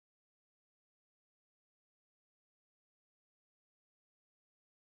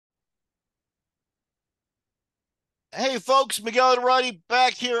Hey, folks, Miguel Arati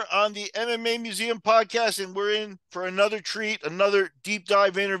back here on the MMA Museum podcast, and we're in for another treat, another deep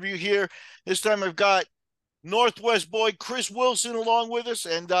dive interview here. This time I've got Northwest boy Chris Wilson along with us,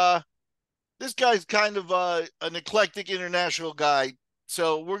 and this guy's kind of an eclectic international guy.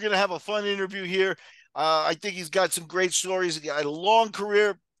 So we're going to have a fun interview here. I think he's got some great stories. He got a long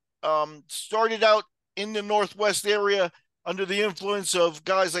career, started out in the Northwest area under the influence of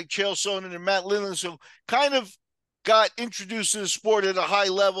guys like Chael Sonnen and Matt Lindland. So kind of got introduced to the sport at a high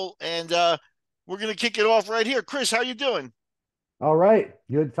level, and we're going to kick it off right here. Chris, how you doing? All right.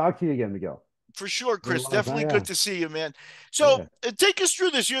 Good to talk to you again, Miguel. For sure, Been a Chris. long time. Definitely Yeah. good to see you, man. So Yeah. take us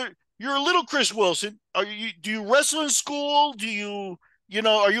through this. You're a little Chris Wilson. Are you? Do you wrestle in school? Do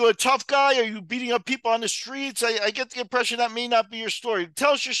are you a tough guy? Are you beating up people on the streets? I get the impression that may not be your story.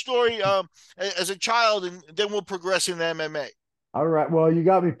 Tell us your story as a child, and then we'll progress into MMA. All right. Well, you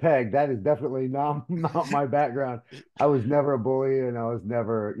got me pegged. That is definitely not my background. I was never a bully and I was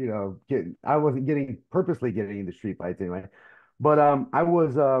never, I wasn't purposely getting into street fights anyway. But I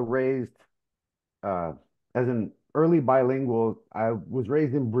was raised uh as an early bilingual. I was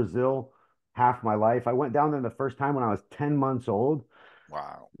raised in Brazil half my life. I went down there the first time when I was 10 months old.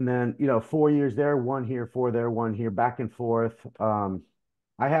 Wow. And then, 4 years there, one here, four there, one here, back and forth.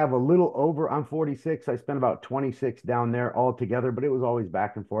 I have a little over, I'm 46. I spent about 26 down there altogether, but it was always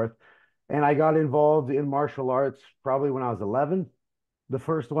back and forth. And I got involved in martial arts probably when I was 11. The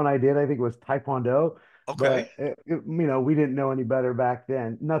first one I did, I think, was Taekwondo, Okay. but we didn't know any better back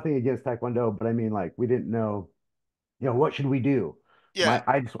then. Nothing against Taekwondo, but I mean, like, we didn't know, what should we do? Yeah.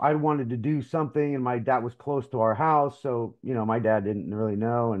 I wanted to do something, and my dad was close to our house, so my dad didn't really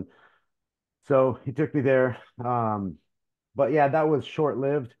know, and so he took me there. But yeah, that was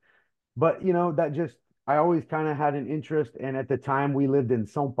short-lived. But that just I always kind of had an interest, and at the time we lived in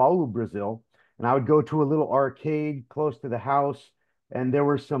São Paulo, Brazil, and I would go to a little arcade close to the house, and there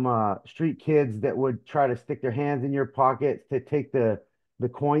were some street kids that would try to stick their hands in your pockets to take the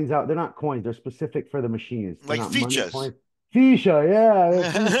coins out. They're not coins; they're specific for the machines. They're Like not money features. coins. Ficha, yeah,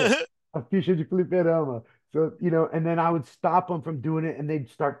 ficha, a ficha de fliperama. So and then I would stop them from doing it, and they'd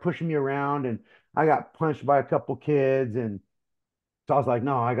start pushing me around, and I got punched by a couple kids, and so I was like,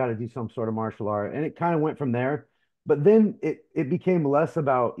 no, I got to do some sort of martial art. And it kind of went from there. But then it became less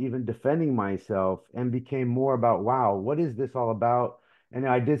about even defending myself and became more about, wow, what is this all about? And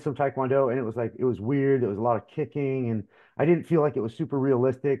I did some Taekwondo, and it was like, it was weird. There was a lot of kicking, and I didn't feel like it was super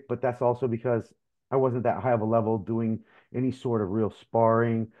realistic, but that's also because I wasn't that high of a level doing any sort of real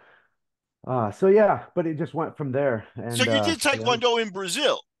sparring. So yeah, but it just went from there. So And you did yeah, Taekwondo in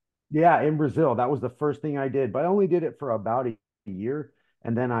Brazil. yeah, in Brazil, that was the first thing I did, but I only did it for about a year,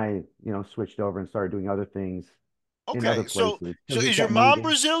 and then I, switched over and started doing other things in other Okay. So places because it is your kept mom moving.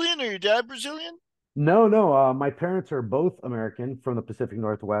 Brazilian or your dad Brazilian? No, no, my parents are both American from the Pacific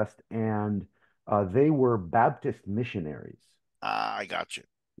Northwest, and they were Baptist missionaries. Ah, I got you.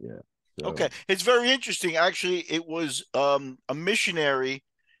 Yeah, Okay. so It's very interesting. Actually, it was a missionary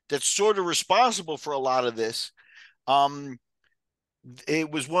that's sort of responsible for a lot of this. Um, it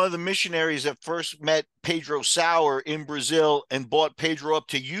was one of the missionaries that first met Pedro Sauer in Brazil and brought Pedro up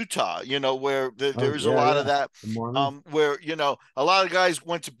to Utah, where oh there's a yeah, lot of yeah, that, the Mormons. where, a lot of guys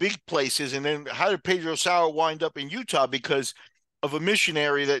went to big places. And then how did Pedro Sauer wind up in Utah? Because of a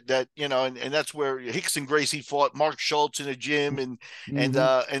missionary and that's where Hickson Gracie fought Mark Schultz in a gym Hmm. and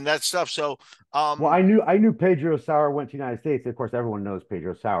that stuff. So, Well, um, I knew Pedro Sauer went to the United States. Of course, everyone knows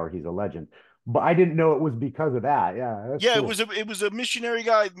Pedro Sauer; he's a legend. But I didn't know it was because of that. Yeah, that's Yeah, it was cool. a missionary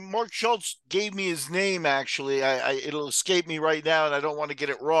guy. Mark Schultz gave me his name actually. It'll escape me right now, and I don't want to get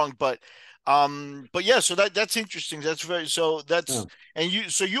it wrong. But yeah. So that's interesting. That's very so Yeah. that's and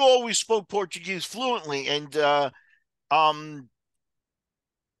you always spoke Portuguese fluently, and um,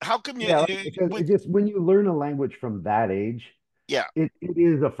 how come Yeah, like, because with it just when you learn a language from that age, yeah it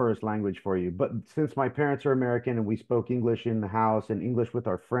is a first language for you. But since my parents are American and we spoke English in the house and English with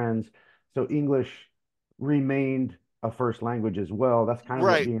our friends, so English remained a first language as well. That's kind of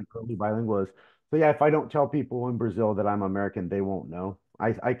what right. being early bilingual is. So yeah, if I don't tell people in Brazil that I'm American, they won't know.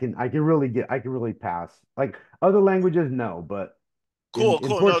 I can really pass. Like other languages, no, but in Cool, in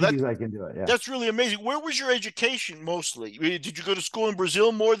cool. No, Portuguese I can do it. Yeah. that's really amazing. Where was your education mostly? Did you go to school in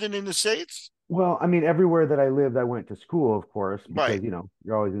Brazil more than in the States? Well, I mean, everywhere that I lived, I went to school, of course, Right. because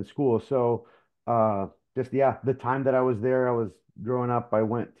you're always in school. So, uh, just yeah, the time that I was there, I was growing up. I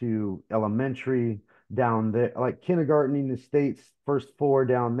went to elementary down there, like kindergarten in the States, first four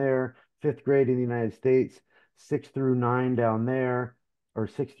down there, fifth grade in the United States, 6 through 9 down there, or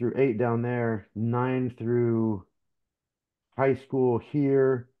 6 through 8 down there, 9 through high school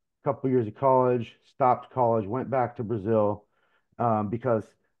here, a couple years of college, stopped college, went back to Brazil, because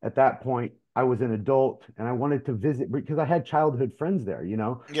at that point I was an adult and I wanted to visit because I had childhood friends there, you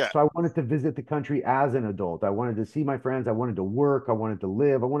know. Yeah. So I wanted to visit the country as an adult. I wanted to see my friends. I wanted to work. I wanted to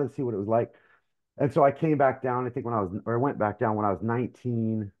live. I wanted to see what it was like. And so I came back down, I think or I went back down when I was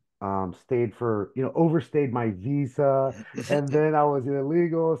 19, stayed for, overstayed my visa, and then I was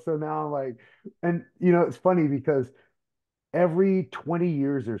illegal. So now I'm like, and it's funny because every 20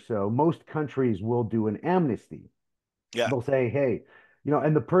 years or so, most countries will do an amnesty. Yeah. They'll say, hey,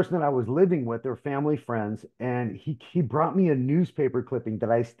 and the person that I was living with, they're family friends, and he brought me a newspaper clipping that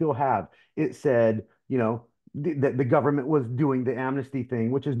I still have. It said, that the government was doing the amnesty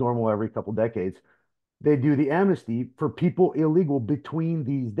thing, which is normal every couple decades. They do the amnesty for people illegal between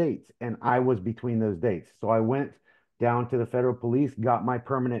these dates, and I was between those dates. So I went down to the federal police, got my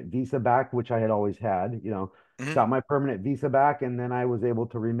permanent visa back, which I had always had, Mhm. got my permanent visa back, and then I was able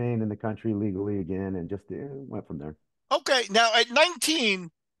to remain in the country legally again and just went from there. Okay. Now at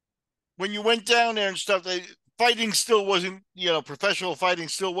 19, when you went down there and stuff, fighting still wasn't, professional fighting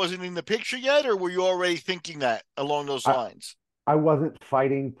still wasn't in the picture yet, or were you already thinking that along those I lines? I wasn't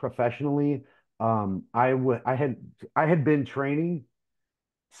fighting professionally. I had been training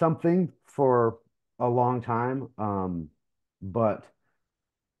something for a long time, but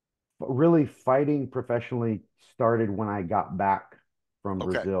really fighting professionally started when I got back from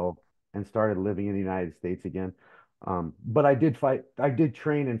Okay. Brazil and started living in the United States again. But I did fight, I did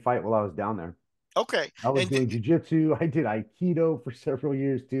train and fight while I was down there. Okay. I was And doing jujitsu, I did Aikido for several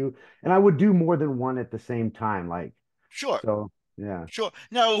years too, and I would do more than one at the same time. Like, sure. so yeah. Sure.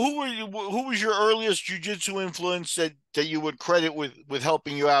 Now, who was your earliest jujitsu influence that you would credit with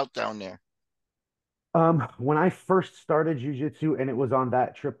helping you out down there? When I first started jujitsu, and it was on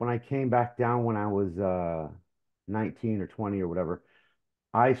that trip when I came back down when I was 19 or 20 or whatever,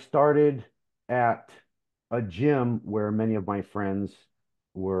 I started at a gym where many of my friends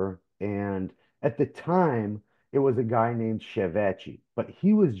were, and at the time, it was a guy named Chevette, but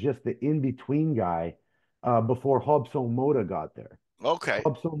he was just the in-between guy before Robson Moda got there. Okay.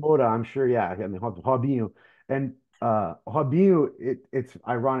 Robson Moda, I'm sure, yeah. I mean, Robinho. And Robinho, it's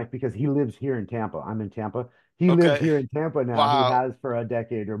ironic because he lives here in Tampa. I'm in Tampa. He lives Okay. here in Tampa now. He Wow. has for a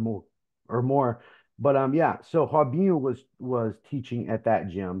decade or more. But yeah, so Robinho was teaching at that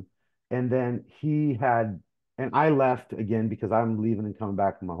gym, and then and I left again because I'm leaving and coming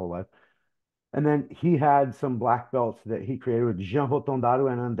back for my whole life. And then he had some black belts that he created with Jean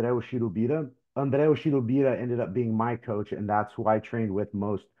Rotondaro and André Shirubira. André Shirubira ended up being my coach, and that's who I trained with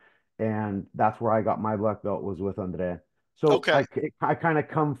most. And that's where I got my black belt was with André. So Okay. I kind of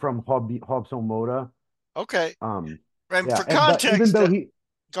come from Hobson Moda. Okay. Um, And yeah, for context, go ahead.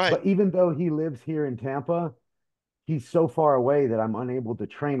 but even though he lives here in Tampa, he's so far away that I'm unable to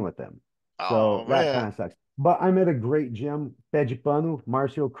train with him. So Oh that kind man. of sucks. But I'm at a great gym, Pejipano,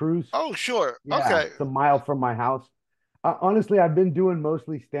 Marcio Cruz. Oh sure. Yeah, Okay. it's a mile from my house. Honestly, I've been doing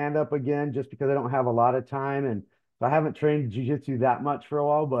mostly stand up again just because I don't have a lot of time, and so I haven't trained jiu-jitsu that much for a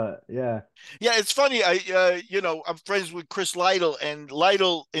while, but yeah. Yeah, it's funny. I'm friends with Chris Lytle, and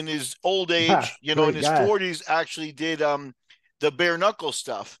Lytle in his old Yeah, age, in great his guy. 40s, actually did the bare knuckle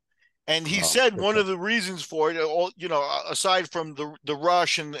stuff. And he Oh, said good one stuff. of the reasons for it, all aside from the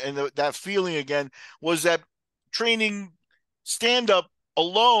rush and that feeling again, was that training stand up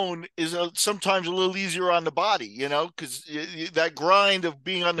alone is sometimes a little easier on the body, because that grind of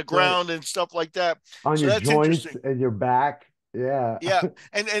being on the That's right. ground and stuff like that. On So your that's joints interesting. and your back. Yeah. Yeah,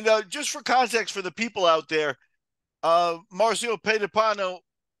 and just for context for the people out there, Marcio Pedipano,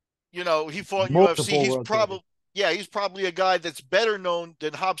 he fought in UFC. Multiple world champions. He's probably a guy that's better known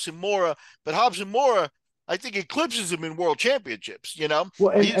than Robson Mora, but Robson Mora, I think, eclipses him in world championships. Well,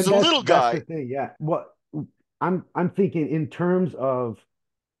 and He's and a that's little that's the guy. thing. Yeah. What I'm thinking in terms of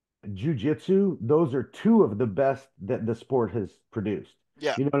jujitsu, those are two of the best that the sport has produced.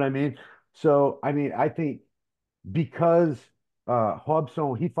 Yeah, You know what I mean? So, I mean, I think because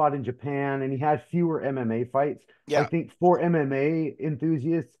Robson, he fought in Japan and he had fewer MMA fights. I yeah, think for MMA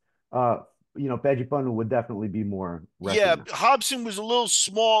enthusiasts, Pejipanu would definitely be more yeah. recognized. Hobson was a little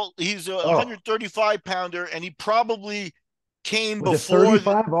small. He's a Oh, 135 pounder, and he probably came was it before the.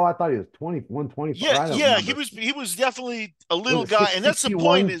 35? Oh, I thought he was 125. Yeah, I don't yeah. He remember. was he was definitely a Was little it guy, and that's the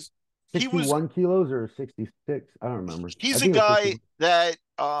point. Is he was 61 kilos or 66? I don't remember. I he's a think it was guy 61. that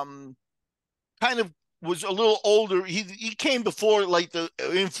kind of was a little older. He came before like the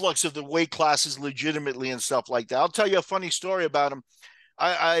influx of the weight classes legitimately and stuff like that. I'll tell you a funny story about him.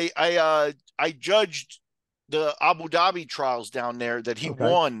 I judged the Abu Dhabi trials down there that he Okay.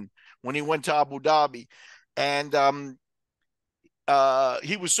 won when he went to Abu Dhabi, and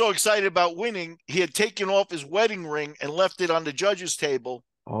he was so excited about winning, he had taken off his wedding ring and left it on the judges table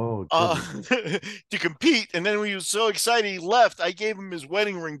Oh uh, goodness. to compete. And then when he was so excited he left, I gave him his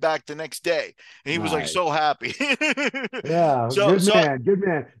wedding ring back the next day, and he was like Nice. so happy. Yeah, so good so man, good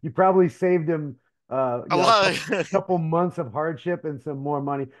man. You probably saved him a a lot. couple months of hardship and some more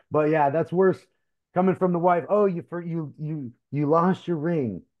money. But yeah, that's worse coming from the wife. Oh, you lost your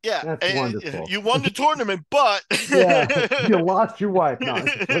ring. Yeah, That's and wonderful. you won the tournament, but Yeah, you lost your wife.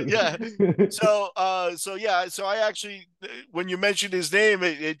 No, just yeah. joking. So yeah, so I actually, when you mentioned his name,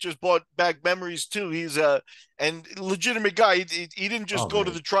 it just brought back memories too. He's a and legitimate guy. He didn't just Oh go to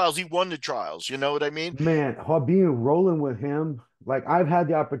man. the trials; he won the trials. You know what I mean? Man, being rolling with him, like I've had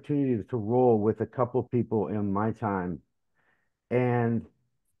the opportunity to roll with a couple people in my time, and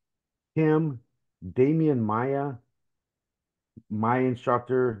him, Damian Maya, my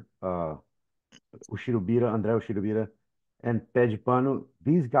instructor, Andrea Ushirobira, and Pejpanu,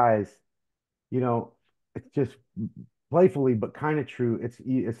 these guys, you know, it's just playfully but kind of true.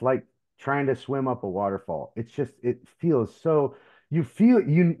 It's like trying to swim up a waterfall. It's just it feels so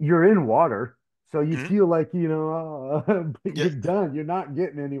you're in water, so you Mhm. feel like but Yeah, you're done. You're not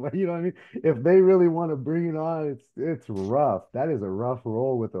getting anywhere. You know what I mean? If they really want to bring it on, it's rough. That is a rough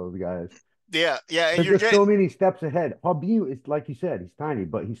roll with those guys. yeah, yeah. And They're you're just so getting many steps ahead. Fabinho is like you said, he's tiny,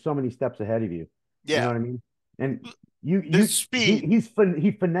 but he's so many steps ahead of you. You know yeah. what I mean? And The speed.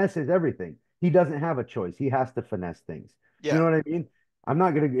 he finesses everything. He doesn't have a choice. He has to finesse things. You Yeah, know what I mean? I'm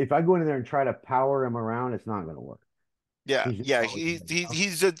not gonna if I go in there and try to power him around, it's not gonna work. yeah, He's just yeah. always ahead.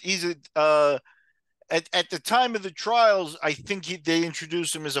 He's a at the time of the trials, I think they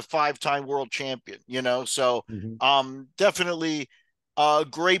introduced him as a five-time world champion. So Hmm. definitely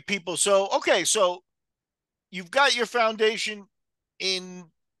great people. So okay, so you've got your foundation in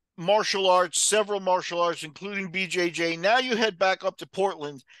martial arts, several martial arts, including BJJ. Now you head back up to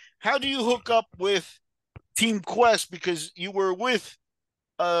Portland. How do you hook up with Team Quest? Because you were with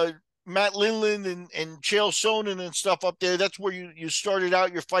uh, Matt Lindland and Chael Sonnen and stuff up there. That's where you started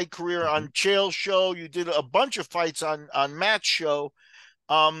out your fight career Hmm. on Chael's show. You did a bunch of fights on Matt's show.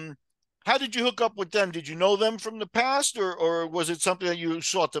 Um, how did you hook up with them? Did you know them from the past, or was it something that you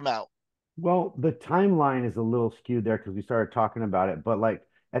sought them out? Well, the timeline is a little skewed there because we started talking about it, but like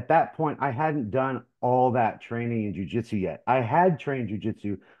at that point, I hadn't done all that training in jujitsu yet. I had trained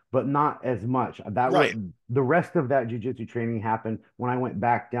jujitsu, but not as much. That was Right. the rest of that jujitsu training happened when I went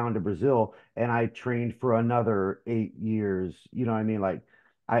back down to Brazil and I trained for another 8 years. You know what I mean? Like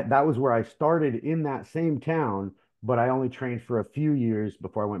that was where I started in that same town, but I only trained for a few years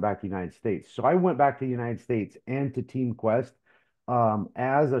before I went back to the United States. So I went back to the United States and to Team Quest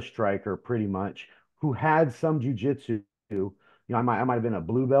as a striker pretty much who had some jujitsu. I might have been a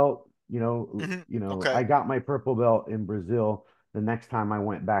blue belt. Mm-hmm. I Okay. got my purple belt in Brazil the next time I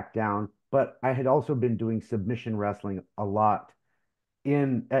went back down, but I had also been doing submission wrestling a lot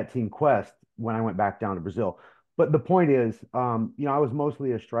in at Team Quest when I went back down to Brazil. But the point is, I was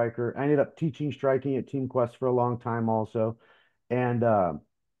mostly a striker. I ended up teaching striking at Team Quest for a long time also. And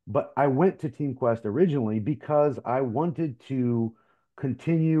but I went to Team Quest originally because I wanted to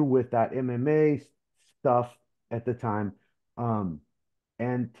continue with that MMA stuff at the time. Um,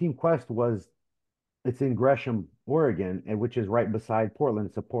 and Team Quest it's in Gresham, Oregon, and which is right beside Portland.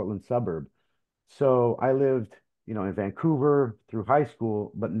 It's a Portland suburb. So I lived, in Vancouver through high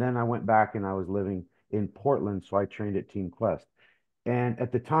school, but then I went back and I was living in Portland, so I trained at Team Quest. And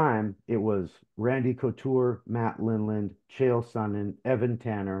at the time, it was Randy Couture, Matt Lindland, Chael Sonnen, Evan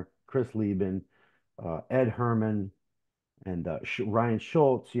Tanner, Chris Lieben, Ed Herman, and Ryan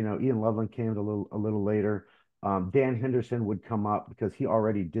Schultz. Ian Loveland came a little later. Dan Henderson would come up because he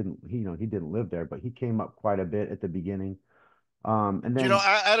already didn't, he didn't live there, but he came up quite a bit at the beginning. And then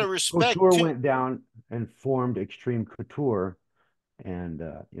Out of respect Couture to went down and formed Extreme Couture, and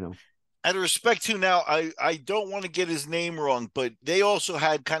out of respect to now, I don't want to get his name wrong, but they also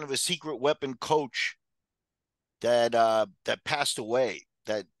had kind of a secret weapon coach that passed away.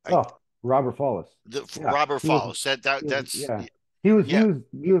 That I oh, Robert Follis. Yeah, Robert he was, Follis. That's yeah, he yeah. was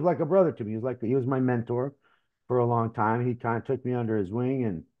he was like a brother to me. He was my mentor for a long time. He kind of took me under his wing,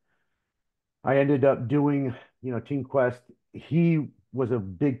 and I ended up doing, Team Quest. He was a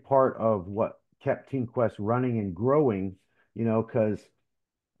big part of what kept Team Quest running and growing, because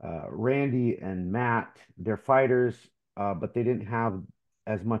Randy and Matt, they're fighters, but they didn't have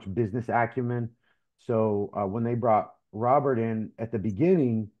as much business acumen. So when they brought Robert in at the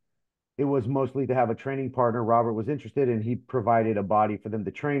beginning, it was mostly to have a training partner. Robert was interested and he provided a body for them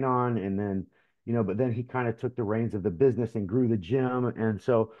to train on. And then, but then he kind of took the reins of the business and grew the gym. And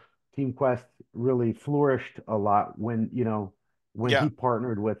so Team Quest really flourished a lot when, when Yeah, he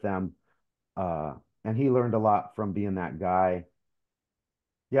partnered with them, uh, and he learned a lot from being that guy.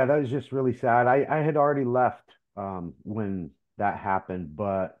 Yeah, that was just really sad. I had already left when that happened,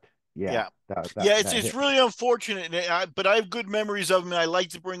 but yeah, yeah, that yeah. that It's that hit. really unfortunate, but I have good memories of him. And I like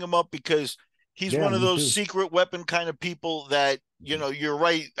to bring him up because he's Yeah, one of me those too. secret weapon kind of people that Mhm. you're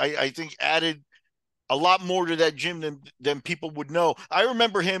right. I think added a lot more to that gym than people would know. I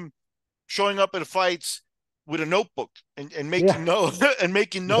remember him showing up at fights with a notebook and Yeah, making notes and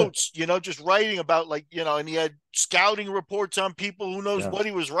making yeah, notes, just writing about like, and he had scouting reports on people. Who knows yeah. what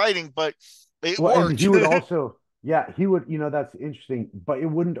he was writing, but it Well, and worked. he would also, yeah, he would, that's interesting, but it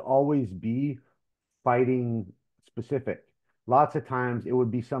wouldn't always be fighting specific. Lots of times it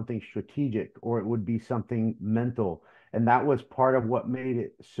would be something strategic or it would be something mental. And that was part of what made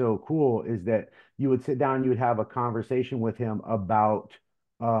it so cool is that you would sit down and you would have a conversation with him about,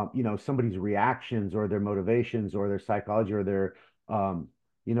 somebody's reactions or their motivations or their psychology or um,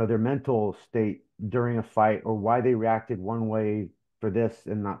 their mental state during a fight or why they reacted one way for this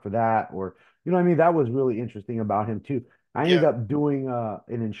and not for that. Or, what I mean? That was really interesting about him too. I ended Yeah, up doing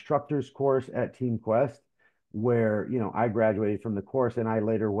an instructor's course at Team Quest where, I graduated from the course and I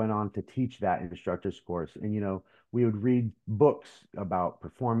later went on to teach that instructor's course. And, we would read books about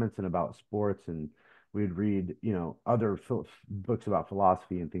performance and about sports and we would read, other books about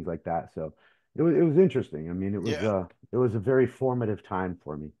philosophy and things like that. So it was interesting. I mean, yeah, it was a very formative time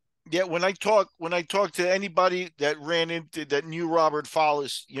for me. yeah. When I talk to anybody that ran into that knew Robert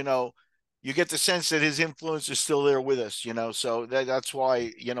Follis, you get the sense that his influence is still there with us. So that's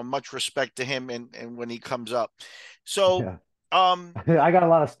why much respect to him and when he comes up. So, Yeah. um, I got a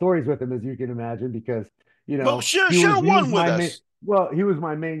lot of stories with him, as you can imagine, because well, share he share was one with my main. us. Well, he was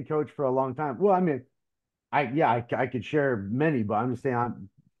my main coach for a long time. Well, I mean, I could share many, but I'm just saying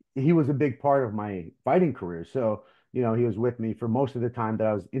he was a big part of my fighting career. So he was with me for most of the time that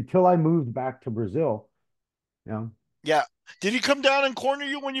I was until I moved back to Brazil. You know. Yeah. Did he come down and corner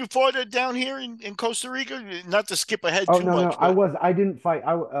you when you fought it down here in Costa Rica? Not to skip ahead Oh too no, no, much, but I didn't fight.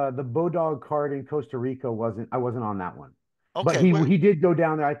 The Bodog card in Costa Rica I wasn't on that one, but okay. he did go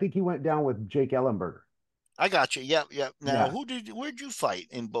down there. I think he went down with Jake Ellenberger. I got you. Yeah, yeah. Now, Yeah. where'd you fight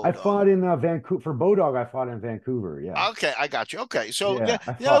in I Bodog? fought in Vancouver for Bodog. I fought in Vancouver. Yeah, Okay, I got you. Okay, so yeah, yeah.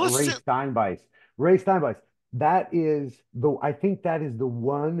 I yeah. fought Let's. Ray Steinbeiss. Ray Steinbeiss. That is the. I think that is the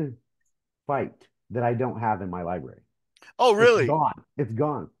one fight that I don't have in my library. Oh, It's really? gone. It's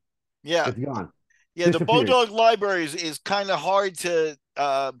gone. Yeah, It's gone. yeah. The Disappeared. Bodog library is kind of hard to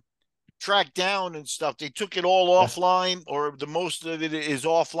track down and stuff. They took it all Yeah. offline, or the most of it is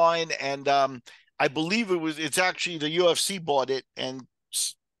offline, and I believe it's actually the UFC bought it and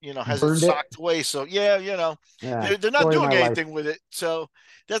has it Burned it. socked away. So yeah, Yeah. they're not Story of my doing life. anything with it. So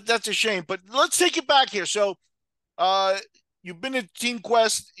that's a shame. But let's take it back here. So uh, you've been at Team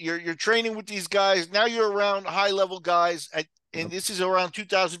Quest. You're training with these guys. Now you're around high level guys. And Yep. this is around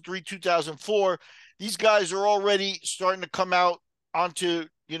 2003, 2004. These guys are already starting to come out onto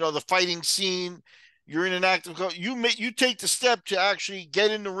the fighting scene. You're in an active. You take the step to actually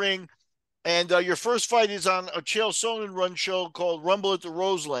get in the ring, and your first fight is on a Chael Sonnen run show called Rumble at the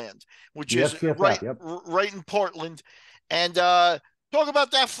Roseland, which The is FCFF. Yep. right in Portland. And talk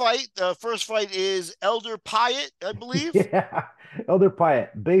about that fight. The first fight is Elder Pyatt, I believe. Yeah. Elder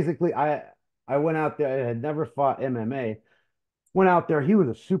Pyatt. Basically, I went out there. I had never fought MMA. Went out there. He was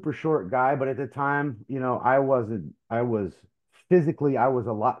a super short guy, but at the time, I wasn't. I was physically, I was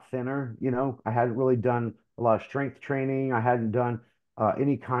a lot thinner. I hadn't really done a lot of strength training. I hadn't done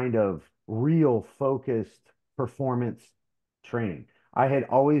any kind of real focused performance training. I had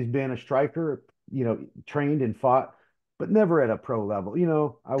always been a striker, trained and fought, but never at a pro level.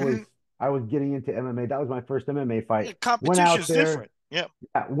 I was getting into MMA. That was my first MMA fight. Yeah, Went out competition's there, different. Yeah.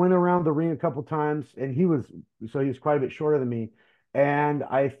 went around the ring a couple times, and he was quite a bit shorter than me. And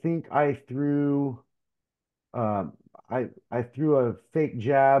I think um, I threw a fake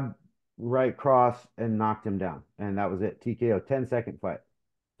jab right cross and knocked him down, and that was it. TKO, 10-second fight,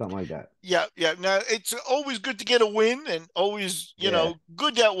 something like that. Yeah, yeah. Now it's always good to get a win and always, Yeah.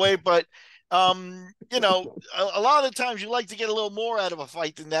 good that way. But, a lot of the times you like to get a little more out of a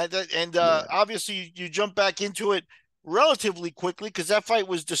fight than that. And Yeah. obviously you jump back into it relatively quickly because that fight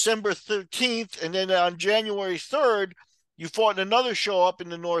was December 13th. And then on January 3rd, you fought in another show up in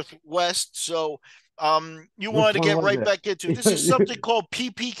the Northwest. So you Which wanted to one get was right it? back into it. This is something called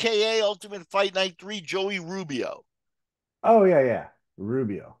PPKA Ultimate Fight Night 3, Joey Rubio. Oh yeah, yeah.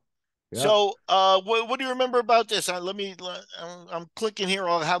 Rubio. Yep. So, what do you remember about this? I'm clicking here.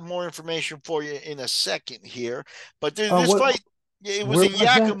 I'll have more information for you in a second here. But this What fight, it was where in was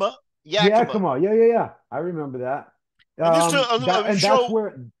that? Yakima. Yeah, Yakima. come on. Yeah, yeah, yeah. I remember that. And this is That a and show.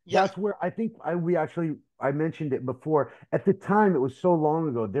 Yeah, that's where I think I mentioned it before. At the time, it was so long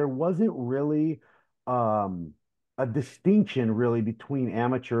ago. There wasn't really um a distinction really between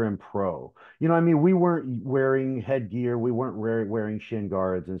amateur and pro. You know, I mean, we weren't wearing headgear, we weren't wearing shin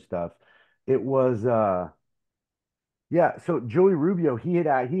guards and stuff. It was yeah, so Joey Rubio, he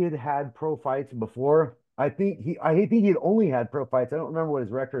had pro fights before. I think he had only had pro fights. I don't remember what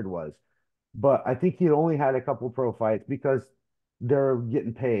his record was, but I think he had only had a couple pro fights because they're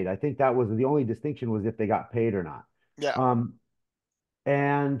getting paid. I think that was the only distinction was if they got paid or not. yeah, Um,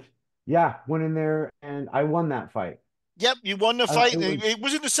 and yeah, went in there and I won that fight. yep. You won the fight, It was and it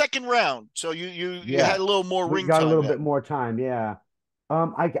was in the second round, so you had yeah, a little more we ring got a time little then. bit more time. Yeah.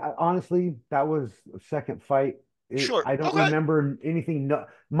 Honestly, that was a second fight. Sure. I don't Okay. remember anything. No,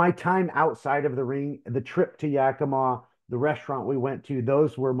 my time outside of the ring, the trip to Yakima, the restaurant we went to,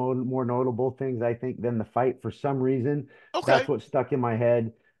 those were more notable things, I think, than the fight for some reason. Okay. That's what stuck in my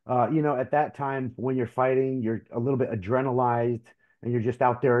head. You know, at that time when you're fighting, you're a little bit adrenalized and you're just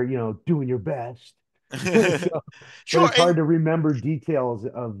out there, you know, doing your best. So, but Sure. it's hard And to remember details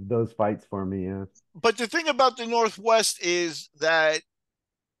of those fights for me. Yeah. but the thing about the Northwest is that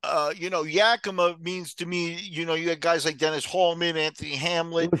Yakima means to me, you had guys like Dennis Hallman, Anthony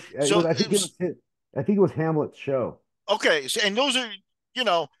Hamlet. It So was, it was I think it was Hamlet's show. okay. So, and those are, you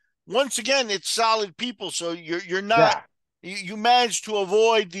know, once again, it's solid people. So you're not Yeah. you manage to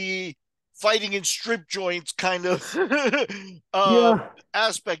avoid the fighting in strip joints kind of uh Yeah.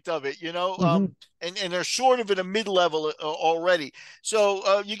 aspect of it, Hmm. and they're sort of at a mid-level already.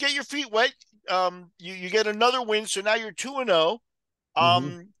 So you get your feet wet, you get another win, so now you're 2-0. Hmm.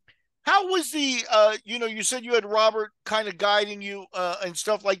 um how was the you said you had Robert kind of guiding you and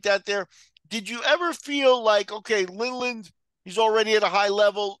stuff like that there. Did you ever feel like, okay, Lindland, he's already at a high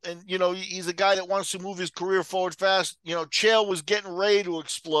level, and he's a guy that wants to move his career forward fast. Chael was getting ready to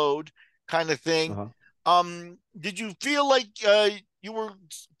explode, kind of thing. Uh-huh. Did you feel like you were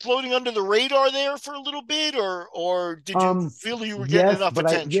floating under the radar there for a little bit, or did you feel you were getting enough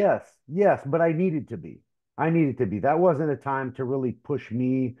attention? Yes, but I needed to be. I needed to be. That wasn't a time to really push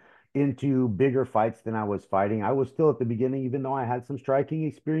me into bigger fights than I was fighting. I was still at the beginning, even though I had some striking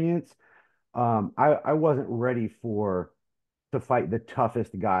experience. I wasn't ready for to fight the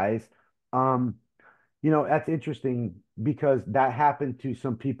toughest guys. Um, You know, that's interesting because that happened to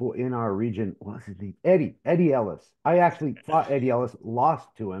some people in our region. What's his name? Eddie Ellis. I actually fought Eddie Ellis, lost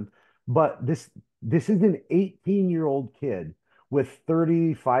to him, but this is an 18-year-old kid with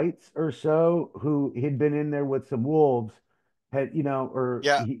 30 fights or so who had been in there with some wolves, had, you know, or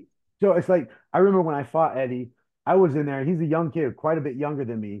Yeah. he, so it's like I remember when I fought Eddie, I was in there. He's a young kid, quite a bit younger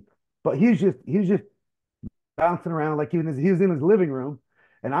than me, but he was just bouncing around like he was in his living room,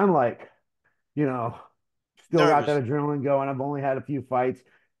 and I'm like, you know, still got Nervous. that adrenaline going. I've only had a few fights,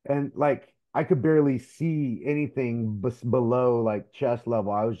 and like I could barely see anything below like chest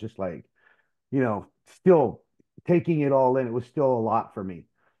level. I was just like, you know, still taking it all in. It was still a lot for me.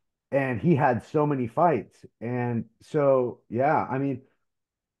 And he had so many fights. And so, yeah, I mean,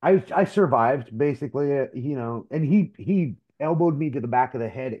 I survived basically, you know, and he elbowed me to the back of the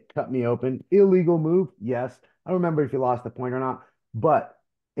head. It cut me open. Illegal move, yes. I don't remember if he lost the point or not, but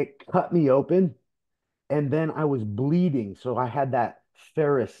it cut me open and then I was bleeding. So I had that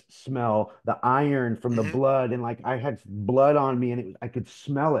ferrous smell, the iron from the Hmm. blood, and like I had blood on me, and I could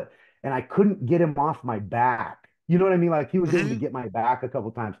smell it, and I couldn't get him off my back. You know what I mean? Like he was able to Hmm. get my back a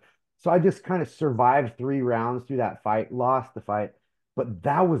couple times. So I just kind of survived 3 rounds through that fight, lost the fight, but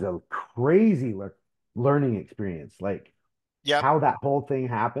that was a crazy learning experience, like Yep. how that whole thing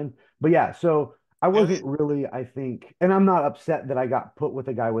happened. But yeah, so I wasn't really, I think, and I'm not upset that I got put with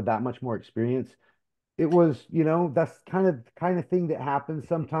a guy with that much more experience. It was, you know, that's kind of thing that happens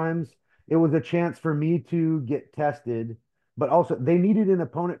sometimes. It was a chance for me to get tested, but also they needed an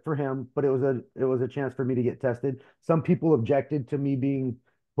opponent for him, but it was a chance for me to get tested. Some people objected to me being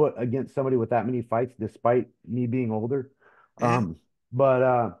put against somebody with that many fights, despite me being older. Hmm. Um,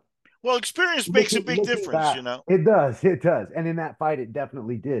 but Well, experience makes a big looking difference, back, it does, and in that fight, it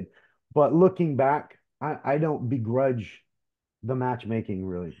definitely did. But looking back, I don't begrudge the matchmaking,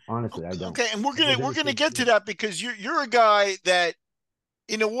 really. Honestly, I don't. Okay, and we're It gonna was we're gonna anything. get to that because you're a guy that,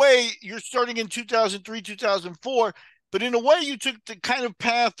 in a way, you're starting in 2003, 2004, but in a way, you took the kind of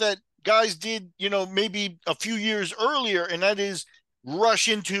path that guys did, maybe a few years earlier, and that is rush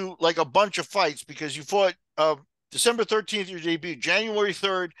into like a bunch of fights because you fought December 13th, your debut, January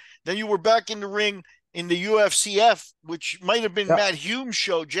 3rd, then you were back in the ring in the UFCF, which might have been Yeah, Matt Hume's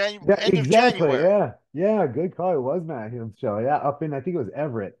show, yeah, end of exactly. January. Yeah, yeah, good call. It was Matt Hume's show. Yeah, up in I think it was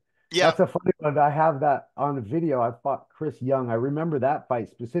Everett. Yeah. That's a funny one. I have that on video. I fought Chris Young. I remember that fight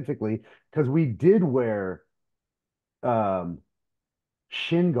specifically because we did wear um,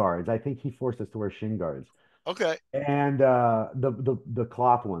 shin guards. I think he forced us to wear shin guards Okay. and the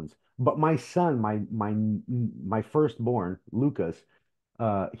cloth ones. But my son, my firstborn, Lucas,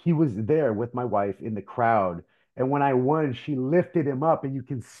 he was there with my wife in the crowd. And when I won, she lifted him up, and you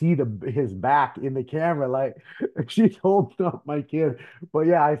can see his back in the camera. Like she's holding up my kid. But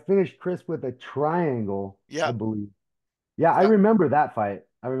yeah, I finished Chris with a triangle, I Yeah. believe. Yeah, I Yeah. remember that fight.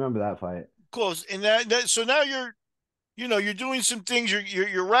 I remember that fight. Close. And that so now you're doing some things.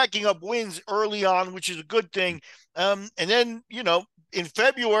 You're racking up wins early on, which is a good thing. And then in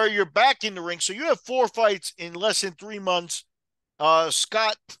February you're back in the ring, so you have 4 fights in less than 3 months.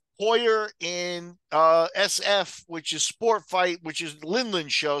 Scott Hoyer in SF, which is Sport Fight, which is Lindland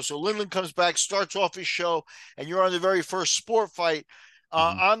show. So Lindland comes back, starts off his show, and you're on the very first Sport Fight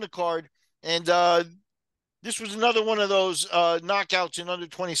Mhm. on the card. And this was another one of those knockouts in under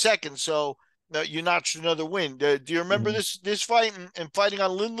 20 seconds. So you notched another win. Do you remember Mhm. this fight and fighting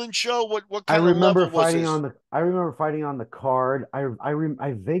on Lindland show? What kind of level was this? I remember fighting on the card.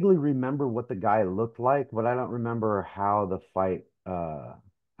 I vaguely remember what the guy looked like, but I don't remember how the fight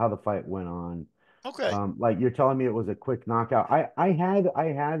went on. Okay. Like you're telling me it was a quick knockout. I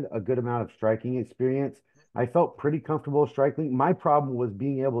had a good amount of striking experience. I felt pretty comfortable striking. My problem was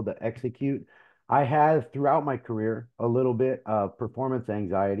being able to execute. I had throughout my career a little bit of performance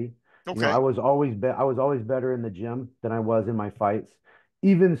anxiety. Okay. I was always better in the gym than I was in my fights.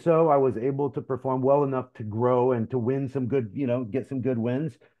 Even so, I was able to perform well enough to grow and to win some good, get some good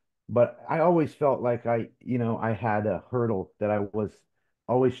wins. But I always felt like I had a hurdle that I was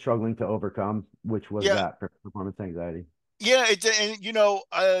always struggling to overcome, which was Yeah. that performance anxiety. Yeah.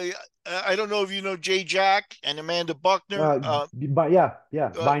 And I don't know if you know Jay Jack and Amanda Buckner. But yeah, by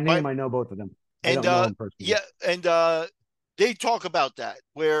By name I know both of them. I and don't know them personally. yeah, and they talk about that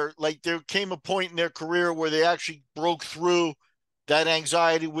where like there came a point in their career where they actually broke through that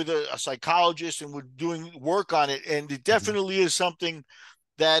anxiety with a psychologist and were doing work on it, and it Mhm. definitely is something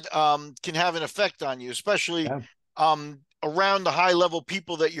that can have an effect on you, especially Yeah. around the high level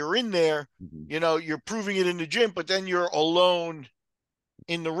people that you're in there. Mhm. You're proving it in the gym, but then you're alone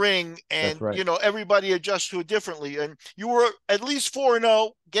in the ring, That's and right. everybody adjusts to it differently. And you were at least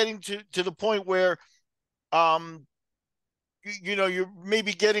 4-0, getting to the point where um you're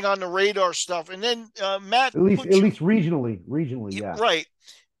maybe getting on the radar stuff, and then Matt At put you least regionally, yeah. right.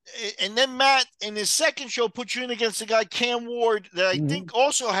 And then Matt in his second show put you in against a guy Cam Ward that I Hmm. think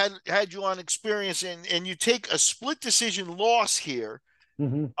also had you on experience, and you take a split decision loss here.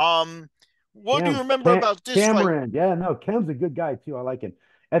 Hmm. um what do you remember about this fight? Cameron. Yeah, no, Cam's a good guy too. I like him.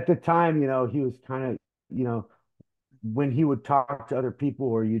 At the time, he was kind of, when he would talk to other people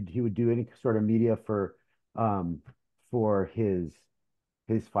or he would do any sort of media um for his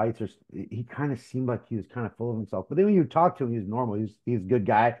fights, or he kind of seemed like he was kind of full of himself. But then when you talk to him, he's normal. He's a good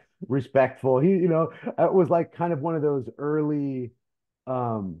guy, respectful. It was like kind of one of those early.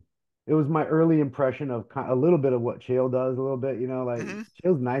 Um, it was my early impression of a little bit of what Chael does, a little bit. Like Mm-hmm.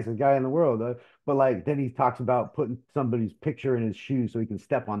 Chael's the nicest guy in the world, but like then he talks about putting somebody's picture in his shoes so he can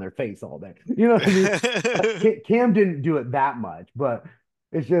step on their face all day. You know what I mean? Cam didn't do it that much, but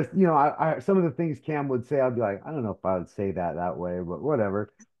it's just, I some of the things Cam would say, I'd be like, I don't know if I would say that way, but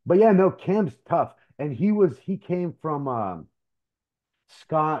whatever. But yeah, no, Cam's tough. And he came from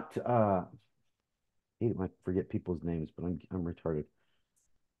Scott I forget people's names, but I'm retarded.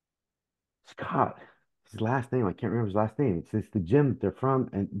 Scott, his last name, I can't remember his last name. It's the gym they're from,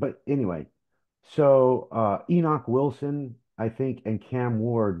 but anyway. So Enoch Wilson, I think, and Cam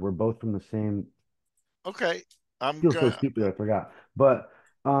Ward were both from the same. Okay. I'm Feel so gonna stupid I forgot. But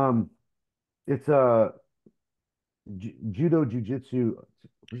it's judo jujitsu.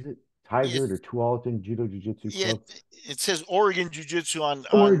 Was it Tigard or Yes. Tualatin Judo Jiu-Jitsu Yeah, Club? it says Oregon Jiu Jitsu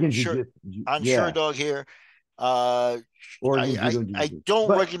Oregon Jiu-Jitsu. on Sure Yeah, Dog here. Uh, Oregon I Judo I Jiu-Jitsu. don't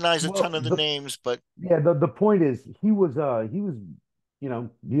But recognize a ton well, of the names, but the point is he was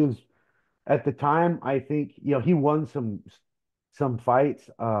at the time, I think, he won some fights.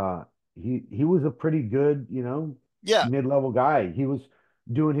 He was a pretty good, yeah, mid-level guy. He was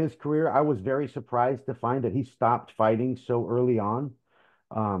doing his career. I was very surprised to find that he stopped fighting so early on.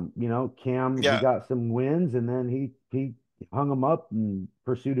 Cam, he yeah, got some wins and then he hung him up and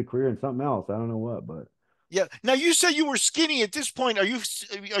pursued a career in something else. I don't know what, but yeah. Now you said you were skinny at this point. Are you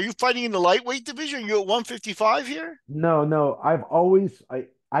fighting in the lightweight division? Are you at 155 here? no.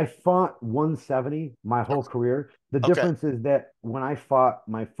 I fought 170 my whole career. The Okay. difference is that when I fought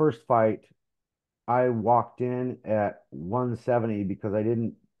my first fight, I walked in at 170 because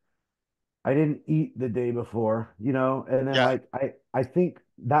I didn't eat the day before, and then Yeah. like I think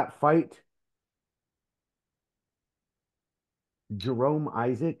that fight, Jerome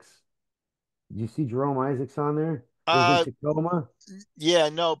Isaacs, did you see Jerome Isaacs on there? It was in Uh, Tacoma. yeah,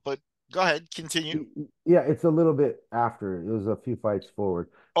 no, but go ahead, continue. Yeah, it's a little bit after. It was a few fights forward.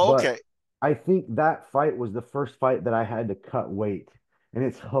 Okay. But I think that fight was the first fight that I had to cut weight. And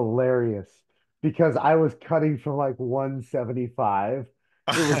it's hilarious because I was cutting from like 175.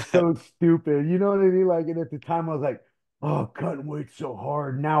 It was so stupid. You know what I mean? Like, and at the time I was like, oh, cutting weight so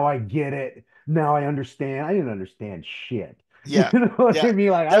hard. Now I get it. Now I understand. I didn't understand shit. You Yeah. know what Yeah. I mean?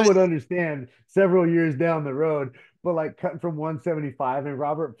 Like I That would understand several years down the road, but like cutting from 175 and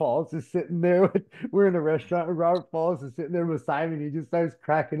Robert Falls is sitting there with, we're in a restaurant and Robert Falls is sitting there beside me and he just starts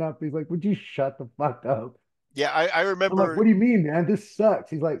cracking up. He's like, would you shut the fuck up? yeah, I I'm like, remember. what do you mean, man? This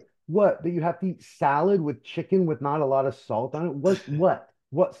sucks. He's like, what? That you have to eat salad with chicken with not a lot of salt on it?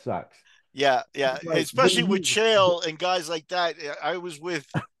 What sucks? Yeah, yeah, Like, but especially with Chael and guys like that. I was with,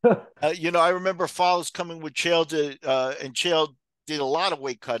 I remember Follis coming with Chael and Chael did a lot of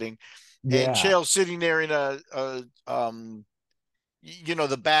weight cutting, and yeah, Chael sitting there in the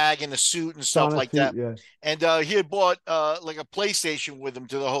bag and the suit and stuff sauna like suit, that. yeah. And he had bought like a PlayStation with him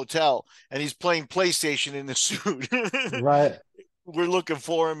to the hotel, and he's playing PlayStation in the suit. Right. We're looking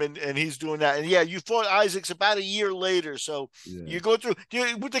for him, and he's doing that. And yeah, you fought Isaacs about a year later, so Yeah. you go through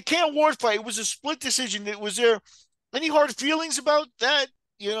with the Cam Ward fight. It was a split decision. Was there any hard feelings about that?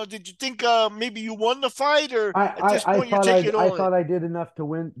 Did you think maybe you won the fight, or at this I point you're thought taking it I all in? thought I did enough to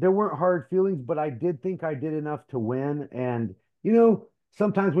win. There weren't hard feelings, but I did think I did enough to win. And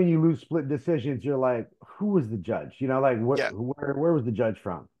sometimes when you lose split decisions, you're like, who was the judge? Like Yeah, where was the judge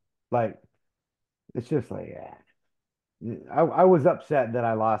from? Like it's just like, yeah. I was upset that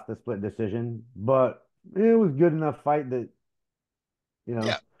I lost the split decision, but it was good enough fight that, you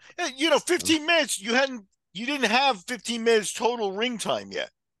yeah. know, 15 minutes. You didn't have 15 minutes total ring time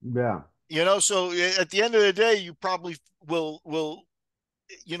yet. yeah. So at the end of the day, you probably will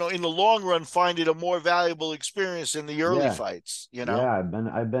in the long run find it a more valuable experience than the early Yeah. fights. Yeah,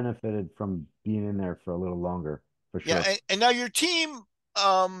 I benefited from being in there for a little longer, for Yeah, sure. and now your team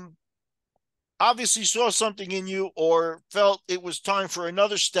um obviously saw something in you or felt it was time for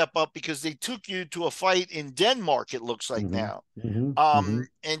another step up because they took you to a fight in Denmark, it looks like Hmm. now. Hmm.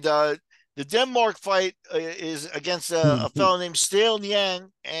 And the Denmark fight is against a Hmm. fellow named Stale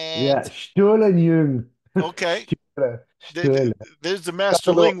Yang. And Yeah, Stolen Jung. okay, Stille, th- th- Stille. there's the Got a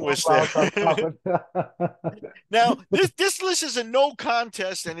master little linguist there. umlaut on top of Now, this list is a no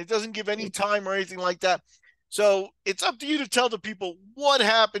contest and it doesn't give any time or anything like that. So it's up to you to tell the people what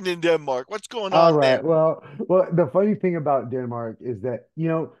happened in Denmark. What's going All on there? right. Well, the funny thing about Denmark is that,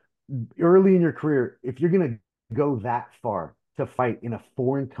 early in your career, if you're going to go that far to fight in a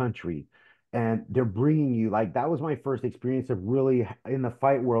foreign country and they're bringing you, like, that was my first experience of really in the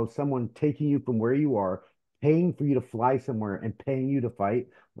fight world, someone taking you from where you are, paying for you to fly somewhere and paying you to fight.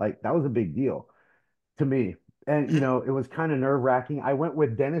 Like, that was a big deal to me. And, Mm-hmm, it was kind of nerve-wracking. I went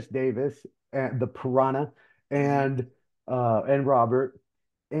with Dennis Davis and the Piranha mm-hmm. and Robert.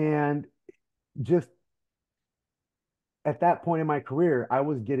 And just at that point in my career, I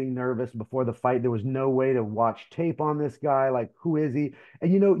was getting nervous before the fight. There was no way to watch tape on this guy. Like, who is he?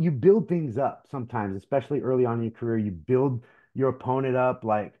 And you build things up sometimes, especially early on in your career. You build your opponent up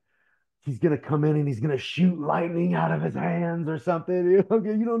like he's gonna come in and he's gonna shoot lightning out of his hands or something.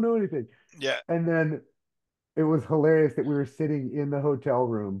 Okay, you don't know anything. Yeah. And then it was hilarious that we were sitting in the hotel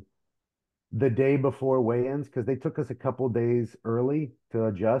room the day before weigh-ins because they took us a couple days early to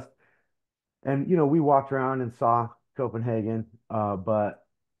adjust. And we walked around and saw Copenhagen, but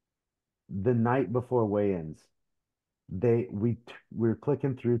the night before weigh-ins, we were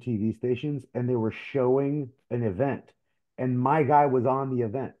clicking through TV stations and they were showing an event, and my guy was on the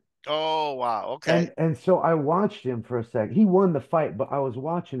event. Oh, wow. Okay. And so I watched him for a sec. He won the fight, but I was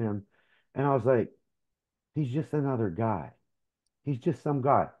watching him, and I was like, he's just another guy. He's just some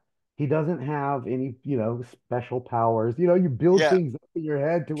guy. He doesn't have any, special powers. You build Yeah. things up in your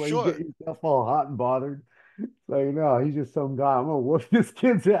head to where you get Sure. yourself all hot and bothered. Like, no, he's just some guy. I'm gonna whoop this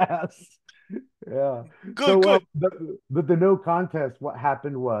kid's ass. Yeah. Good. So, Good. the no contest, what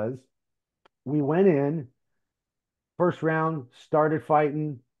happened was we went in, first round, started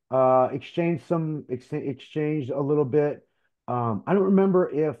fighting, exchanged a little bit. I don't remember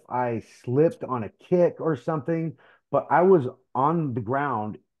if I slipped on a kick or something, but I was on the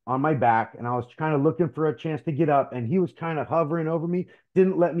ground on my back and I was kind of looking for a chance to get up, and he was kind of hovering over me,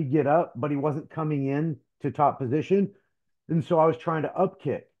 didn't let me get up, but he wasn't coming in to top position. And so I was trying to up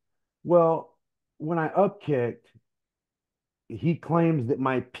kick. Well, when I up kicked, he claims that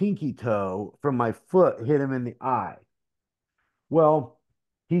my pinky toe from my foot hit him in the eye. Well,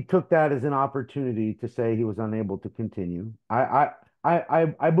 he took that as an opportunity to say he was unable to continue. I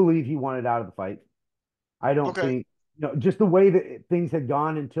believe he wanted out of the fight. I don't Okay. think, just the way that things had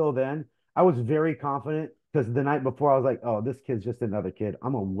gone until then, I was very confident because the night before I was like, oh, this kid's just another kid.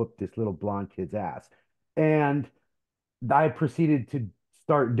 I'm gonna whoop this little blonde kid's ass. And I proceeded to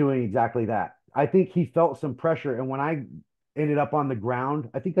start doing exactly that. I think he felt some pressure. And when I ended up on the ground,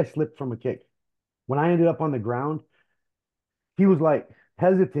 I think I slipped from a kick. When I ended up on the ground, he was like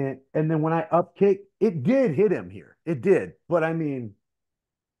hesitant. And then when I up kicked, it did hit him here. It did. But I mean,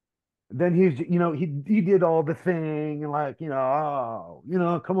 then he did all the thing and like, oh,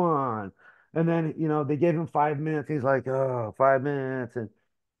 come on. And then, they gave him 5 minutes. He's like, oh, 5 minutes.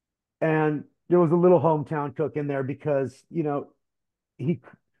 And there was a little hometown cook in there because, he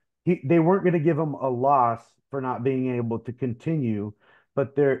they weren't going to give him a loss for not being able to continue,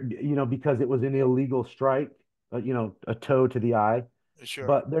 but because it was an illegal strike, a toe to the eye, Sure.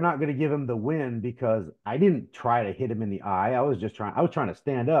 but they're not going to give him the win because I didn't try to hit him in the eye. I was trying to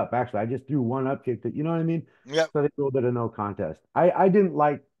stand up. Actually, I just threw one up kick that, you know what I mean? Yep. So they ruled it a no contest. I didn't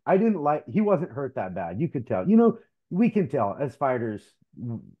like, he wasn't hurt that bad. You could tell, we can tell as fighters,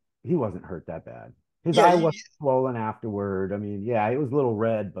 he wasn't hurt that bad. His Yeah. eye was swollen afterward. I mean, yeah, it was a little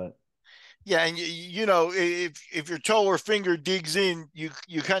red, but Yeah, and if your toe or finger digs in,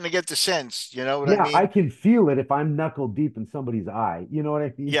 you kind of get the sense. You know what I yeah, I mean? can feel it if I'm knuckle deep in somebody's eye. You know what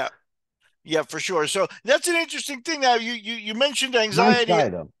I mean? Yeah. Yeah, for sure. So that's an interesting thing. Now you mentioned Nice anxiety, guy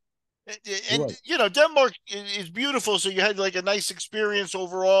though. He and was. Denmark is beautiful. So you had like a nice experience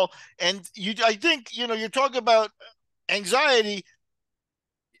overall, and I think you're talking about anxiety.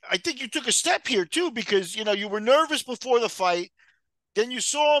 I think you took a step here too because you were nervous before the fight. Then you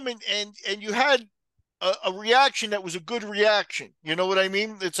saw him, and you had a reaction that was a good reaction. You know what I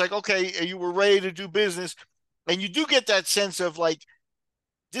mean? It's like, okay, you were ready to do business, and you do get that sense of like,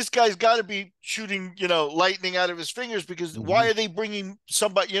 this guy's got to be shooting, lightning out of his fingers because why Hmm. are they bringing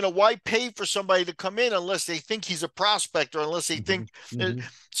somebody, why pay for somebody to come in unless they think he's a prospect or unless they Hmm. think. Uh, Hmm.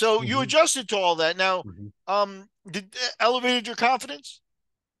 so you Hmm. adjusted to all that. Now, Hmm. did elevated your confidence?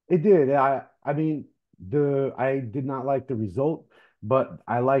 It did. I mean, I did not like the result, but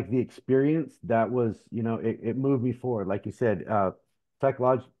I like the experience. That was, it moved me forward. Like you said,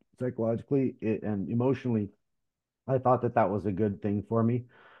 psychologically and emotionally, I thought that was a good thing for me.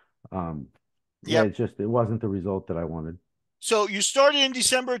 Um, yeah, Yep. it wasn't the result that I wanted. So you started in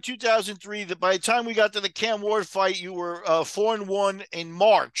December of 2003. That by the time we got to the Cam Ward fight, you were 4-1 in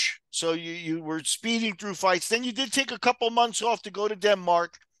March. So you were speeding through fights. Then you did take a couple months off to go to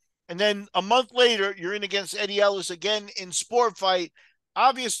Denmark, and then a month later, you're in against Eddie Ellis again in sport fight.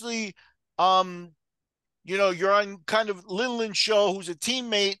 Obviously, um, you're on kind of Lindland show, who's a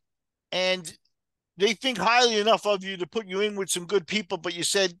teammate, and they think highly enough of you to put you in with some good people. But you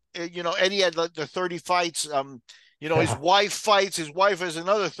said, Eddie had like the 30 fights. His Yeah, wife fights. His wife has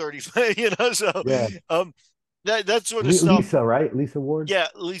another 30. So yeah. um, that sort of stuff. Lisa, right? Lisa Ward. Yeah,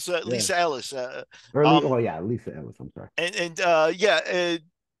 Lisa Yeah. Lisa Ellis. Well, Um, yeah, Lisa Ellis. I'm sorry. and yeah,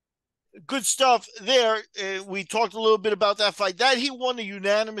 good stuff there. We talked a little bit about that fight. That he won a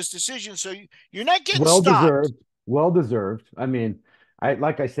unanimous decision. So you're not getting Well stopped. deserved. Well deserved. I mean,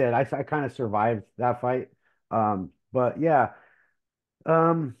 like I said, I kind of survived that fight. But yeah,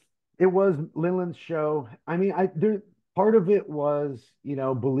 um, it was Lindland's show. I mean, I there part of it was,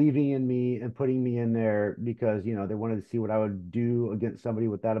 believing in me and putting me in there because, they wanted to see what I would do against somebody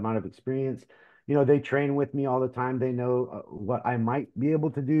with that amount of experience. They train with me all the time. They know what I might be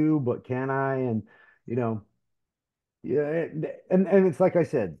able to do, but can I? And, you know, yeah, and it's like I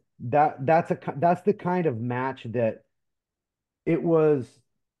said, that's the kind of match that it was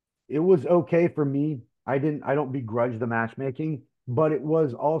it was okay for me. I don't begrudge the matchmaking, but it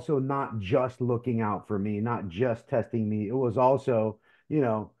was also not just looking out for me, not just testing me. It was also, you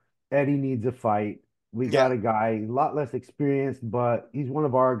know, Eddie needs a fight. We Yeah, got a guy, a lot less experienced, but he's one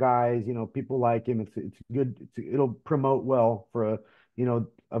of our guys. People like him. It's good. It'll promote well for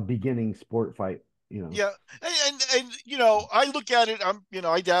a beginning sport fight. You know, yeah, and I look at it.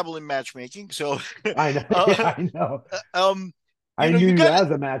 I dabble in matchmaking, so I know. Yeah, uh, I know. um, I knew you you got it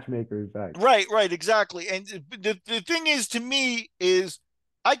as a matchmaker, in fact. right, right, exactly. And the thing is, to me, is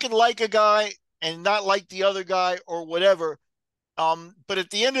I can like a guy and not like the other guy or whatever. But at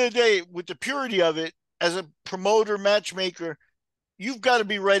the end of the day, with the purity of it, as a promoter, matchmaker, you've got to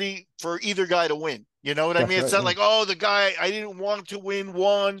be ready for either guy to win. You know what I That's mean? It's right. not Yeah. like, oh, the guy I didn't want to win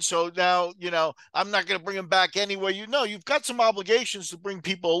won, so now I'm not going to bring him back anyway. You've got some obligations to bring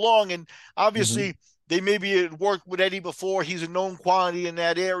people along, and Hmm. obviously they maybe had worked with Eddie before. He's a known quantity in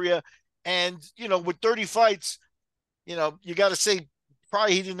that area. And, with 30 fights, you got to say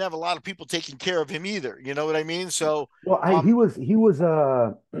probably he didn't have a lot of people taking care of him either. You know what I mean? So, Well, um, he was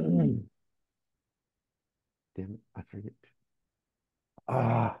damn it, I forget.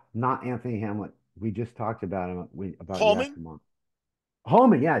 Not Anthony Hamlet. We just talked about him. About Coleman, Yakima.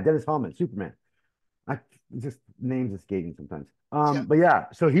 Holman, yeah, Dennis Holman, Superman. I just names escaping sometimes. yeah, But yeah,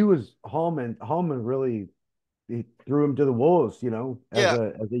 so he was Holman. Holman really he threw him to the wolves,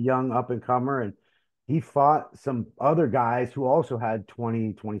 yeah, as a young up and comer, and he fought some other guys who also had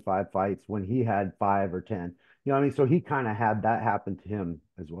 20, 25 fights when he had 5 or 10. You know what I mean? So he kind of had that happen to him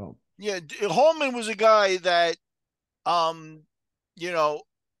as well. yeah. Holman was a guy that, um, you know,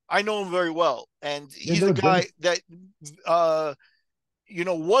 I know him very well, and Yeah, he's a no, guy Dennis. that, uh,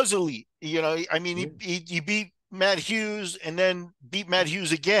 was elite. I mean, Yeah, he beat Matt Hughes and then beat Matt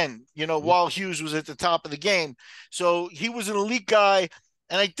Hughes again, yeah. while Hughes was at the top of the game. So he was an elite guy.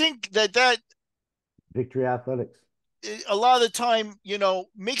 And I think that Victory Athletics. a lot of the time,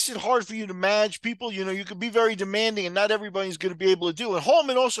 makes it hard for you to manage people. You could be very demanding and not everybody's going to be able to do it. And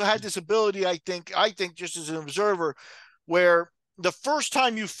Holman also had this ability, I think just as an observer, where the first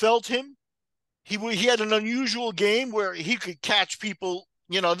time you felt him, he had an unusual game where he could catch people.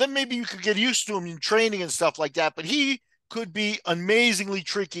 Then maybe you could get used to him in training and stuff like that. But he could be amazingly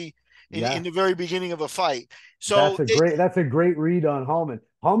tricky in Yeah. the very beginning of a fight. So That's a great read on Hallman.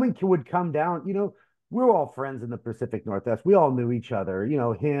 Would come down, we're all friends in the Pacific Northwest. We all knew each other,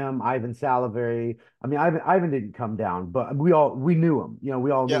 him, Ivan Salivary. I mean, Ivan didn't come down, but we knew him,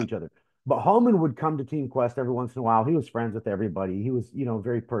 we all knew yeah, each other. But Hallman would come to Team Quest every once in a while. He was friends with everybody. He was,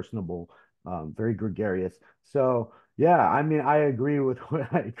 very personable, very gregarious. So yeah, I mean, I agree with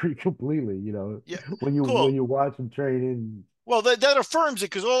I agree completely, yeah, when cool. you watch him training. Well, that affirms it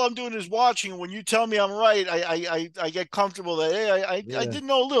because all I'm doing is watching. When you tell me I'm right, I get comfortable that hey, I Yeah. did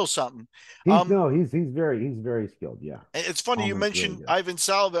know a little something. Um, He's very skilled. Yeah. it's funny you Hallman's really mentioned good. Ivan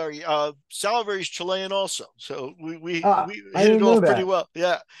Salivary. Salivary's Chilean also, so we I hit it didn't know off pretty that. well.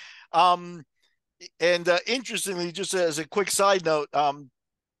 Yeah. Um, and interestingly, just as a quick side note,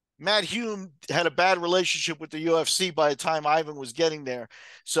 Matt Hume had a bad relationship with the UFC by the time Ivan was getting there.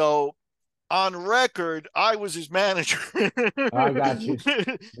 So on record, I was his manager. I got you.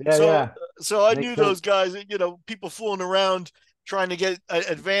 Yeah, so yeah. so I Makes knew those sense. guys, people fooling around trying to get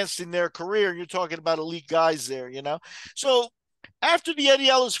advanced in their career. You're talking about elite guys there. So after the Eddie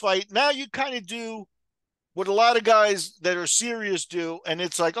Ellis fight, now you kind of do what a lot of guys that are serious do, and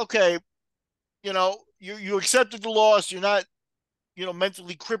it's like, okay, you accepted the loss. You're not,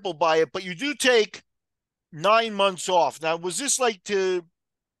 mentally crippled by it, but you do take 9 months off. Now, was this like to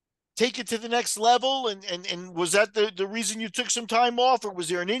take it to the next level? And was that the reason you took some time off, or was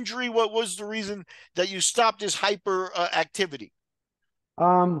there an injury? What was the reason that you stopped this hyper activity?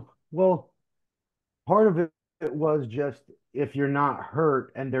 Well, part of it was just if you're not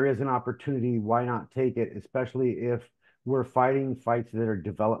hurt and there is an opportunity, why not take it? Especially if we're fighting fights that are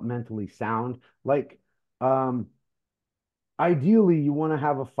developmentally sound. Like, um, ideally, you want to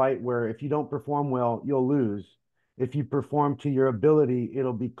have a fight where if you don't perform well, you'll lose. If you perform to your ability,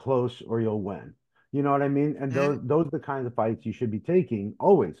 it'll be close or you'll win. You know what I mean? And Mm-hmm. those are the kinds of fights you should be taking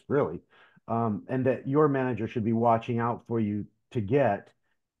always, really. And that your manager should be watching out for you to get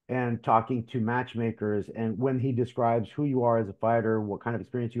and talking to matchmakers. And when he describes who you are as a fighter, what kind of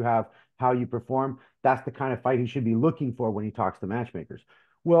experience you have, how you perform, that's the kind of fight he should be looking for when he talks to matchmakers.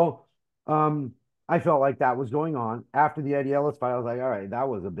 Well, um, I felt like that was going on after the Eddie Ellis fight. I was like, all right, that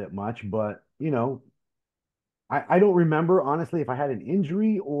was a bit much, but I don't remember honestly if I had an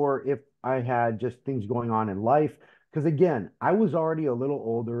injury or if I had just things going on in life. Because again, I was already a little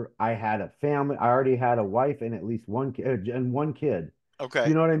older. I had a family. I already had a wife and at least one kid and one kid. You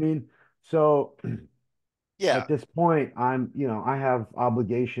Okay. know what I mean? So Yeah. at this point, I have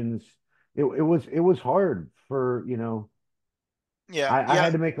obligations. It was hard for, Yeah. I Yeah.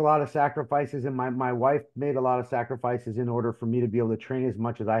 had to make a lot of sacrifices, and my wife made a lot of sacrifices in order for me to be able to train as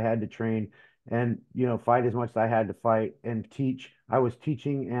much as I had to train and, fight as much as I had to fight and teach. I was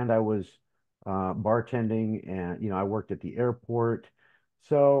teaching and I was bartending and, I worked at the airport.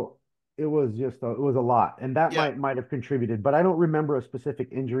 So it was a lot. And that Yeah. might have contributed, but I don't remember a specific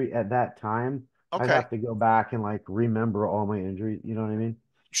injury at that time. I'd Okay. have to go back and like remember all my injuries. You know what I mean?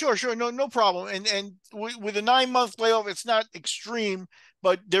 Sure. Sure. No problem. And with a 9 month layoff, it's not extreme,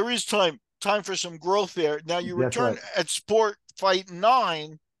 but there is time for some growth there. Now you That's return right. at Sport Fight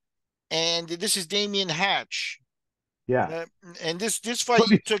 9, and this is Damian Hatch. Yeah. Uh, and this fight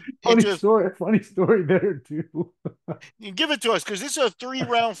you took Funny into story. Funny story there too. you give it to us because this is a 3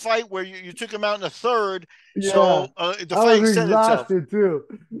 round fight where you took him out in the third, Yeah. so the I fight was extended itself. exhausted too.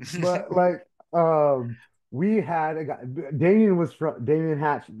 But like we had a guy Damien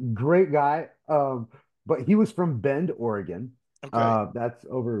Hatch, great guy. But he was from Bend, Oregon. Okay, That's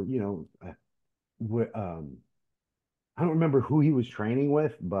over, I don't remember who he was training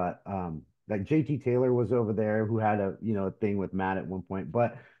with, but like JT Taylor was over there who had a, a thing with Matt at one point.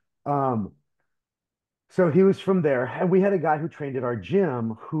 But um so he was from there. And we had a guy who trained at our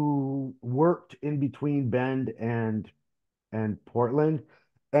gym who worked in between Bend and Portland.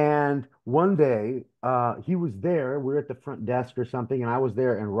 And one day, he was there. We were at the front desk or something, and I was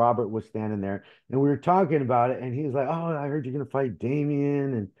there, and Robert was standing there, and we were talking about it. And he was like, "Oh, I heard you're gonna fight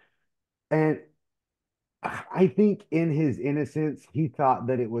Damien," and I think in his innocence, he thought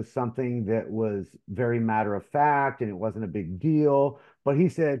that it was something that was very matter of fact, and it wasn't a big deal. But he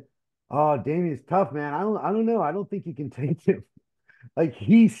said, "Oh, Damien's tough, man. I don't know. I don't think you can take him." Like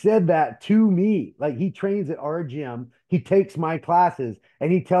he said that to me. Like he trains at our gym. He takes my classes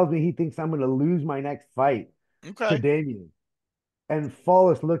and he tells me he thinks I'm going to lose my next fight to okay, Damien. And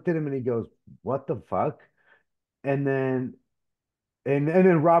Follis looked at him and he goes, "What the fuck?" And then and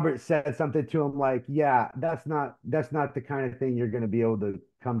then Robert said something to him like, "Yeah, that's not the kind of thing you're going to be able to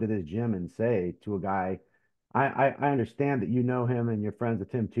come to this gym and say to a guy. I understand that you know him and you're friends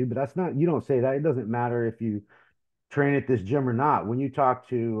with him too, but that's not you don't say that. It doesn't matter if you train at this gym or not. When you talk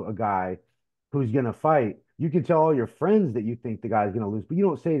to a guy who's going to fight, you can tell all your friends that you think the guy's going to lose, but you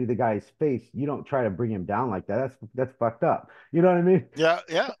don't say to the guy's face, you don't try to bring him down like that. That's fucked up. You know what I mean?" yeah,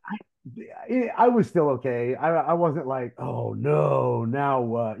 yeah, I was still okay. I wasn't like, oh no, now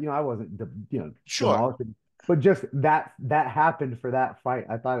what? I wasn't sure. demolishing, but just that happened for that fight.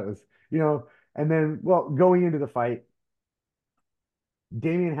 I thought it was, and then well, going into the fight,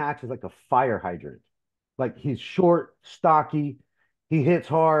 Damian Hatch is like a fire hydrant. Like he's short, stocky, he hits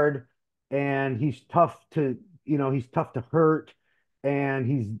hard, and he's tough to hurt, and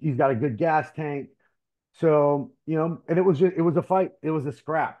he's got a good gas tank. So, and it was a fight. It was a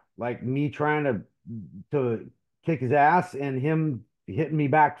scrap. Like me trying to kick his ass and him hitting me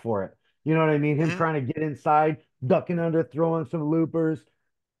back for it. You know what I mean? Him Hmm. trying to get inside, ducking under, throwing some loopers.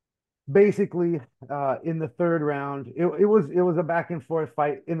 Basically, in the third round, it was a back and forth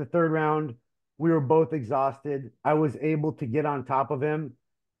fight. In the third round, we were both exhausted. I was able to get on top of him,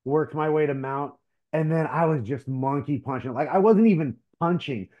 worked my way to mount, and then I was just monkey punching. Like I wasn't even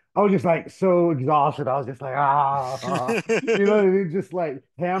punching. I was just like so exhausted. I was just like, you know what I mean? Just like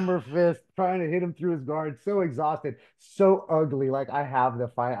hammer fist trying to hit him through his guard. So exhausted, so ugly. Like I have the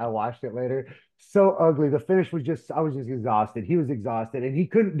fight. I watched it later. So ugly. The finish was just, I was just exhausted. He was exhausted and he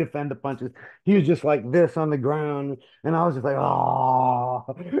couldn't defend the punches. He was just like this on the ground. And I was just like, oh.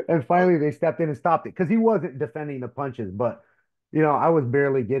 And finally they stepped in and stopped it because he wasn't defending the punches. But, I was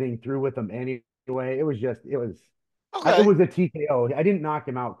barely getting through with him anyway. It Okay, was a TKO. I didn't knock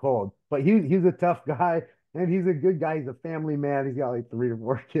him out cold, but he's a tough guy and he's a good guy. He's a family man. He's got like 3 or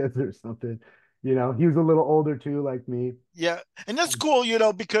 4 kids or something. He was a little older too, like me. yeah, and that's cool,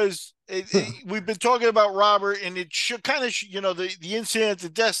 because we've been talking about Robert, and it should kind of, the incident at the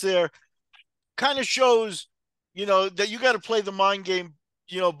desk there kind of shows, that you got to play the mind game,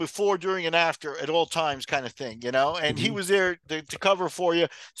 before, during, and after at all times, kind of thing, And he Mhm. was there to cover for you.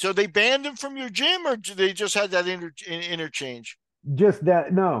 So they banned him from your gym, or they just had that interchange? Just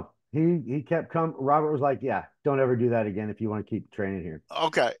that, no, he kept coming. Robert was like, "Yeah, don't ever do that again if you want to keep training here."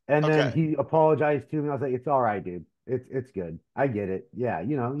 Okay, And then okay, he apologized to me. I was like, "It's all right, dude. It's good. I get it. Yeah,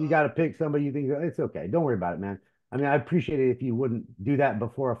 you got to pick somebody you think it's okay. Don't worry about it, man. I mean, I appreciate it if you wouldn't do that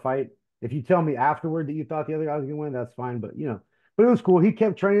before a fight. If you tell me afterward that you thought the other guy was gonna win, that's fine. But it was cool. He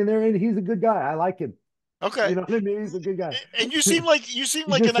kept training there, and he's a good guy. I like him. okay. You know what I mean? He's a good guy. And you seem He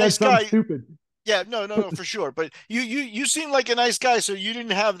like a just said nice something guy. stupid. Yeah, no, no, no, for sure. But you seem like a nice guy, so you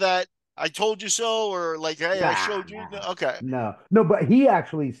didn't have that "I told you so" or like, "Hey, I Nah, showed you." No, nah, okay, no, no. But he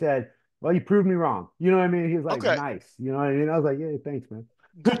actually said, "Well, you proved me wrong." You know what I mean? He was like, okay, "Nice." You know what I mean? I was like, "Yeah, thanks, man."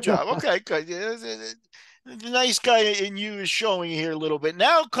 good job. Okay, good. Yeah, the nice guy in you is showing here a little bit.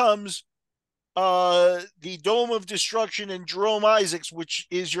 Now comes the Dome of Destruction and Jerome Isaacs, which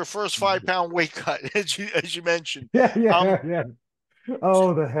is your first 5 pound weight cut, as you mentioned. Yeah, Um, yeah, yeah.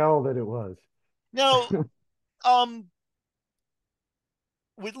 Oh, the hell that it was. now, um,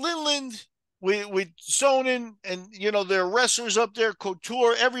 with Lindland, with Sonnen, and there are wrestlers up there,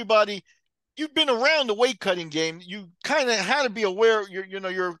 Couture, everybody. You've been around the weight cutting game. You kind of had to be aware.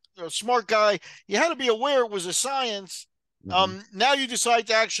 You're a smart guy. You had to be aware it was a science. Mhm. Now you decide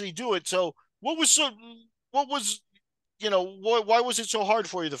to actually do it. So what was why was it so hard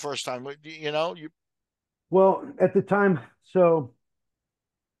for you the first time? You. Well, at the time, so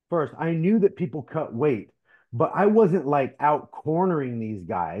first, I knew that people cut weight, but I wasn't like out cornering these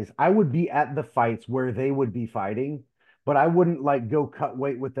guys. I would be at the fights where they would be fighting, but I wouldn't like go cut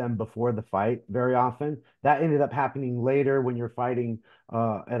weight with them before the fight very often. That ended up happening later when you're fighting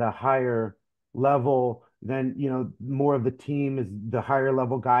at a higher level. Then, more of the team is the higher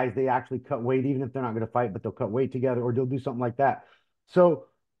level guys. They actually cut weight, even if they're not going to fight, but they'll cut weight together or they'll do something like that. So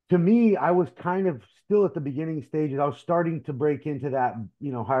to me, I was kind of still at the beginning stages. I was starting to break into that,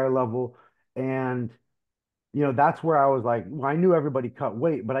 higher level. And, that's where I was like, well, I knew everybody cut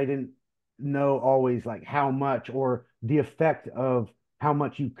weight, but I didn't know always like how much or the effect of how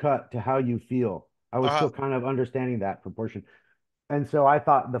much you cut to how you feel. I was Uh-huh. still kind of understanding that proportion. And so I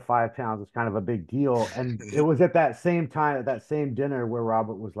thought the 5 pounds was kind of a big deal. And it was at that same time, at that same dinner where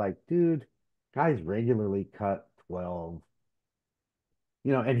Robert was like, dude, guys regularly cut 12,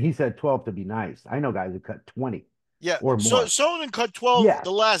 and he said 12 to be nice. I know guys who cut 20 Yeah. or So more. Sonnen cut 12 Yeah.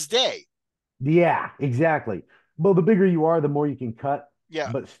 the last day. Yeah, exactly. Well, the bigger you are, the more you can cut,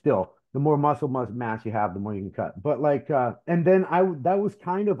 Yeah. but still, the more mass you have, the more you can cut. But like, and then that was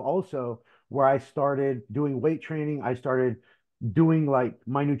kind of also where I started doing weight training. I started doing like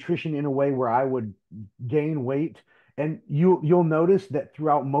my nutrition in a way where I would gain weight. And you'll notice that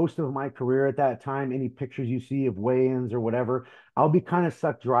throughout most of my career at that time, any pictures you see of weigh-ins or whatever, I'll be kind of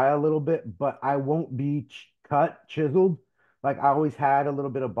sucked dry a little bit, but I won't be cut, chiseled. Like I always had a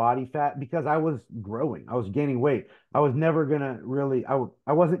little bit of body fat because I was growing. I was gaining weight. I was never gonna really,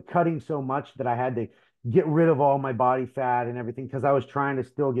 I wasn't cutting so much that I had to get rid of all my body fat and everything because I was trying to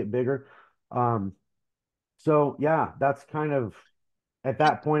still get bigger. Um, so yeah, that's kind of at And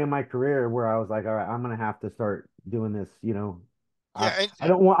that point in my career where I was like, all right, I'm gonna have to start doing this, yeah, I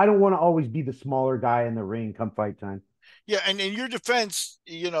don't want to always be the smaller guy in the ring come fight time. yeah, and in your defense,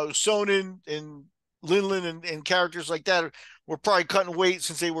 Sonnen and Lindland and characters like that were probably cutting weight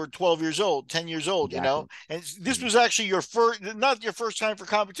since they were . years old, 10 years old, Exactly. And this Mhm. was actually your first, not your first time for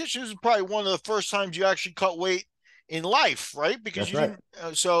competition. This is probably one of the first times you actually cut weight in life, right? Because That's you right.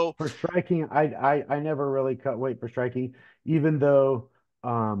 didn't, so For striking, I never really cut weight for striking, even though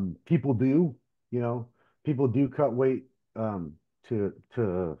people do, you know, people do cut weight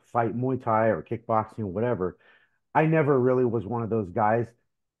to fight Muay Thai or kickboxing or whatever. I never really was one of those guys.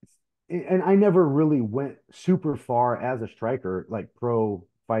 And I never really went super far as a striker, like pro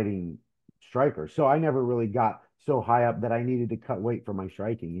fighting striker. So I never really got so high up that I needed to cut weight for my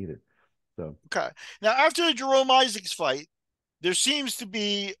striking either. So okay. Now, after the Jerome Isaacs fight, there seems to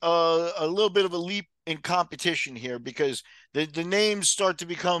be a little bit of a leap in competition here because the names start to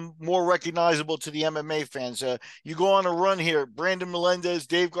become more recognizable to the MMA fans. You go on a run here: Brandon Melendez,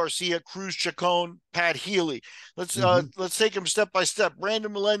 Dave Garcia, Cruz Chacon, Pat Healy. mhm. Let's take them step by step.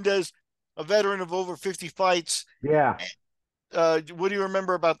 Brandon Melendez, a veteran of over 50 fights. Yeah. What do you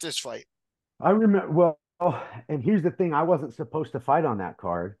remember about this fight? I remember, well, and here's the thing, I wasn't supposed to fight on that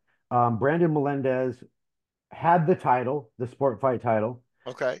card. Brandon Melendez had the title, the sport fight title,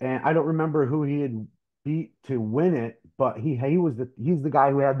 Okay. and I don't remember who he had beat to win it, but he's the guy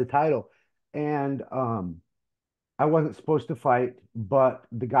who had the title. And I wasn't supposed to fight, but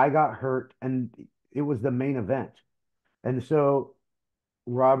the guy got hurt and it was the main event. And so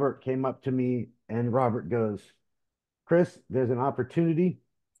Robert came up to me and Robert goes, Chris, there's an opportunity.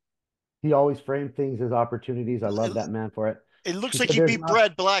 He always framed things as opportunities. I love It, that man for it. it He looks like said, he "There's an beat op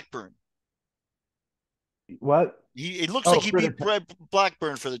Brad Blackburn. what? It looks like Oh, he for the beat Brad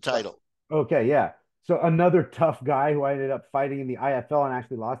Blackburn for the right. title. Okay, yeah. So another tough guy who I ended up fighting in the IFL and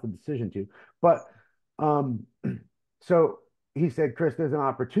actually lost the decision to. But um, so he said, Chris, there's an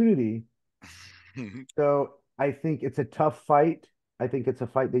opportunity. So I think it's a tough fight. I think it's a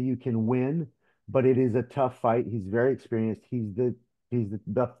fight that you can win, but it is a tough fight. He's very experienced. He's the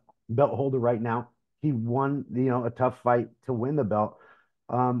belt holder right now. He won, a tough fight to win the belt.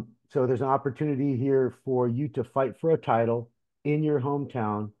 So there's an opportunity here for you to fight for a title in your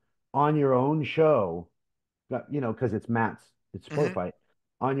hometown on your own show, because it's sport Mhm. fight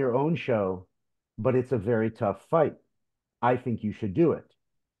on your own show, but it's a very tough fight. I think you should do it.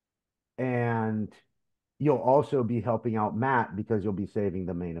 And you'll also be helping out Matt because you'll be saving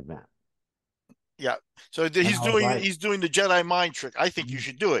the main event. Yeah. So And I was like, he's doing the Jedi mind trick. I think you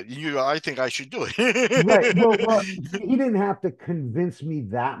should do it. I think I should do right. Well, it. he didn't have to convince me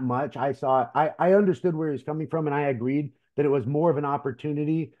that much. I understood where he was coming from, and I agreed that it was more of an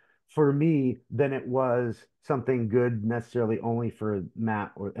opportunity for me than it was something good necessarily only for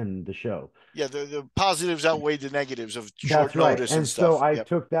Matt and the show. Yeah, the positives outweigh the negatives of short That's right. notice and And so stuff. I Yep.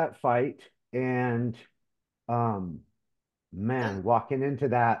 took that fight and um man, Oh, walking into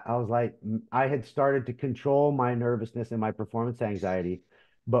that, I was like, I had started to control my nervousness and my performance anxiety,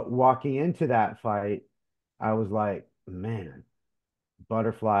 but walking into that fight, I was like, man,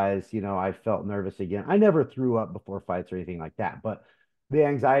 butterflies, I felt nervous again. I never threw up before fights or anything like that, but the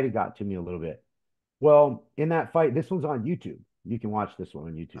anxiety got to me a little bit. Well, in that fight, this one's on YouTube. You can watch this one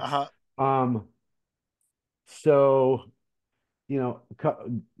on YouTube. uh-huh. Um, so,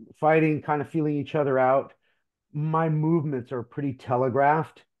 fighting, kind of feeling each other out. My movements are pretty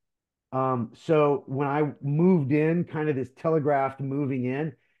telegraphed. So when I moved in, kind of this telegraphed moving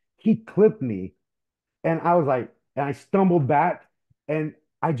in, he clipped me and I was like, and I stumbled back and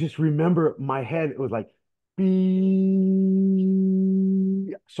I just remember my head, it was like, beep.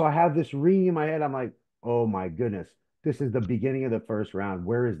 So I have this ring in my head. I'm like, oh my goodness, this is the beginning of the first round.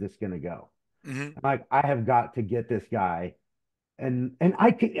 Where is this going to go? Hmm. I'm like, I have got to get this guy. And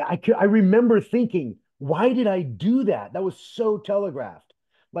I remember thinking, why did I do that? That was so telegraphed.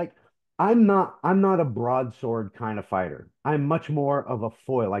 Like I'm not a broadsword kind of fighter. I'm much more of a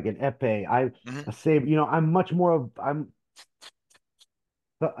foil, like an epee. Hmm. A saber. I'm much more of I'm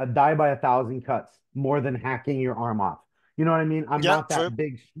a die by a thousand cuts more than hacking your arm off. You know what I mean? I'm Yeah, not fair. that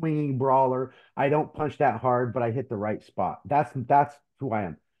big swinging brawler. I don't punch that hard, but I hit the right spot. That's who I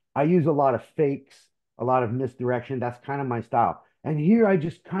am. I use a lot of fakes, a lot of misdirection. That's kind of my style. And here I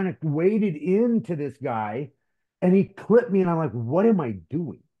just kind of waded into this guy and he clipped me and I'm like, what am I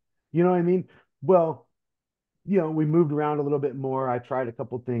doing? You know what I mean? Well, we moved around a little bit more. I tried a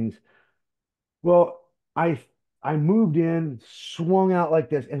couple things. Well, I moved in, swung out like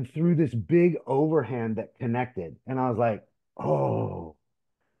this, and threw this big overhand that connected. And I was like, oh,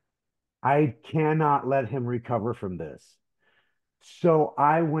 I cannot let him recover from this. So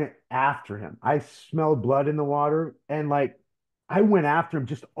I went after him. I smelled blood in the water and like I went after him,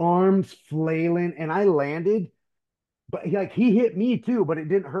 just arms flailing, and I landed but like he hit me too, but it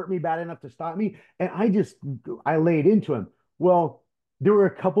didn't hurt me bad enough to stop me. And I laid into him. Well, there were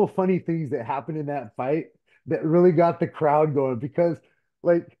a couple of funny things that happened in that fight that really got the crowd going because,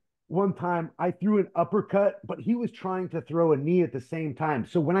 like, one time I threw an uppercut, but he was trying to throw a knee at the same time.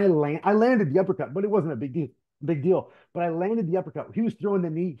 So when I landed the uppercut, but it wasn't a big deal. But I landed the uppercut. He was throwing the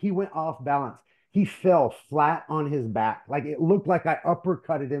knee. He went off balance. He fell flat on his back. Like it looked like I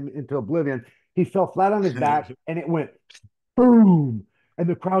uppercutted him into oblivion. He fell flat on his back and it went boom. And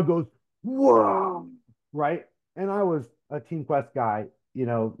the crowd goes, whoa, right? And I was a Team Quest guy,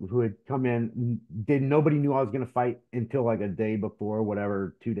 who had come in, did nobody knew I was going to fight until like a day before,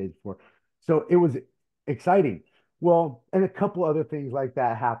 whatever, 2 days before. So it was exciting. Well, and a couple other things like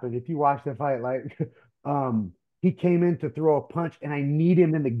that happened. If you watch the fight, like, he came in to throw a punch and I kneed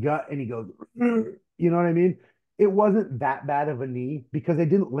him in the gut and he goes, you know what I mean? It wasn't that bad of a knee because I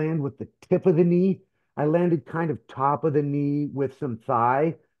didn't land with the tip of the knee. I landed kind of top of the knee with some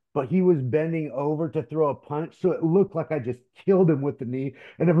thigh, but he was bending over to throw a punch. So it looked like I just killed him with the knee.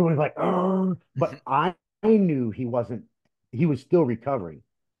 And everyone's like, oh, but I knew he was still recovering.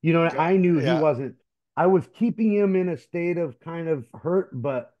 I knew he Yeah. wasn't, I was keeping him in a state of kind of hurt,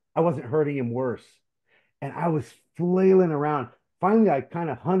 but I wasn't hurting him worse. And I was flailing around. Finally, I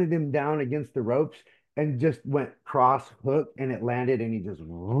kind of hunted him down against the ropes and just went cross hook and it landed and he just,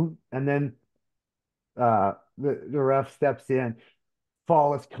 and then the ref steps in.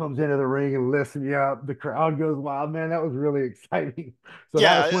 Follis comes into the ring and lifts me up. The crowd goes wild, man. That was really exciting. So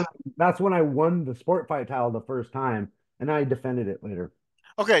Yeah. that's when I won the sport fight title the first time, and I defended it later.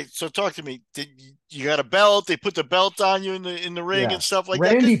 Okay, so talk to me. Did you got a belt? They put the belt on you in the ring and Yeah, stuff like that?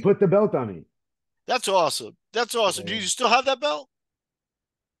 Randy Because put the belt on me. that's awesome. That's awesome. Do Yeah. you still have that belt?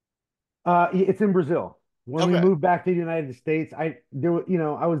 It's in Brazil. When we Okay. moved back to the United States, I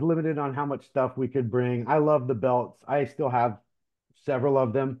was limited on how much stuff we could bring. I love the belts. I still have several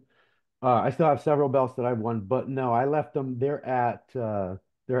of them. I still have several belts that I've won, but no, I left them. They're at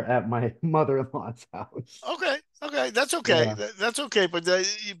my mother-in-law's house. Okay. Okay. That's okay. Yeah. That's okay.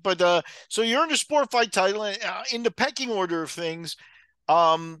 So you're in the sport fight title in the pecking order of things.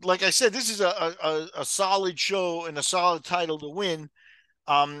 Like I said, this is a solid show and a solid title to win.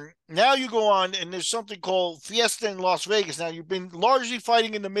 Now you go on and there's something called Fiesta in Las Vegas. Now you've been largely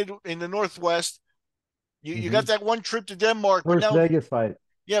fighting in the Northwest. You got Hmm. that one trip to Denmark, but First now Vegas fight.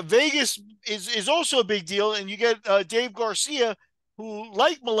 yeah, Vegas is also a big deal, and you get Dave Garcia, who,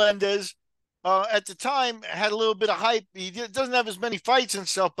 like Melendez, at the time had a little bit of hype. He doesn't have as many fights and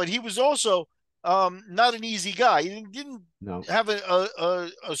stuff, but he was also not an easy guy. He didn't No. have a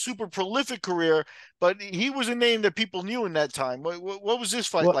super prolific career, but he was a name that people knew in that time. What was this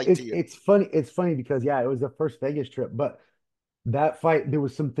fight Well, like to you? it's funny. It's funny because it was the first Vegas trip, but that fight, there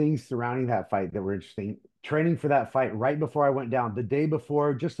was some things surrounding that fight that were interesting. training for that fight right before I went down. The day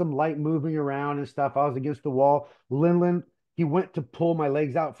before, just some light moving around and stuff. I was against the wall. Lindland, he went to pull my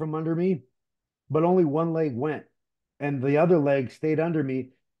legs out from under me, but only one leg went, and the other leg stayed under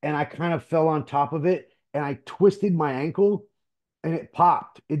me. And I kind of fell on top of it, and I twisted my ankle, and it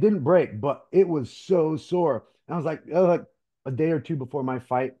popped. It didn't break, but it was so sore. And I was like a day or two before my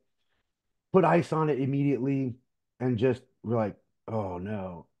fight, put ice on it immediately, and just we're like, oh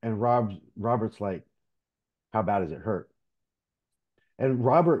no. And Robert's like, how bad does it hurt? And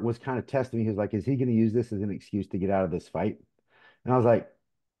Robert was kind of testing me. He was like, is he going to use this as an excuse to get out of this fight? And I was like,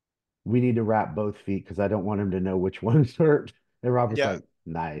 we need to wrap both feet because I don't want him to know which one's hurt. And Robert's Yeah. like,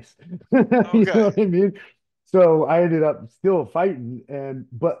 nice. You know Okay. what I mean? So I ended up still fighting.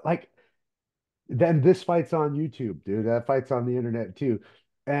 But like, then this fight's on YouTube, dude. That fight's on the internet too.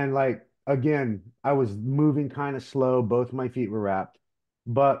 And like, again, I was moving kind of slow. Both my feet were wrapped.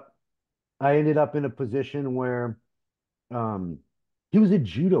 But I ended up in a position where um, he was a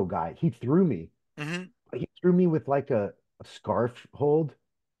judo guy. He threw me. Hmm. He threw me with like a scarf hold.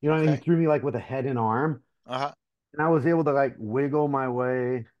 You know, what I mean? He Okay. threw me like with a head and arm. Uh-huh. And I was able to like wiggle my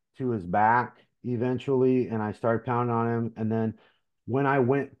way to his back eventually. And I started pounding on him. And then when I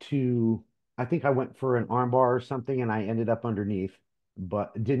went to, I think I went for an armbar or something and I ended up underneath,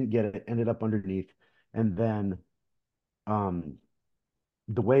 but didn't get it, ended up underneath. And then um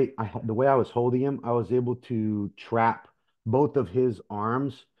the way I was holding him, I was able to trap both of his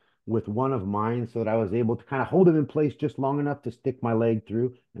arms with one of mine so that I was able to kind of hold him in place just long enough to stick my leg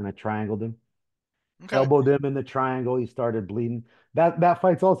through, and I triangled him, Okay. elbowed him in the triangle. He started bleeding. That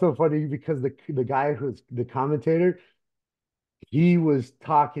fight's also funny because the guy who's the commentator, he was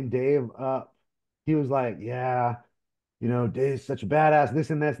talking Dave up. He was like, "Yeah, you know, Dave's such a badass, this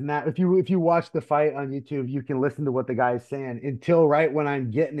and this and that." If you watch the fight on YouTube, you can listen to what the guy's saying until right when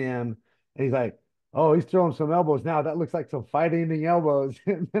I'm getting him, and he's like, "Oh, he's throwing some elbows now. That looks like some fight-ending elbows."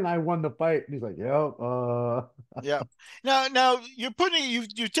 And then I won the fight, and he's like, "Yep, Yeah. Now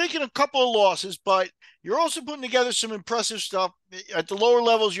you've taken a couple of losses, but you're also putting together some impressive stuff. At the lower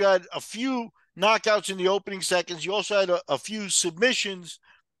levels, you had a few knockouts in the opening seconds. You also had a few submissions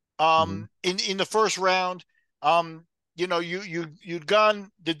mhm. in the first round. Um, you'd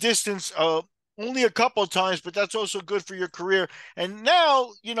gone the distance only a couple of times, but that's also good for your career. And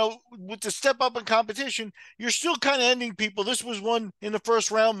now, with the step up in competition, you're still kind of ending people. This was one in the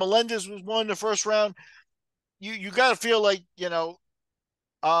first round. Melendez was one in the first round. You got to feel like,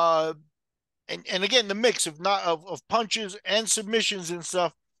 uh and again, the mix of not of punches and submissions and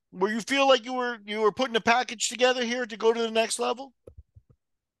stuff, where you feel like you were putting a package together here to go to the next level.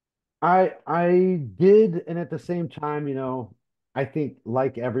 I did, and at the same time, I think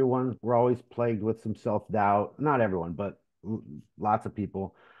like everyone, we're always plagued with some self-doubt. Not everyone, but lots of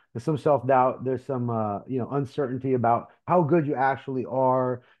people. There's some self-doubt. There's some uncertainty about how good you actually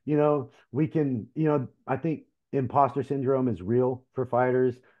are. I think imposter syndrome is real for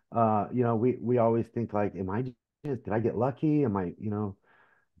fighters. We always think like, did I get lucky?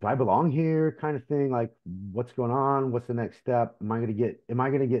 Do I belong here kind of thing? Like, what's going on? What's the next step? Am I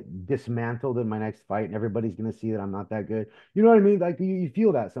gonna get dismantled in my next fight and everybody's gonna see that I'm not that good? You know what I mean? Like you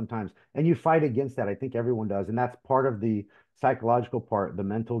feel that sometimes and you fight against that. I think everyone does. And that's part of the psychological part, the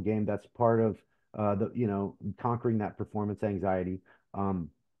mental game. That's part of conquering that performance anxiety.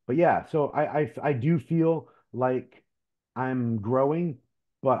 But yeah, so I do feel like I'm growing,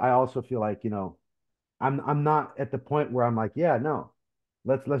 but I also feel like, I'm not at the point where I'm like, yeah, no,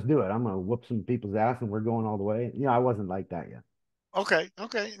 let's do it. I'm gonna whoop some people's ass and we're going all the way. I wasn't like that yet. Okay,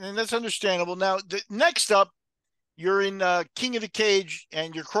 and that's understandable. Now, next up, you're in King of the Cage,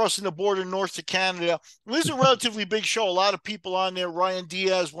 and you're crossing the border north to Canada. This is a relatively big show. A lot of people on there. Ryan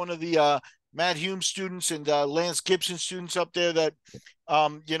Diaz, one of the Matt Hume students, and Lance Gibson students up there that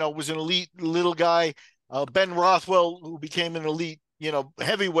was an elite little guy. Ben Rothwell, who became an elite,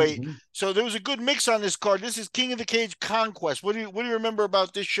 heavyweight. Mhm. So there was a good mix on this card. This is King of the Cage Conquest. What do you remember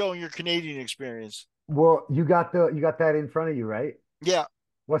about this show and your Canadian experience? Well, you got that in front of you, right? Yeah,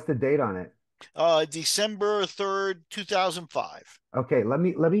 What's the date on it? December 3rd, 2005. Okay, let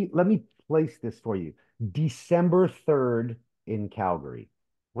me place this for you. December 3rd in Calgary.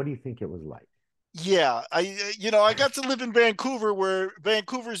 What do you think it was like? Yeah, I got to live in Vancouver, where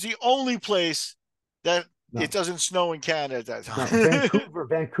Vancouver is the only place that it No. doesn't snow in Canada at that No, time.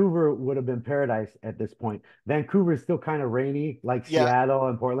 Vancouver would have been paradise at this point. Vancouver is still kind of rainy, like Yeah, Seattle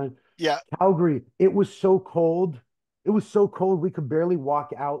and Portland. yeah, Calgary, it was so cold. It was so cold we could barely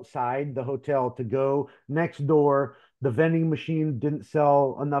walk outside the hotel to go next door. The vending machine didn't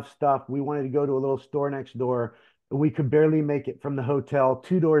sell enough stuff. We wanted to go to a little store next door. We could barely make it from the hotel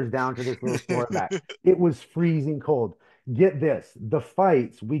 2 doors down to this little store and back. It was freezing cold. Get this, the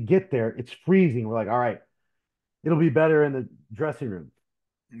fights, we get there, it's freezing. We're like, all right, it'll be better in the dressing room.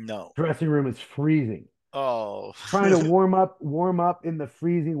 No. Dressing room is freezing. Oh. Trying to warm up in the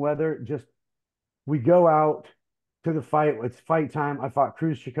freezing weather. Just we go out to the fight. It's fight time. I fought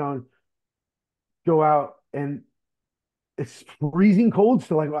Cruz Chacon. Go out and it's freezing cold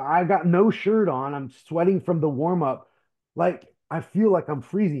still. Like I got no shirt on. I'm sweating from the warm up. Like I feel like I'm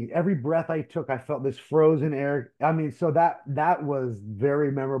freezing. Every breath I took, I felt this frozen air. I mean, so that was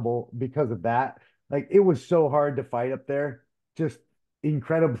very memorable because of that. Like it was so hard to fight up there, just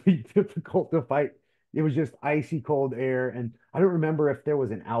incredibly difficult to fight. It was just icy cold air, and I don't remember if there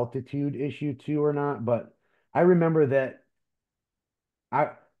was an altitude issue too or not, but I remember that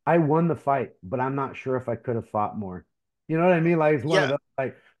I I won the fight, but I'm not sure if I could have fought more. You know what I mean? Like it's one of Yeah, those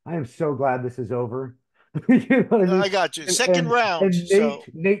like I am so glad this is over. You know what I I mean? got you. And Second and round. and So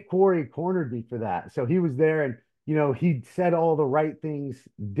Nate Quarry cornered me for that. So he was there and he said all the right things,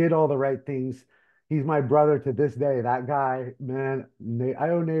 did all the right things. He's my brother to this day. That guy, man, Nate, I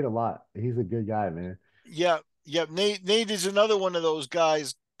owe Nate a lot. He's a good guy, man. yeah, yeah. Nate is another one of those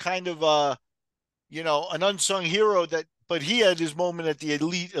guys, kind of an unsung hero that, but he had his moment at the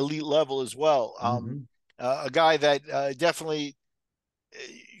elite level as well. Hmm. A guy that definitely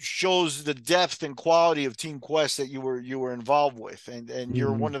shows the depth and quality of Team Quest that you were involved with, and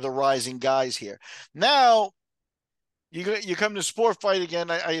you're Hmm. one of the rising guys here. Now you come to sport fight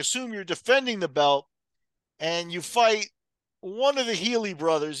again. I assume you're defending the belt, and you fight one of the Healy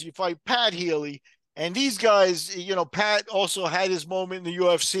brothers. You fight Pat Healy, and these guys, Pat also had his moment in the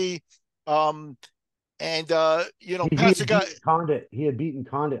UFC. Um, and He Pat's a had guy. beaten Condit. He had beaten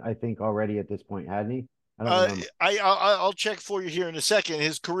Condit, I think, already at this point, hadn't he? I don't Uh, remember. I'll check for you here in a second.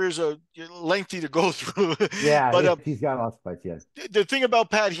 His career's a lengthy to go through, Yeah, but he's got lots of fights. Yeah, the thing about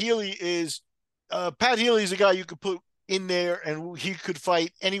Pat Healy is, Pat Healy is a guy you could put in there, and he could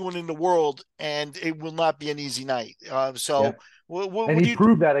fight anyone in the world, and it will not be an easy night. yeah. So, And what he do you?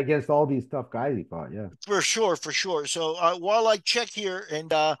 proved that against all these tough guys he fought. Yeah. For sure, for sure. So, while I check here,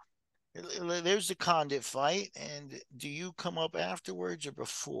 and there's the Condit fight, and do you come up afterwards or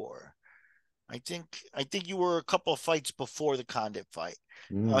before? I think you were a couple of fights before the Condit fight.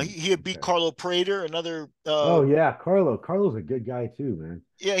 He had beat Okay. Carlo Prater, another. Oh yeah, Carlo. Carlo's a good guy too, man.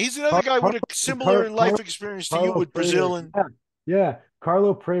 Yeah, he's another guy with a similar life experience to you Carlo with Brazil, Prater. and Yeah, yeah.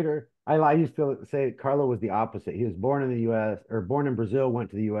 Carlo Prater. I used to say Carlo was the opposite. He was born in the U.S. or born in Brazil, went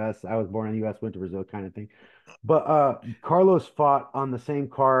to the U.S. I was born in the U.S., went to Brazil, kind of thing. But Carlos fought on the same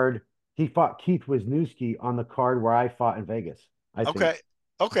card. He fought Keith Wisniewski on the card where I fought in Vegas. I think. okay,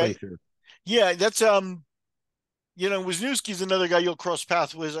 I'm pretty okay, sure. yeah, that's Wisniewski's another guy you'll cross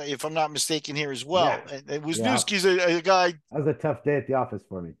paths with, if I'm not mistaken, here as Yeah, well. And yeah. Wisniewski's a guy. That was a tough day at the office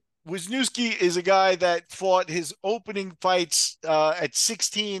for me. Wisniewski is a guy that fought his opening fights at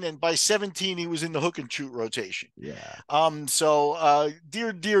 16, and by 17 he was in the hook and shoot rotation. Yeah, So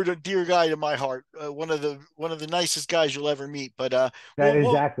dear guy to my heart, one of the nicest guys you'll ever meet. But that we'll we'll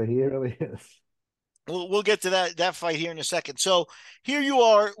exactly. He really is. we'll get to that fight here in a second. So here you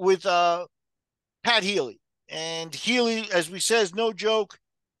are with Pat Healy, and Healy, as we said, is no joke.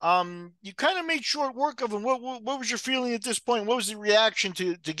 You kind of made short work of him. What was your feeling at this point? What was the reaction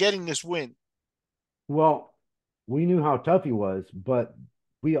to getting this win? Well, we knew how tough he was, but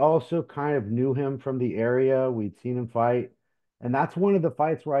we also kind of knew him from the area. We'd seen him fight. And that's one of the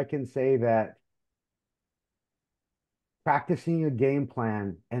fights where I can say that practicing a game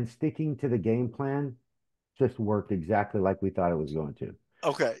plan and sticking to the game plan just worked exactly like we thought it was going to.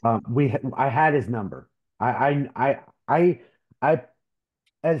 Okay, I had his number. I, I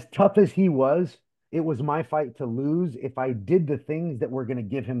as tough as he was, it was my fight to lose if I did the things that were going to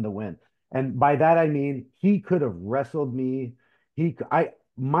give him the win. And by that I mean he could have wrestled me.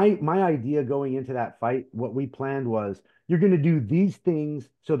 My idea going into that fight, what we planned was you're going to do these things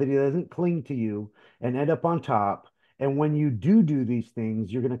so that he doesn't cling to you and end up on top. And when you do these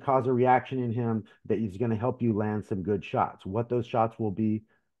things, you're going to cause a reaction in him that is going to help you land some good shots. What those shots will be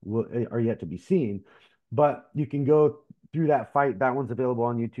are yet to be seen. But you can go through that fight. That one's available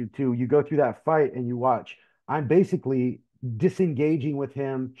on YouTube too. You go through that fight and you watch. I'm basically disengaging with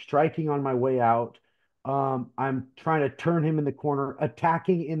him, striking on my way out. I'm trying to turn him in the corner,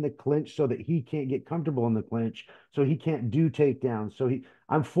 attacking in the clinch so that he can't get comfortable in the clinch, so he can't do takedowns.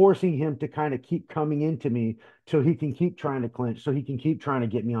 I'm forcing him to kind of keep coming into me so he can keep trying to clinch, so he can keep trying to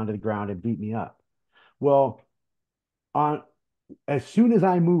get me onto the ground and beat me up. Well, on as soon as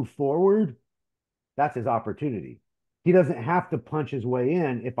I move forward, that's his opportunity. He doesn't have to punch his way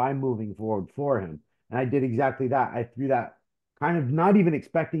in if I'm moving forward for him. And I did exactly that. I threw that kind of not even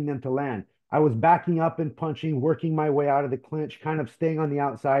expecting them to land. I was backing up and punching, working my way out of the clinch, kind of staying on the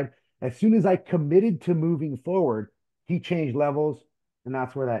outside. As soon as I committed to moving forward, he changed levels, and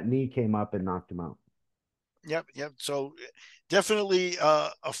that's where that knee came up and knocked him out. Yep, yep. So definitely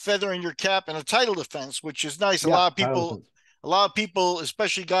a feather in your cap and a title defense, which is nice. Yeah, title defense. A lot of people,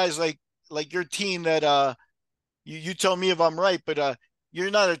 especially guys like your team that you tell me if I'm right, but you're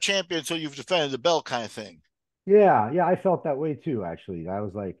not a champion until you've defended the belt kind of thing. Yeah, yeah, I felt that way too, actually. I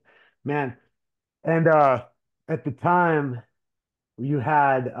was like, man, and at the time you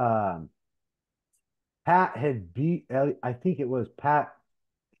had Pat had beat I think it was Pat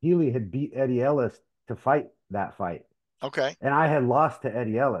Healy had beat Eddie Ellis to fight that fight. Okay. And I had lost to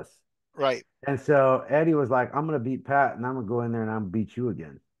Eddie Ellis. Right. And so Eddie was like, I'm gonna beat Pat and I'm gonna go in there and I'm gonna beat you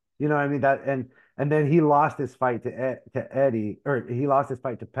again. You know what I mean? That and then he lost his fight to Eddie, or he lost his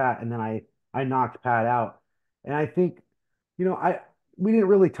fight to Pat, and then I knocked Pat out. And I think, I we didn't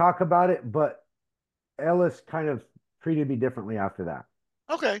really talk about it, but Ellis kind of treated me differently after that.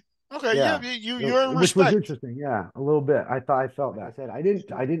 Okay. Okay. Yeah. Yeah. You earn Which was respect. interesting. Yeah, a little bit. I felt that. I said I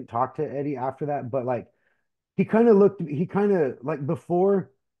didn't talk to Eddie after that, but like he kind of like before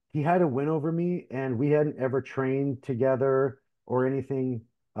he had a win over me and we hadn't ever trained together or anything.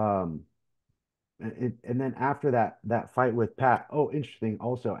 Um, and then after that fight with Pat, oh, interesting.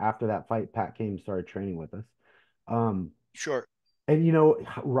 Also, after that fight, Pat came and started training with us. Um, Sure. and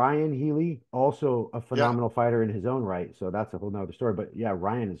Ryan Healy, also a Yeah. phenomenal fighter in his own right. So that's a whole nother story. But yeah,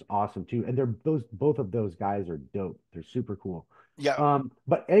 Ryan is awesome too. And they're those both of those guys are dope. They're super cool. Yeah.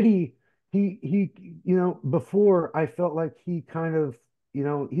 But Eddie, before I felt like he kind of,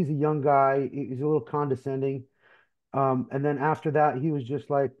 he's a young guy, he's a little condescending. And then after that, he was just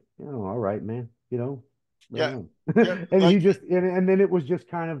like, all right, man, right Yeah. on. Yeah. And he Like just and then it was just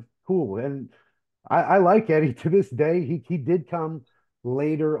kind of cool. And I like Eddie to this day. He did come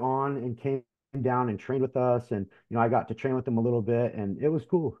later on and came down and trained with us, and I got to train with him a little bit, and it was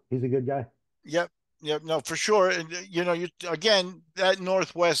cool. He's a good guy. yep. Yep. No, for sure. And you again that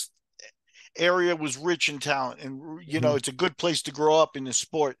Northwest area was rich in talent, and Mhm. it's a good place to grow up in the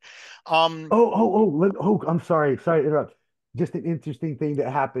sport. Um. I'm sorry to interrupt. Just an interesting thing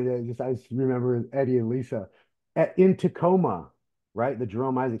that happened. I just remember Eddie and Lisa in Tacoma, right? The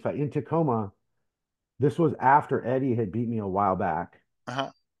Jerome Isaac fight in Tacoma. This was after Eddie had beat me a while back.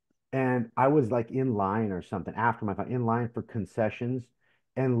 Uh-huh. And I was like in line or something after my fight, in line for concessions,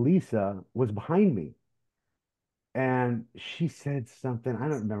 and Lisa was behind me. And she said something, I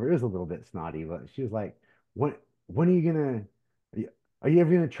don't remember. It was a little bit snotty, but she was like, "When when are you gonna are you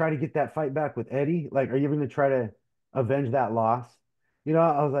ever gonna try to get that fight back with Eddie? Like, are you ever gonna try to avenge that loss?" I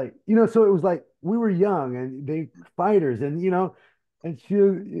was like, so it was like we were young and they fighters, and and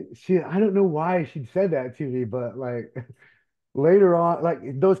she I don't know why she said that to me, but like later on, like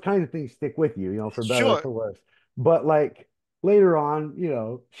those kinds of things stick with you, for better or Sure. for worse. But like later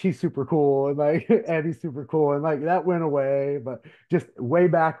on, she's super cool and like Andy's super cool and like that went away. But just way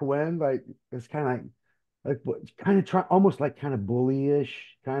back when, like it's kind of kind of try almost like kind of bullyish,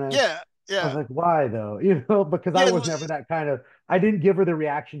 kind of. Yeah. I was Yeah. like, why though? Because I Yeah. was never that kind of. I didn't give her the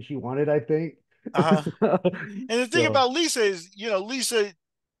reaction she wanted, I think. Uh-huh. So, And the thing so about Lisa is, Lisa,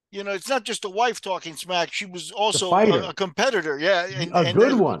 it's not just a wife talking smack. She was the also a fighter, competitor. Yeah, a and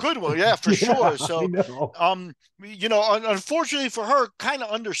good a one. good one. Yeah, for sure. Yeah, I So, know. unfortunately for her, kind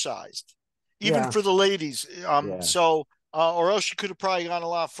of undersized, even Yeah, for the ladies. yeah. Or else she could have probably gone a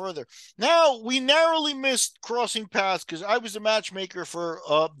lot further. Now we narrowly missed crossing paths because I was the matchmaker for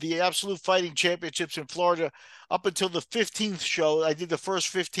the Absolute Fighting Championships in Florida up until the 15th show. I did the first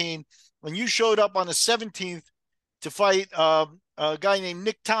 15. When you showed up on the 17th to fight a guy named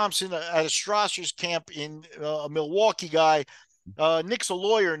Nick Thompson at a Strasser's camp in a Milwaukee guy. Nick's a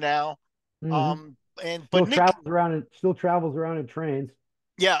lawyer now. Hmm. But Still Nick, travels around and still travels around in trains.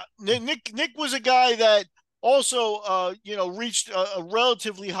 yeah, Nick was a guy that also reached a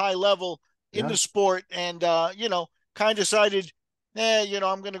relatively high level in Yeah. the sport, and kind of decided,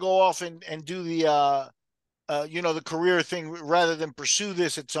 I'm going to go off and do the career thing rather than pursue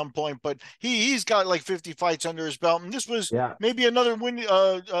this at some point. But he's got like 50 fights under his belt, and this was Yeah. maybe another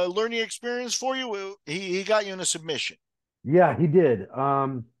learning experience for you. He got you in a submission. Yeah, he did.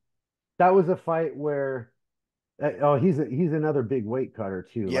 That was a fight where oh, he's another big weight cutter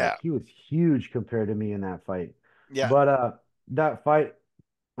too. Like Yeah, he was huge compared to me in that fight. yeah, But that fight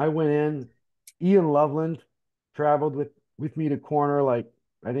I went in, Ian Loveland traveled with me to corner. Like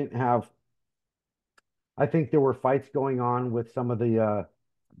I didn't have I think there were fights going on with some of the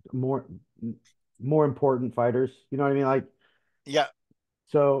more more important fighters. You know what I mean? Like yeah,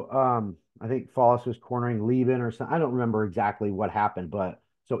 so I think Follis was cornering Leben or something. I don't remember exactly what happened, but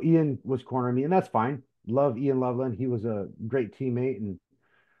so Ian was cornering me, and that's fine. Love Ian Loveland. He was a great teammate, and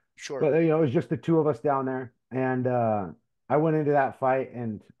Sure. but it was just the two of us down there. And I went into that fight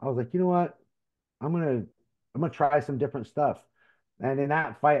and I was like, you know what? I'm gonna I'm gonna try some different stuff. And in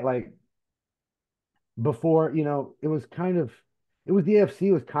that fight, like before, it was it was the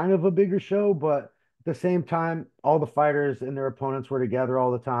UFC was kind of a bigger show, but at the same time, all the fighters and their opponents were together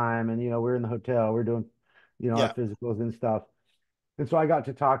all the time. And we're in the hotel, we're doing, our Yeah. physicals and stuff. And so I got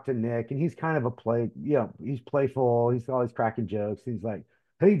to talk to Nick, and he's kind of he's playful. He's always cracking jokes. He's like,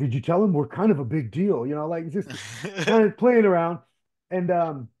 "Hey, did you tell him we're kind of a big deal?" Like just kind of playing around.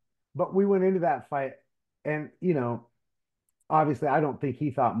 And but we went into that fight, and obviously I don't think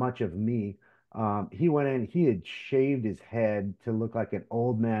he thought much of me. He went in, he had shaved his head to look like an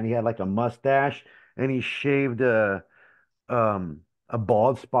old man. He had like a mustache, and he shaved a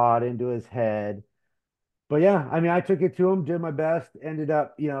bald spot into his head. But yeah, I mean, I took it to him, did my best, ended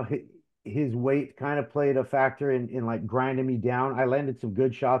up, his weight kind of played a factor in like grinding me down. I landed some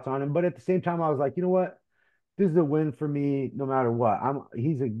good shots on him, but at the same time, I was like, you know what? This is a win for me no matter what.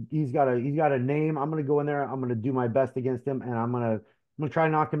 He's got a name. I'm gonna go in there, I'm gonna do my best against him, and I'm gonna try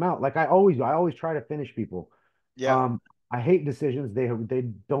to knock him out. Like I always do. I always try to finish people. Yeah. Um, I hate decisions. They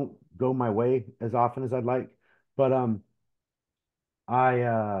don't go my way as often as I'd like. But at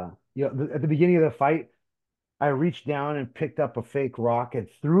the beginning of the fight, I reached down and picked up a fake rock and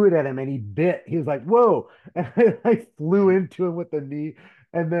threw it at him, and he bit. He was like, "Whoa!" And I flew into him with the knee.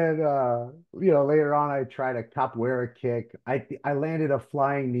 And then, later on, I tried a capoeira kick. I landed a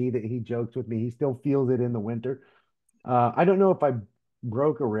flying knee that he jokes with me. He still feels it in the winter. I don't know if I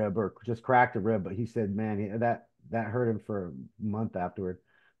broke a rib or just cracked a rib, but he said, "Man, that hurt him for a month afterward."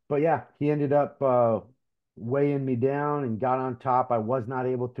 But yeah, he ended up weighing me down and got on top. I was not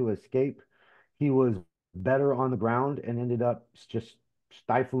able to escape. He was better on the ground and ended up just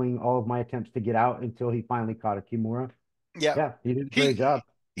stifling all of my attempts to get out until he finally caught a Kimura. Yeah. Yeah, he did a great He job.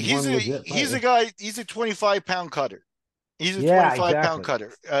 He won a legit fight. he's Yeah, a guy, he's a 25-pound cutter. He's a yeah, 25-pound exactly.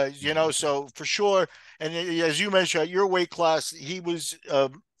 cutter. So for sure. And as you mentioned, at your weight class, he was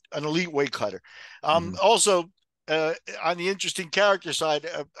an elite weight cutter. Mhm. Also, on the interesting character side,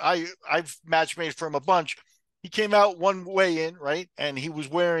 I've match made for him a bunch. He came out one way in, right, and he was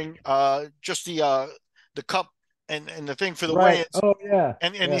wearing just the cup and the thing for the Right. weigh-ins, Oh yeah,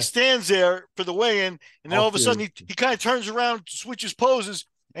 and he yeah. stands there for the weigh-in, and then All all of a sudden serious. he kind of turns around, switches poses,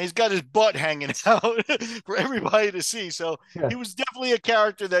 and he's got his butt hanging out for everybody to see. So Yeah. he was definitely a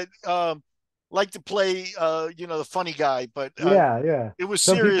character that liked to play, the funny guy, but Yeah, yeah. it was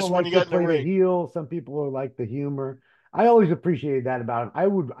Some people serious when like he to got in the play the ring. heel. Some people like the humor. I always appreciated that about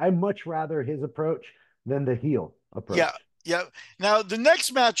him. I much rather his approach than the heel Yeah, approach yeah. Now the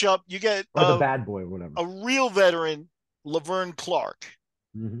next matchup, you get or the bad boy or whatever. a real veteran, Laverne Clark,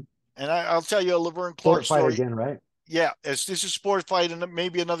 Hmm. and I'll tell you a Laverne Clark Sport fight story. again, right? Yeah, as this is sport fight and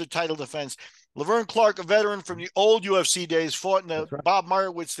maybe another title defense. Laverne Clark, a veteran from the old UFC days, fought in the That's right. Bob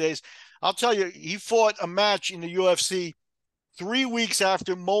Meyerowitz days. I'll tell you, he fought a match in the UFC 3 weeks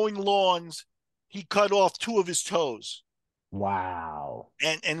after mowing lawns. He cut off two of his toes Wow.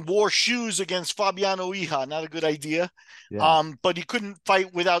 and wore shoes against Fabiano Iha. Not a good idea. Yeah. But he couldn't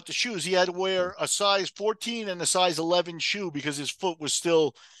fight without the shoes. He had to wear a size 14 and a size 11 shoe because his foot was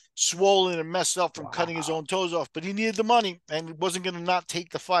still swollen and messed up from cutting his Wow. own toes off. But he needed the money and wasn't going to not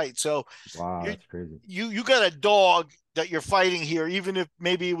take the fight. So Wow, you that's crazy. you got a dog that you're fighting here, even if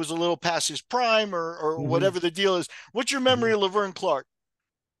maybe it was a little past his prime or Hmm. whatever the deal is. What's your Hmm. memory of Laverne Clark?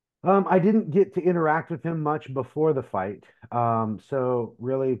 I didn't get to interact with him much before the fight. So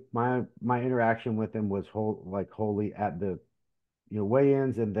really my interaction with him was wholly at the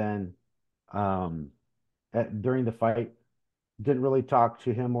weigh-ins, and then um during the fight. Didn't really talk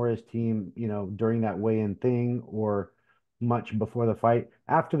to him or his team, during that weigh-in thing or much before the fight.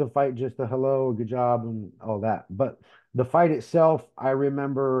 After the fight, just a hello, good job, and all that. But the fight itself, I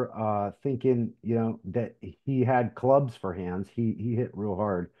remember thinking, that he had clubs for hands. He hit real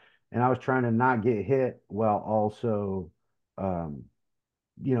hard, and I was trying to not get hit while also, um,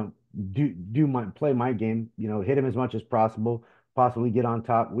 you know, do my play my game. Hit him as much as possible, possibly get on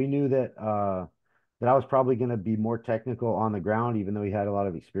top. We knew that I was probably going to be more technical on the ground, even though he had a lot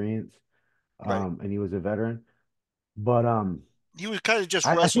of experience, Right. and he was a veteran. But He was kind of just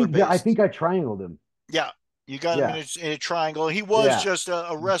I wrestler think that I based. think I triangled him. Yeah, you got him Yeah, in a triangle. He was yeah, just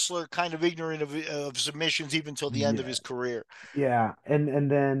a wrestler, kind of ignorant of submissions, even till the end of yeah, his career. yeah.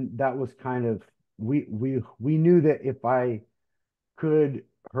 And then that was kind of we knew that if I could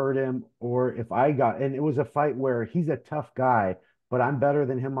hurt him or if I got, and it was a fight where he's a tough guy, but I'm better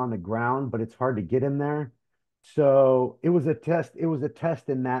than him on the ground, but it's hard to get him there. So it was a test. It was a test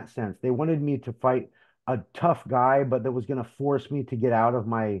in that sense. They wanted me to fight a tough guy, but that was going to force me to get out of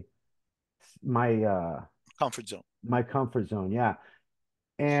my Comfort zone. my comfort zone. Yeah.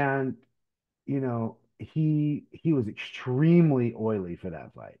 And he was extremely oily for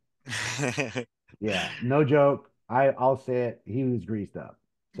that fight. Yeah, no joke. I'll say it. He was greased up.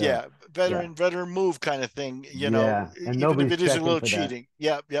 So Yeah, yeah, veteran move kind of thing, yeah, and even if nobody's it is a checking little for that. cheating.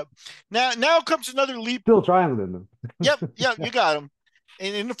 Yep, yep. Now comes another leap. Still trying with them. Yep, you got him.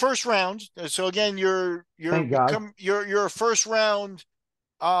 In the first round. So again, Thank God. you're a first round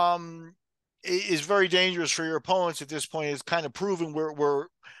um is very dangerous for your opponents at this point. It's kind of proven we're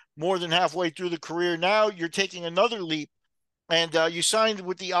more than halfway through the career. Now you're taking another leap, and you signed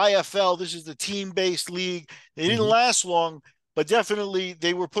with the IFL. This is the team-based league. They didn't Hmm. last long, but definitely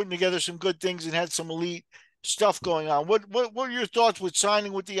they were putting together some good things and had some elite stuff going on. What are your thoughts with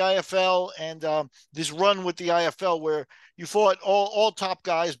signing with the IFL and this run with the IFL where you fought all top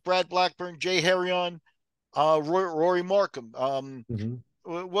guys: Brad Blackburn, Jay Harrion, Rory Markham? Hmm.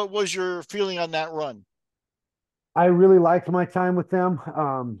 What was your feeling on that run? I really liked my time with them.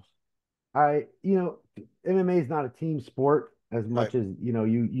 MMA is not a team sport as Right. much as,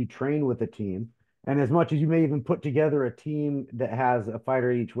 you train with a team. And as much as you may even put together a team that has a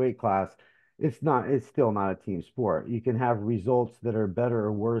fighter at each weight class, it's still not a team sport. You can have results that are better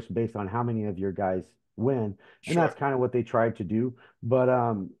or worse based on how many of your guys win. And that's Sure. kind of what they tried to do. But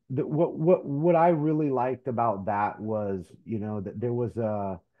what I really liked about that was,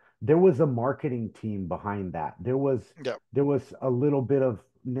 that there was a marketing team behind that. Yeah. There was a little bit of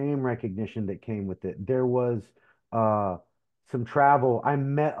name recognition that came with it. There was uh, some travel. I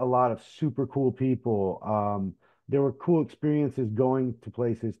met a lot of super cool people. There were cool experiences going to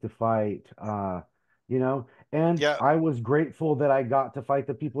places to fight, and Yeah. I was grateful that I got to fight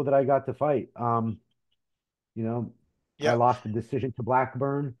the people that I got to fight. You know, I Yeah. lost a decision to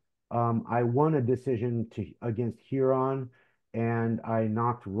Blackburn. I won a decision against Huron, and I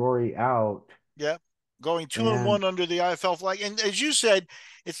knocked Rory out. Yeah. Going 2-1 And under the IFL flag. And as you said,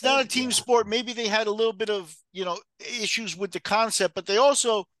 it's not a team yeah, sport. Maybe they had a little bit of, issues with the concept, but they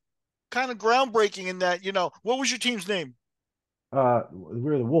also kind of groundbreaking in that, what was your team's name? we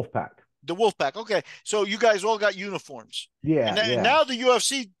were the Wolfpack. The Wolfpack. Okay. So you guys all got uniforms. And, Yeah, and yeah. now the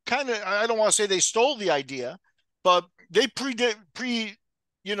UFC kind of, I don't want to say they stole the idea, but they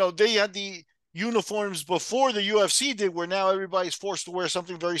they had the uniforms before the UFC did, where now everybody's forced to wear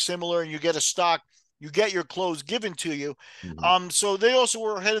something very similar and you get a stock, you get your clothes given to you. Mhm. So they also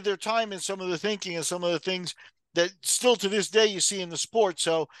were ahead of their time in some of the thinking and some of the things that still to this day you see in the sport.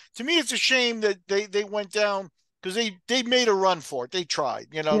 So to me, it's a shame that they went down because they made a run for it. They tried.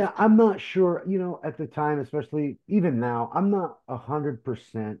 Yeah, I'm not sure, at the time, especially even now, I'm not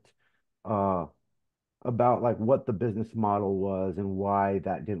 100% uh about like what the business model was and why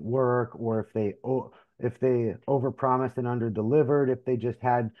that didn't work, or if they overpromised and underdelivered, if they just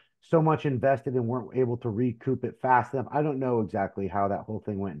had so much invested and weren't able to recoup it fast enough. I don't know exactly how that whole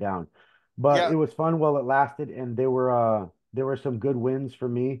thing went down, but Yeah, it was fun while it lasted, and there were some good wins for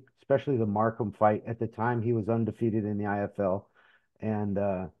me, especially the Markham fight. At the time, he was undefeated in the IFL, and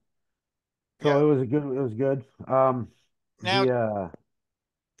so yeah. it was good. Now, The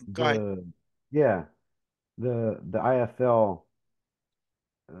go ahead. the yeah, the IFL,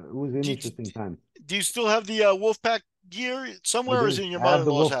 it was an Do, interesting time. do you still have the Wolfpack gear I somewhere, or is do. it in your I have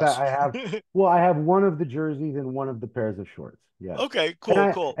the mother-in-law's Wolfpack. house? I have one of the jerseys and one of the pairs of shorts. Yes. Okay, And cool,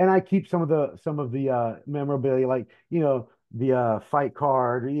 I cool. and I keep some of the memorabilia, like, the fight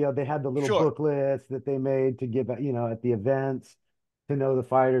card, they had the little Sure. booklets that they made to give, at the events to know the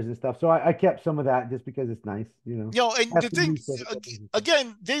fighters and stuff. So I kept some of that just because it's nice, And have the some thing newspaper clippings and stuff.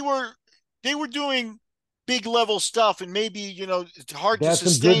 again, they were doing big level stuff, and maybe it's hard They to had some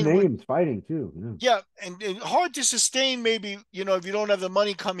good sustain with. names fighting too. Yeah. Yeah, and hard to sustain maybe, if you don't have the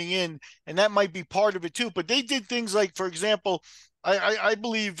money coming in, and that might be part of it too. But they did things like, for example, I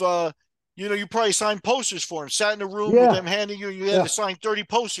believe you probably signed posters for them, sat in a room with them Yeah. handing you had to Yeah. sign 30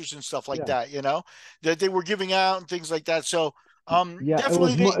 posters and stuff like Yeah. that, that they were giving out and things like that. So Yeah,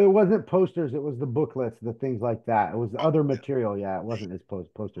 definitely it wasn't posters, it was the booklets, the things like that. It was other material. Yeah, it wasn't as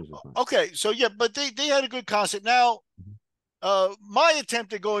posters as much. okay, so yeah, but they had a good concept. Now Mhm. my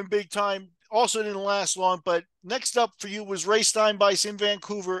attempt at going big time also didn't last long, but next up for you was Ray Steinbeiss in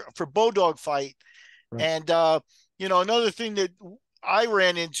Vancouver for Bodog fight. Right. And another thing that I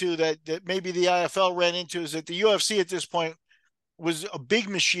ran into that maybe the IFL ran into is that the UFC at this point was a big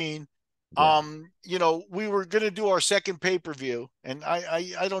machine. Yeah. We were gonna do our second pay-per-view, and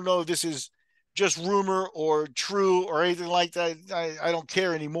I don't know if this is just rumor or true or anything like that. I don't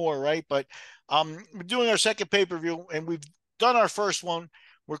care anymore, right? But we're doing our second pay per view, and we've done our first one.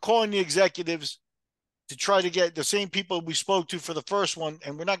 We're calling the executives to try to get the same people we spoke to for the first one,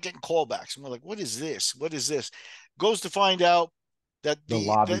 and we're not getting callbacks. And we're like, what is this? What is this? Goes to find out that The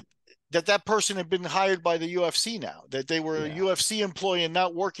lobby. that person had been hired by the UFC now, that they were a Yeah. UFC employee and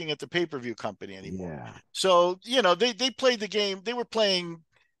not working at the pay-per-view company anymore. Yeah. So, they played the game. They were playing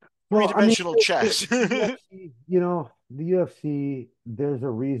Well, I mean, three-dimensional chess. the UFC, the UFC, there's a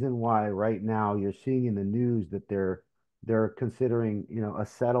reason why right now you're seeing in the news that they're considering, a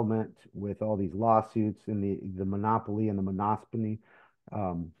settlement with all these lawsuits and the monopoly and the monospony.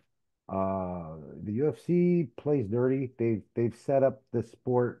 Um, the UFC plays dirty. They've set up the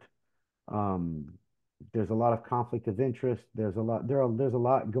sport. Um, there's a lot of conflict of interest. There's a lot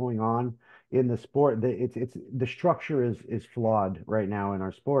going on in the sport. It's the structure is flawed right now in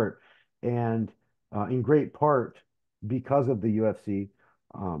our sport, and in great part because of the UFC.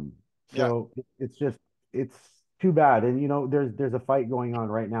 Um, Yeah. so it's too bad. And there's a fight going on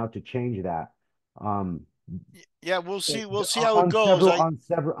right now to change that. Um, Yeah, we'll so see. We'll see how it on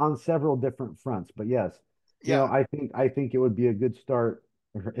goes. several different fronts. But yes, Yeah, I think it would be a good start.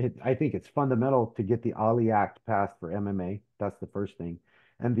 I think it's fundamental to get the Ali Act passed for MMA. That's the first thing.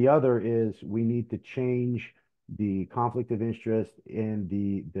 And the other is we need to change the conflict of interest in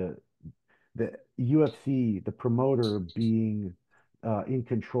the UFC, the promoter being in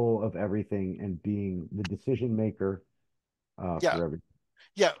control of everything and being the decision maker yeah, for everything.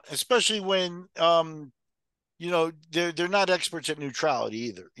 yeah. Especially when they're not experts at neutrality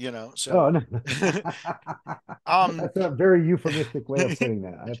either. Oh, So no. um That's a very euphemistic way of putting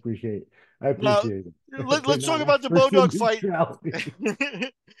that. I appreciate it. I now appreciate it. They're let's talk not about the experts in Bodog fight.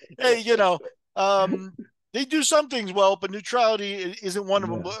 neutrality. Hey, um, they do some things well, but neutrality isn't one of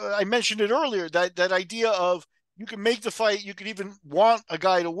them. Yeah. I mentioned it earlier, that idea of you can make the fight, you could even want a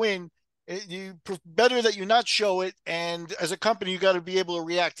guy to win. You better that you not show it, and as a company, you got to be able to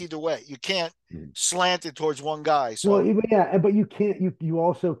react either way. You can't Mm. slant it towards one guy. Well, So yeah, but you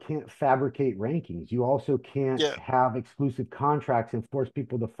also can't fabricate rankings. You also can't yeah, have exclusive contracts and force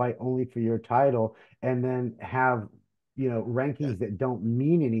people to fight only for your title and then have, yeah, rankings that don't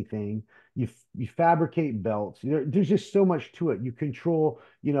mean anything. You fabricate belts. There's just so much to it. You control,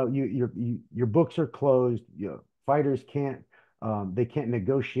 your books are closed. Fighters they can't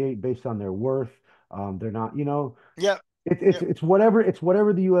negotiate based on their worth. They're not, yeah, It's yeah, it's it's whatever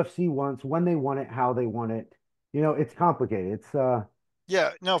the UFC wants, when they want it, how they want it. It's complicated. It's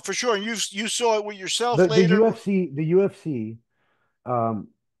yeah. No, for sure. And you saw it with yourself the later. UFC um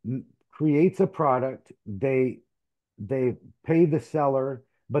creates a product. They pay the seller,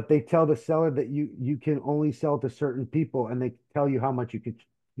 but they tell the seller that you can only sell to certain people, and they tell you how much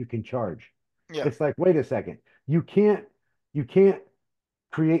you can charge. Yeah, It's like, wait a second. You can't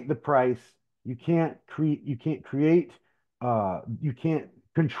create the price. You can't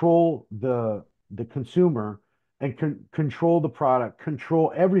control the consumer and control the product,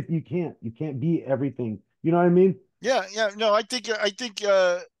 control everything. You can't be everything. You know what I mean? yeah, yeah. No, I think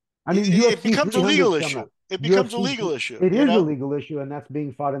I mean, it UFC becomes a legal 300's coming issue. up. It becomes a UFC, legal issue. it is a legal issue, and that's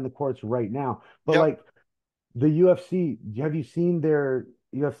being fought in the courts right now. But Yep. like the UFC, have you seen their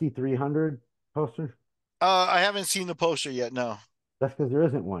UFC 300 poster? I haven't seen the poster yet. No. That's because there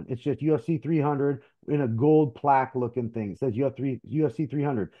isn't one. It's just UFC 300 in a gold plaque looking thing. It says UFC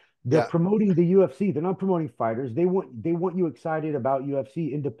 300. They're Yeah. promoting the UFC. They're not promoting fighters. They want you excited about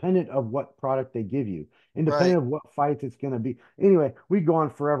UFC, independent of what product they give you, Right. independent of what fights it's going to be. Anyway, we go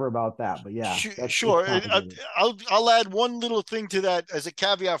on forever about that, but yeah, it's Sure. complicated. I'll add one little thing to that as a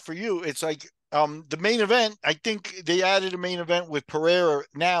caveat for you. It's like the main event. I think they added a main event with Pereira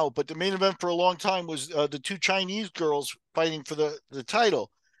now, but the main event for a long time was the two Chinese girls fighting for the title,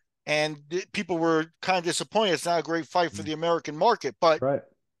 and people were kind of disappointed. It's not a great fight for Mm. the American market, but Right.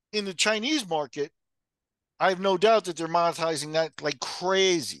 in the Chinese market, I have no doubt that they're monetizing that like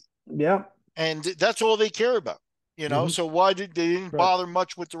crazy, Yeah. and that's all they care about. Hmm. So why did they didn't Right. bother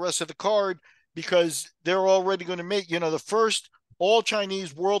much with the rest of the card? Because they're already going to make the first all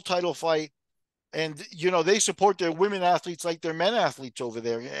Chinese world title fight, and they support their women athletes like their men athletes over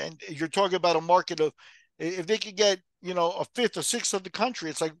there. And you're talking about a market of, if they could get a fifth or sixth of the country,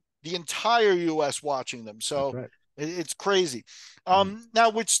 it's like the entire U.S. watching them. That's So right. it's crazy. Mm. Now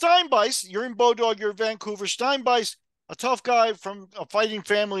with Steinbeiss, you're in Bodog, you're in Vancouver. Steinbeiss, a tough guy from a fighting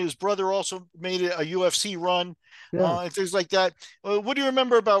family. His brother also made a UFC run, Yeah. and things like that. What do you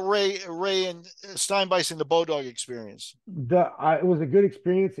remember about Ray and Steinbeiss in the Bodog experience? It was a good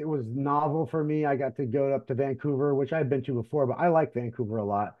experience. It was novel for me. I got to go up to Vancouver, which I've been to before, but I like Vancouver a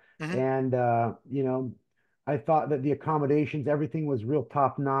lot. Hmm. And I thought that the accommodations, everything was real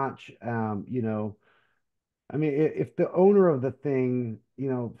top notch. I mean, if the owner of the thing,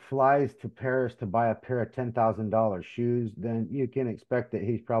 flies to Paris to buy a pair of $10,000 shoes, then you can expect that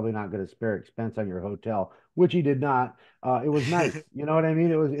he's probably not going to spare expense on your hotel, which he did not. It was nice. You know what I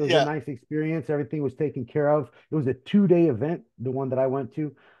mean? It was a Yeah, nice experience. Everything was taken care of. It was a 2-day event, the one that I went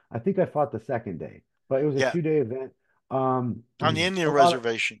to. I think I fought the second day, but it was a yeah, 2-day event. on the A Indian lot of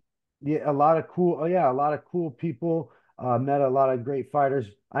reservation. yeah, a lot of cool. Oh yeah, a lot of cool people. Met a lot of great fighters.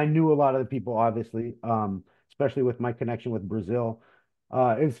 I knew a lot of the people, obviously, especially with my connection with Brazil.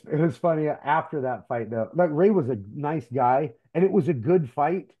 It was funny after that fight though. Like Ray was a nice guy, and it was a good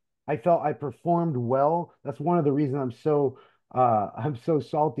fight. I felt I performed well. That's one of the reasons I'm so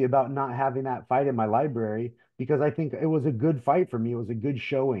salty about not having that fight in my library because I think it was a good fight for me. It was a good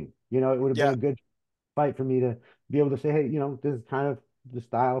showing. It would have been Yeah, a good fight for me to be able to say, hey, this is kind of the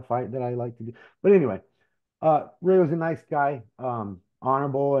style of fight that I like to do. But anyway, Ray was a nice guy,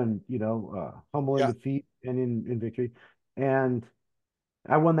 honorable and humble in yeah, defeat and in victory. And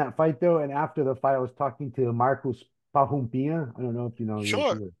I won that fight though. And after the fight, I was talking to Marcos Pahumpia. I don't know if you know if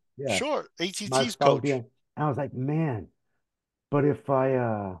sure, you were, yeah, sure. ATT's Marcos coach. Pahumpia. And I was like, man, but if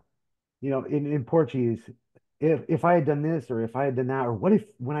I in Portuguese, if I had done this or if I had done that, or what if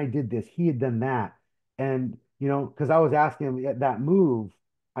when I did this, he had done that? And because I was asking him that move,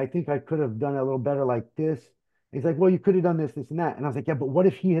 I think I could have done it a little better like this. He's like, well, you could have done this, this, and that. And I was like, yeah, but what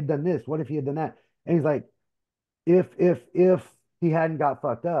if he had done this? What if he had done that? And he's like, if he hadn't got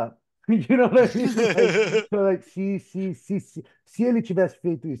fucked up, you know what I mean? Like, se ele tivesse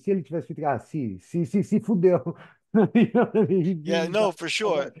feito isso, se ele tivesse feito assim, se fudeu. You know what I mean? Yeah, He's no, got for fucked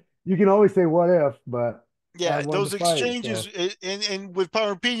sure. up. You can always say what if, but I Yeah, won the those fight. exchanges, So and with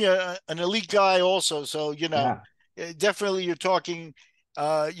Parapina, an elite guy also. So yeah. definitely you're talking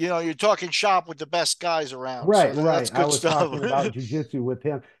shop with the best guys around. So Right, that's right. I good was stuff. talking about jujitsu with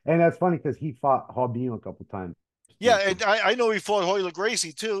him. And that's funny because he fought Robinho a couple times Yeah, too. So and I know he fought Hoyler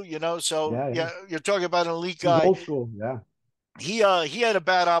Gracie too. So yeah, yeah. yeah, you're talking about an elite He's guy. old school. Yeah. He had a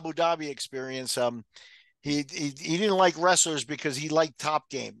bad Abu Dhabi experience. He didn't like wrestlers because he liked top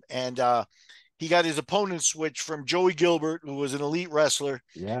game, and he got his opponent switched from Joey Gilbert, who was an elite wrestler,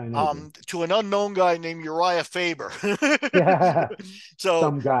 Yeah, I know he did. to an unknown guy named Uriah Faber. Yeah. So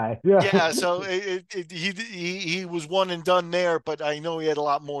Some guy. Yeah. yeah, so he was one and done there, but I know he had a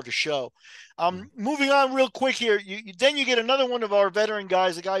lot more to show. Moving on real quick here, then you get another one of our veteran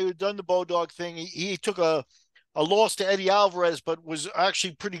guys, a guy who had done the Bodog thing. He took a loss to Eddie Alvarez, but was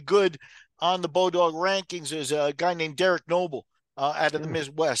actually pretty good on the Bodog rankings. There's a guy named Derek Noble out of the Yeah.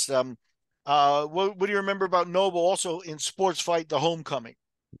 Midwest. What do you remember about Noble? Also in Sports Fight, The Homecoming.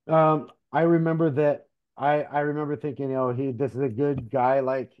 I remember that I remember thinking, this is a good guy.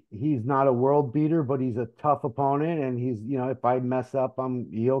 Like he's not a world beater, but he's a tough opponent, and if I mess up,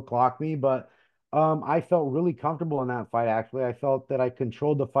 he'll clock me. But I felt really comfortable in that fight. Actually, I felt that I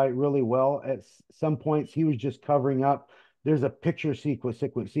controlled the fight really well. At some points, he was just covering up. There's a picture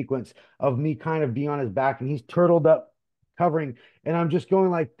sequence of me kind of being on his back, and he's turtled up, covering, and I'm just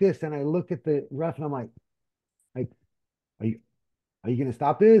going like this, and I look at the ref, and I'm like, are you? Are you gonna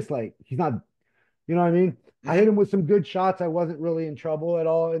stop this? Like he's not, you know what I mean? I hit Mm-hmm. him with some good shots. I wasn't really in trouble at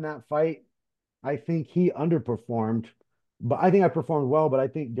all in that fight. I think he underperformed, but I think I performed well, but I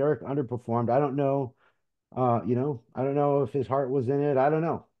think Derek underperformed. I don't know. I don't know if his heart was in it. I don't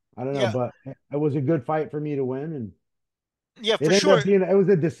know. I don't know, Yeah, but it was a good fight for me to win, and yeah, it for ended up sure. being it was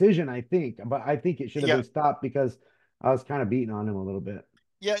a decision, I think, but I think it should have Yeah, been stopped because I was kind of beating on him a little bit.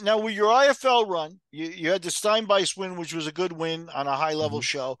 yeah. Now with your IFL run, you had the Steinbeiss win, which was a good win on a high level Hmm.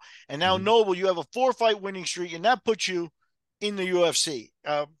 show, and now Hmm. Noble, you have a 4 fight winning streak, and that puts you in the UFC.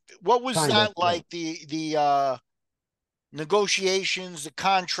 What was Kind of, that yeah. like? The negotiations, the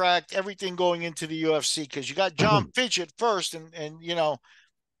contract, everything going into the UFC? Because you got John Fitch at first, and The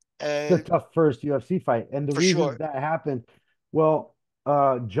uh, tough first UFC fight. And the for reason sure. that happened, well,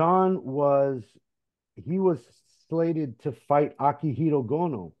 John he was slated to fight Akihiro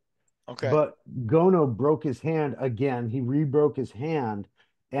Gono, Okay. but Gono broke his hand again. He re-broke his hand,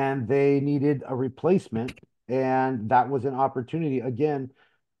 and they needed a replacement, and that was an opportunity. Again,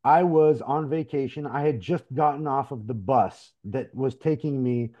 I was on vacation. I had just gotten off of the bus that was taking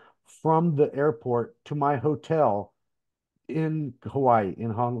me from the airport to my hotel in Hawaii,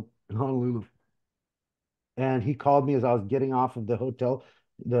 in Honolulu. And he called me as I was getting off of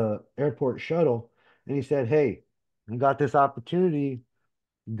the airport shuttle, and he said, "Hey, I got this opportunity.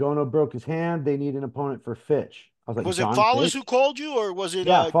 Gono broke his hand. They need an opponent for Fitch." I was like, Was it "John Follis who Fitch?" called you, or was it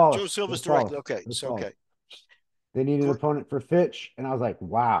Yeah, Joe Follis. It Silva's was directly? Follis. Okay, It was so Follis. okay. They needed an Gr- opponent for Fitch, and I was like,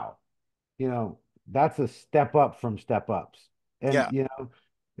 wow, you know, that's a step up from step ups. And Yeah.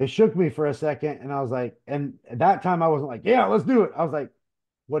 it shook me for a second, and I was like, and at that time I wasn't like, yeah, let's do it. I was like,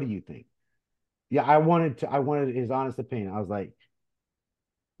 what do you think? Yeah, I wanted his honest opinion. I was like,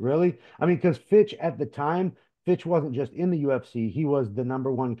 really? I mean, because Fitch at the time, Fitch wasn't just in the UFC, he was the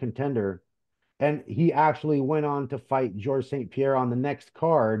number one contender. And he actually went on to fight Georges St. Pierre on the next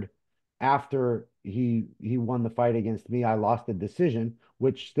card after he won the fight against me. I lost the decision,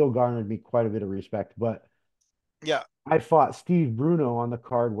 which still garnered me quite a bit of respect. But Yeah. I fought Steve Bruno on the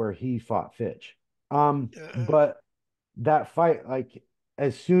card where he fought Fitch. Uh, But that fight, like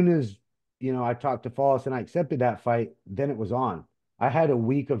as soon as I talked to Follis and I accepted that fight, then it was on. I had a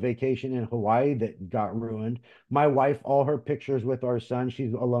week of vacation in Hawaii that got ruined. My wife, all her pictures with our son,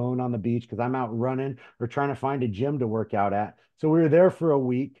 she's alone on the beach because I'm out running or trying to find a gym to work out at. So we were there for a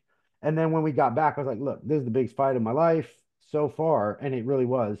week. And then when we got back, I was like, look, this is the biggest fight of my life so far. And it really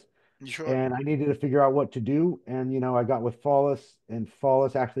was. you sure? And I needed to figure out what to do. And, I got with Follis, and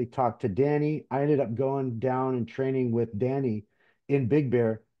Follis actually talked to Danny. I ended up going down and training with Danny in Big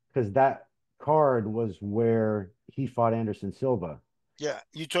Bear because that card was where he fought Anderson Silva. Yeah.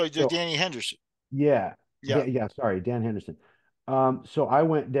 You told So Danny Henderson. yeah, Yeah. Yeah, sorry, Dan Henderson. So I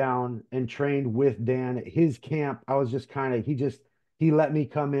went down and trained with Dan at his camp. I was just kind of he let me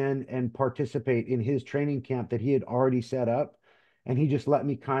come in and participate in his training camp that he had already set up, and he just let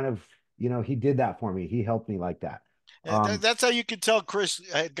me kind of, he did that for me. He helped me like that. Um, That's how you could tell Chris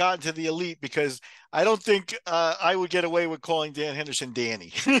had gotten to the elite because I don't think I would get away with calling Dan Henderson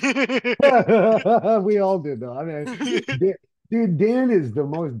Danny. we all did though. I mean, Dan, dude, Dan is the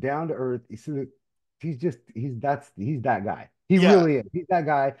most down to earth. He's that guy. He Yeah. really is. He's that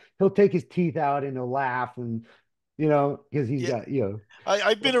guy. He'll take his teeth out and he'll laugh and because he's Yeah. got,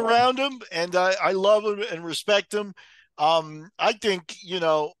 I've been around him and I love him and respect him. I think,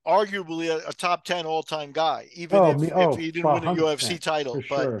 arguably a top 10 all time guy, even oh, if he didn't win a UFC 100% for title.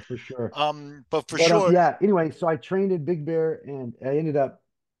 sure, for sure. But for But sure, yeah, anyway, so I trained in Big Bear and I ended up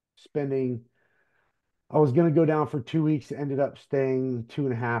spending I was gonna go down for 2 weeks, ended up staying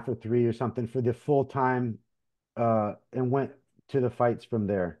 2.5 or 3 or something for the full time, and went to the fights from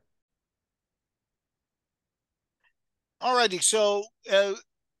there. alrighty.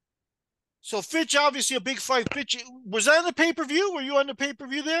 So Fitch, obviously a big fight. Fitch, was that on the pay per view? Were you on the pay per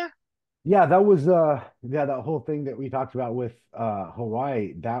view there? Yeah, that whole thing that we talked about with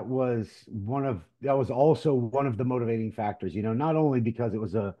Hawaii, that was also one of the motivating factors, not only because it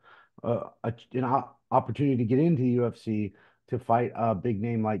was an opportunity to get into the UFC to fight a big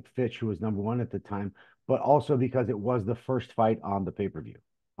name like Fitch, who was number one at the time, but also because it was the first fight on the pay-per-view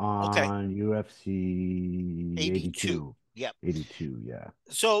Okay, on UFC 82. 82. Yep. 82, yeah.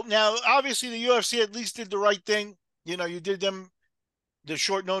 So now, obviously, the UFC at least did the right thing. You did them the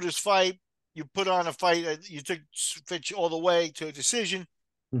short notice fight. You put on a fight. You took Fitch all the way to a decision.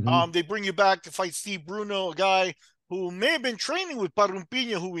 hmm They bring you back to fight Steve Bruno, a guy who may have been training with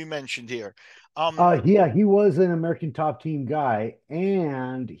Parumpina, who we mentioned here. Um, Yeah, he was an American Top Team guy,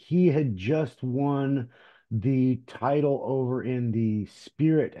 and he had just won the title over in the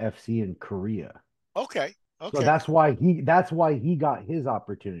Spirit FC in Korea. okay, So okay, that's why he got his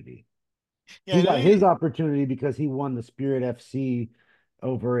opportunity. yeah, He no, got his opportunity because he won the Spirit FC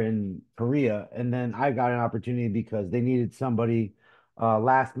over in Korea, and then I got an opportunity because they needed somebody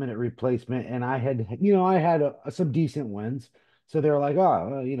last minute replacement, and I had some decent wins, so they were like,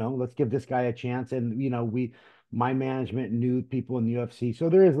 oh, well, let's give this guy a chance, and my management knew people in the UFC, so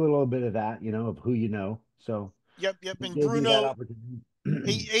there is a little bit of that, of who so yep, yep. they And gave me that Bruno, opportunity.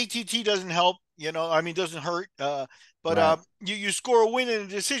 ATT doesn't help. I mean, doesn't hurt. But Right. you score a win in a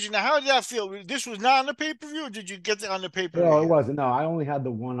decision. Now, how did that feel? This was not on the pay per view, or did you get it on the pay per view No, it here? wasn't. No, I only had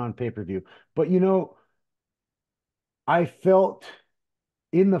the one on pay-per-view. But I felt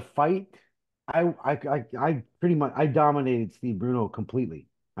in the fight, I pretty much I dominated Steve Bruno completely.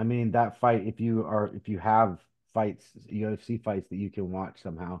 I mean, that fight, if you have fights, UFC fights that you can watch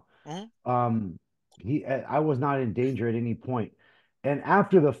somehow, Mm-hmm. I was not in danger at any point. And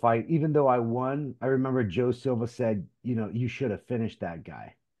after the fight, even though I won, I remember Joe Silva said, you should have finished that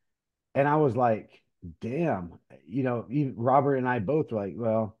guy. And I was like, damn, even Robert and I both were like,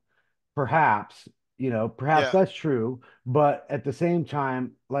 well, perhaps, perhaps Yeah. that's true. But at the same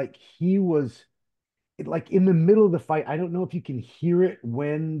time, like he was like in the middle of the fight. I don't know if you can hear it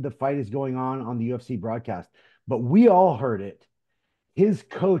when the fight is going on the UFC broadcast, but we all heard it. His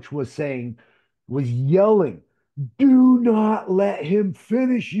coach was yelling, do not let him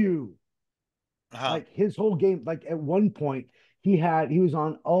finish you. Uh-huh. Like his whole game, like at one point, he was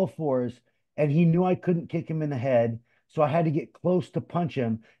on all fours and he knew I couldn't kick him in the head, so I had to get close to punch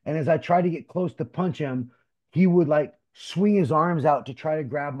him. And as I tried to get close to punch him, he would like swing his arms out to try to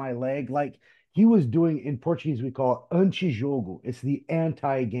grab my leg. Like he was doing in Portuguese, we call it anti-jogo. It's the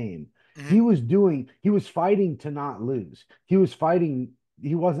anti-game. Hmm. He was fighting to not lose. He wasn't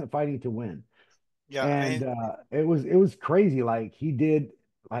fighting to win. Yeah, And and it was crazy. Like he did,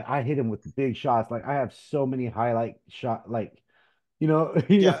 like I hit him with big shots. Like I have so many highlight shot, like you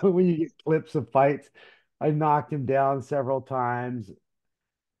yeah, know, when you get clips of fights, I knocked him down several times.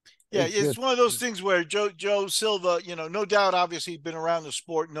 yeah, It's it's just, one of those things where Joe Silva, no doubt, obviously been around the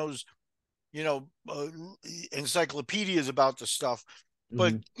sport, knows you know encyclopedias about the stuff,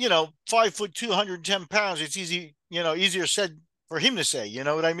 but mhm. 5 foot 210 pounds, it's easier said for him to say. You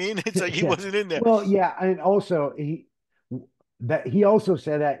know what I mean? It's like he Yeah. wasn't in there. Well, yeah, and also he also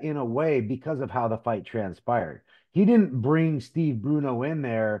said that in a way because of how the fight transpired. He didn't bring Steve Bruno in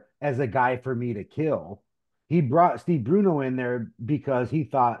there as a guy for me to kill. He brought Steve Bruno in there because he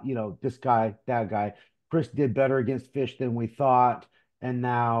thought, this guy, that guy, Chris did better against Fish than we thought, and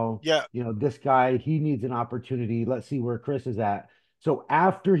now, Yeah. this guy, he needs an opportunity. Let's see where Chris is at. So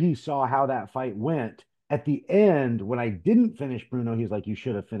after he saw how that fight went, at the end, when I didn't finish Bruno, he was like, "You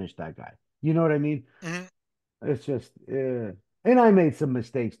should have finished that guy." You know what I mean? Hmm. It's just, and I made some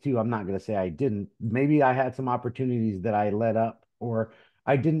mistakes too. I'm not going to say I didn't. Maybe I had some opportunities that I let up, or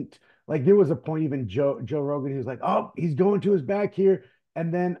I didn't. Like there was a point, even Joe Rogan, he was like, "Oh, he's going to his back here,"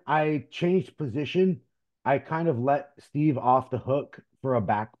 and then I changed position. I kind of let Steve off the hook for a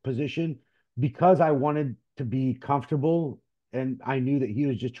back position because I wanted to be comfortable, and I knew that he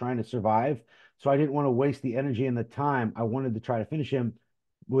was just trying to survive. So I didn't want to waste the energy and the time. I wanted to try to finish him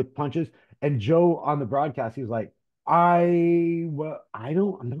with punches. And Joe on the broadcast, he was like, I'm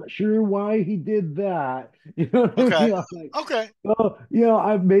not sure why he did that. You know what I Okay. mean? I'm like, Okay.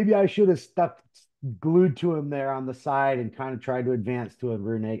 well, maybe I should have stuck glued to him there on the side and kind of tried to advance to a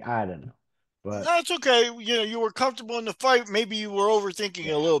rear naked. I don't know, but That's okay. You were comfortable in the fight. Maybe you were overthinking it a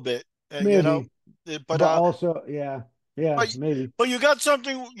yeah, little bit. You know, maybe. but But also, yeah, but maybe. but you got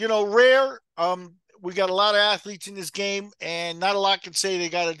something rare. We got a lot of athletes in this game, and not a lot can say they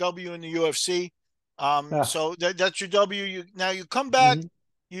got a W in the UFC. Uh, So that's your W. You come back. mhm.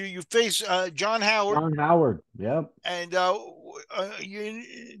 You face John Howard, John Howard. Yep. and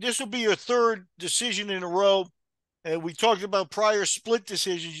this will be your third decision in a row. We talked about prior split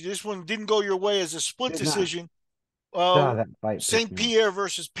decisions. This one didn't go your way as a split Did not. decision. Uh, That fight pissed St. me off. Pierre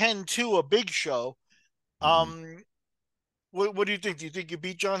versus Penn 2, a big show. Mhm. Um, what do you think? Do you think you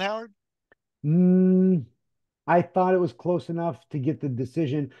beat John Howard? Mm, I thought it was close enough to get the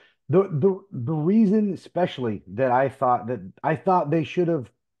decision. The reason, especially that I thought they should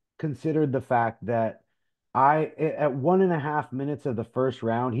have considered the fact that at 1.5 minutes of the first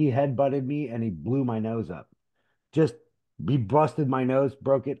round, he headbutted me and he blew my nose up. Just he busted my nose,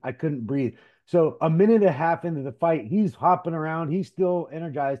 broke it. I couldn't breathe. So a minute and a half into the fight, he's hopping around. He's still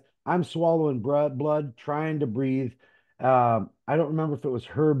energized. I'm swallowing blood, trying to breathe. I don't remember if it was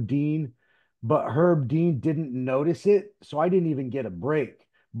Herb Dean, but Herb Dean didn't notice it, so I didn't even get a break.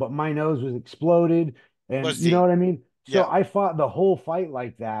 But my nose was exploded, and Was you know Dean? what I mean. So Yeah. I fought the whole fight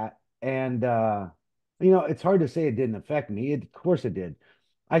like that, and it's hard to say it didn't affect me. Of course it did.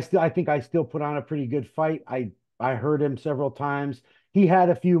 I think I still put on a pretty good fight. I heard him several times. He had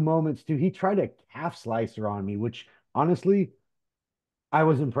a few moments too. He tried a calf slicer on me, which honestly, I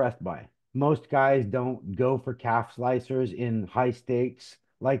was impressed by. Most guys don't go for calf slicers in high stakes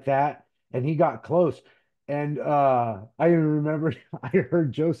like that. And he got close. And I remember I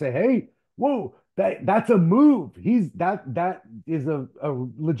heard Joe say, "Hey, whoa, that's a move. That is a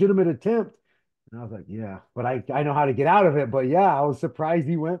legitimate attempt." And I was like, "Yeah, but I know how to get out of it." But yeah, I was surprised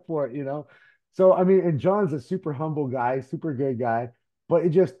he went for it. So I mean, and John's a super humble guy, super good guy, but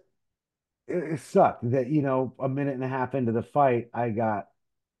it sucked that, a minute and a half into the fight, I got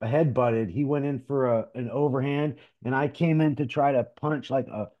a head butted. He went in for an overhand, and I came in to try to punch like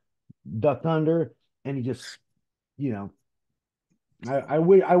a duck under, and he just, you know, I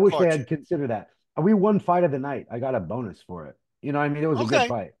wish they Caught you. had considered that. We won fight of the night. I got a bonus for it. I mean, it was a good Okay.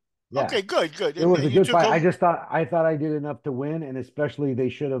 fight. Yeah, Okay. Good. Good. it And was a you good took fight. home. I thought I did enough to win, and especially they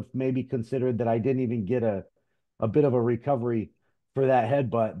should have maybe considered that I didn't even get a bit of a recovery for that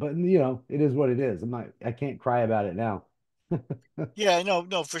headbutt. But it is what it is. I can't cry about it now. Yeah. No.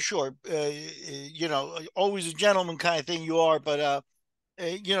 No. For sure. Always a gentleman kind of thing you are, but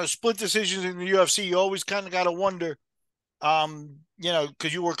split decisions in the UFC, you always kind of got to wonder.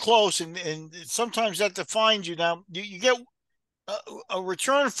 Because you were close, and sometimes that defines you. Now you get a, a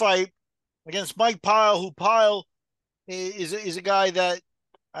return fight against Mike Pyle, who Pyle is a guy that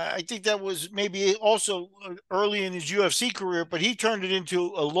I think that was maybe also early in his UFC career, but he turned it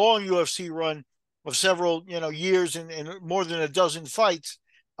into a long UFC run of several, years and more than a dozen fights.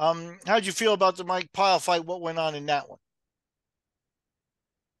 How'd you feel about the Mike Pyle fight? What went on in that one?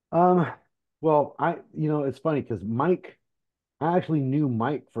 Um, well, it's funny because I actually knew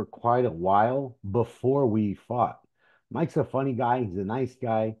Mike for quite a while before we fought. Mike's a funny guy. He's a nice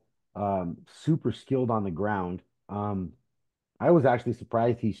guy, super skilled on the ground. I was actually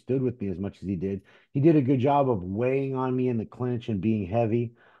surprised he stood with me as much as he did. He did a good job of weighing on me in the clinch and being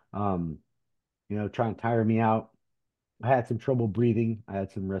heavy, um, trying to tire me out. I had some trouble breathing. I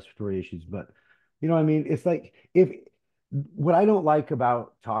had some respiratory issues, but what I mean? It's like if what I don't like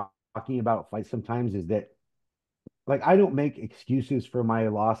about talking about fights sometimes is that like I don't make excuses for my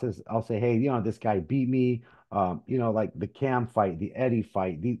losses. I'll say, hey, this guy beat me. Like the Cam fight, the Eddie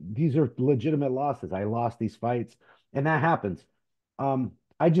fight. These are legitimate losses. I lost these fights, and that happens.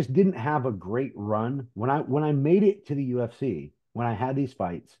 I just didn't have a great run when I made it to the UFC. When I had these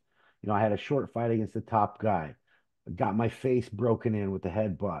fights, I had a short fight against the top guy. Got my face broken in with the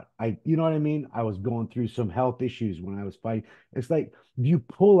headbutt. You know what I mean? I was going through some health issues when I was fighting. It's like, do you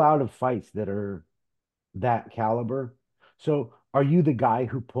pull out of fights that are that caliber. So are you the guy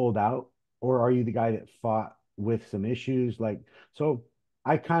who pulled out, or are you the guy that fought with some issues? So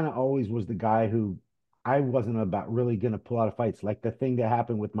I kind of always was the guy who I wasn't about really going to pull out of fights. Like the thing that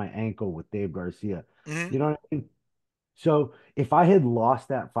happened with my ankle with Dave Garcia. Mm-hmm. You know what I mean? So if I had lost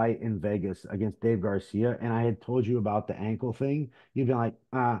that fight in Vegas against Dave Garcia and I had told you about the ankle thing, you'd be like,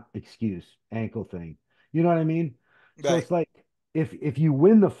 excuse, ankle thing. You know what I mean? So Right. it's like if you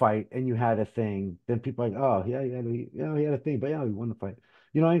win the fight and you had a thing, then people are like, oh yeah, yeah, he had a thing, but yeah, he won the fight.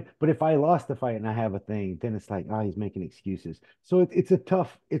 You know what I mean? But if I lost the fight and I have a thing, then it's like, he's making excuses. So it's a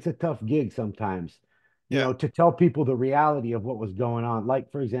tough gig sometimes, Yeah. to tell people the reality of what was going on.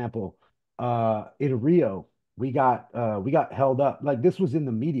 Like, for example, in Rio we got held up. Like this was in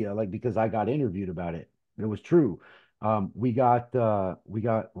the media, like because I got interviewed about it. It was true. We got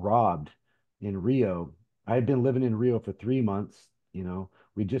robbed in Rio. I had been living in Rio for 3 months.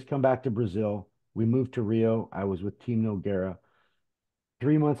 We just come back to Brazil. We moved to Rio. I was with Team Nogueira.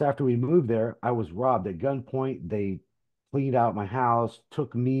 3 months after we moved there, I was robbed at gunpoint. They cleaned out my house,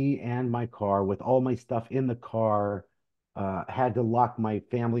 took me and my car with all my stuff in the car. Had to lock my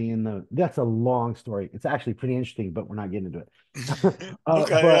family in the. That's a long story. It's actually pretty interesting, but we're not getting into it.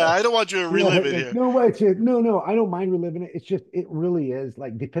 Okay. Yeah, But I don't want you to yeah, relive it yeah, here. no way. No. I don't mind reliving it. It's just it really is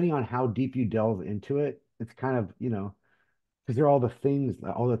like depending on how deep you delve into it, it's kind of because there are all the things,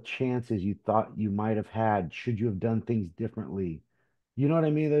 all the chances you thought you might have had. Should you have done things differently? You know what I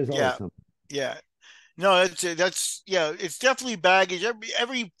mean? There's always Yeah. something. Yeah. No, that's yeah, it's definitely baggage.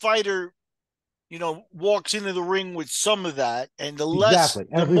 Every fighter, walks into the ring with some of that, and Exactly.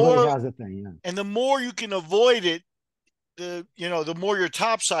 the Everybody more has a thing. Yeah. and the more you can avoid it, the more your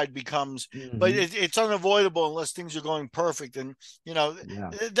top side becomes. But Hmm. it's unavoidable unless things are going perfect, and you know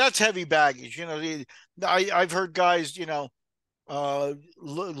Yeah. that's heavy baggage. I've heard guys,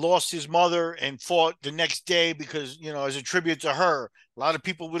 lost his mother and fought the next day because, as a tribute to her. A lot of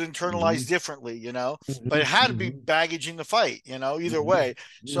people would Hmm. internalize differently, but Hmm. it had to be Hmm. baggage in the fight, either Hmm. way.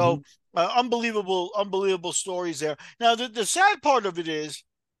 So Hmm. unbelievable stories there. Now, the sad part of it is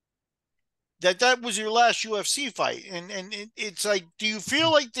that was your last UFC fight, and it's like, do you feel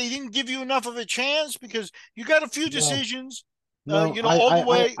like they didn't give you enough of a chance because you got a few No, decisions, no. all the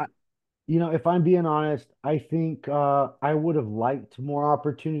way? If I'm being honest, I think I would have liked more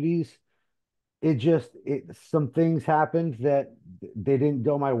opportunities. Some things happened that they didn't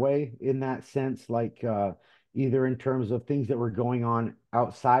go my way in that sense, like either in terms of things that were going on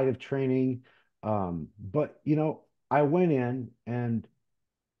outside of training. But I went in and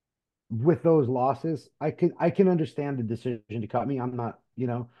with those losses, I can understand the decision to cut me. I'm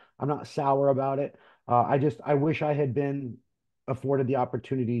not sour about it. I wish I had been afforded the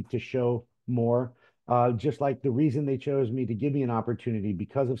opportunity to show more. Just like the reason they chose me to give me an opportunity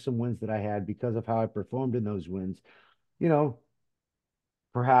because of some wins that I had, because of how I performed in those wins. You know,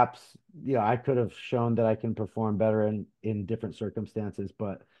 perhaps, yeah, I could have shown that I can perform better in different circumstances,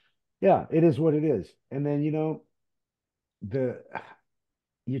 but yeah, it is what it is. And then, the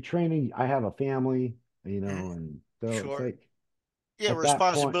you're training. I have a family, Mhm. and so it's Sure. like Yeah, at that point,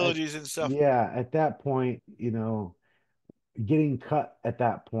 responsibilities and stuff. at that point, getting cut at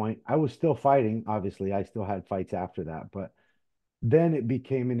that point, I was still fighting. Obviously, I still had fights after that, but then it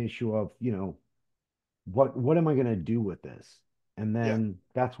became an issue of, what am I going to do with this? And Yeah. then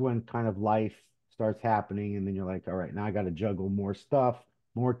that's when kind of life starts happening, and then you're like, all right, now I got to juggle more stuff,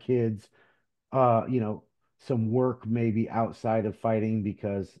 more kids, uh, you know, some work maybe outside of fighting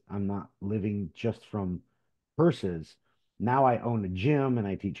because I'm not living just from purses. Now I own a gym and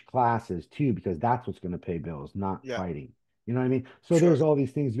I teach classes too because that's what's going to pay bills, not Yeah, fighting. You know what I mean? So there's sure. all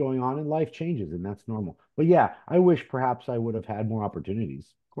these things going on and life changes and that's normal. But yeah, I wish perhaps I would have had more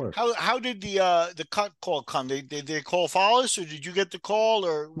opportunities. Of course. How did the cut call come? Did they call Follis, or did you get the call,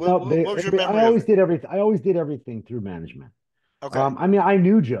 or No, what was your I memory of always it? did everything. I always did everything through management. Okay, I mean, I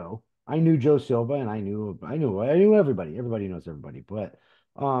knew Joe. I knew Joe Silva, and I knew everybody. Everybody knows everybody. But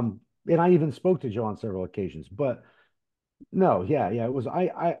and I even spoke to Joe on several occasions. But no, yeah, it was.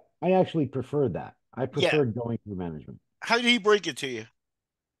 I actually preferred that. I yeah. preferred going through management. How did he break it to you?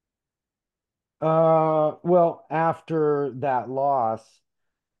 Well, after that loss,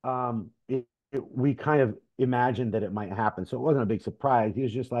 we kind of imagined that it might happen, so it wasn't a big surprise. He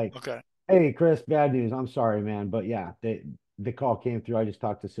was just like, Okay, "Hey, Chris, bad news. I'm sorry, man, but yeah, the call came through. I just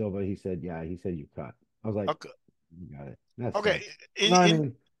talked to Silva. He said, yeah, he said you cut." I was like, okay, "You got it. That okay. sucks." In No, I in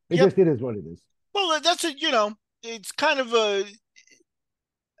mean, Yep. it is what it is. Well, that's a it's kind of a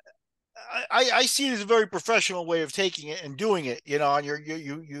I see it as a very professional way of taking it and doing it. And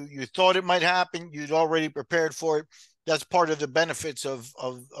you thought it might happen. You'd already prepared for it. That's part of the benefits of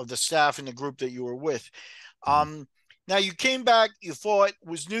the staff and the group that you were with. Mhm. Um, Now you came back. You fought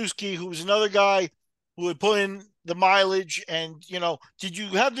Wisniewski, who was another guy who had put in the mileage. And did you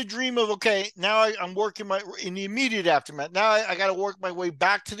have the dream of, okay, now I'm working my in the immediate aftermath? Now I got to work my way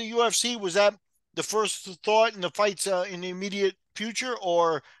back to the UFC. Was that the first thought in the fights in the immediate future,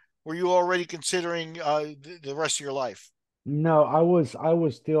 or were you already considering the rest of your life? No, I was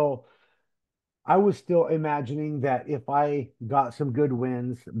still imagining that if I got some good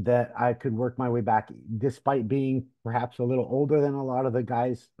wins, that I could work my way back, despite being perhaps a little older than a lot of the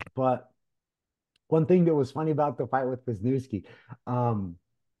guys. But one thing that was funny about the fight with Wisniewski, um,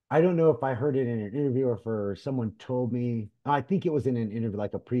 I don't know if I heard it in an interview or for someone told me. I think it was in an interview,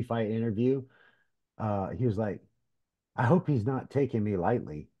 like a pre-fight interview. He was like, "I hope he's not taking me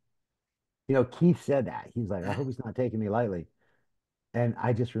lightly." Keith said that. He was like, "I hope he's not taking me lightly." And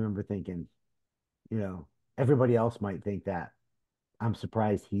I just remember thinking, you know, everybody else might think that. I'm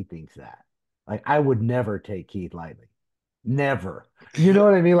surprised he thinks that. Like, I would never take Keith lightly. Never. You know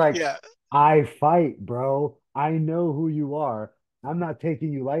what I mean? Like, Yeah. I fight, bro. I know who you are. I'm not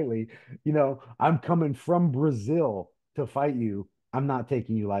taking you lightly. I'm coming from Brazil to fight you. I'm not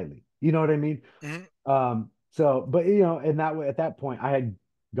taking you lightly. You know what I mean? Mhm. But in that way, at that point, I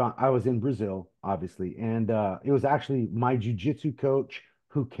was in Brazil, obviously, and it was actually my jujitsu coach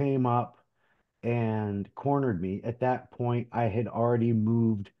who came up and cornered me. At that point, I had already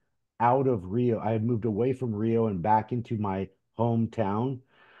moved out of Rio. I had moved away from Rio and back into my hometown.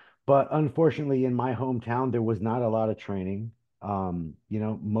 But unfortunately, in my hometown, there was not a lot of training.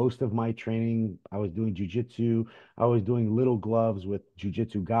 Most of my training, I was doing jujitsu. I was doing little gloves with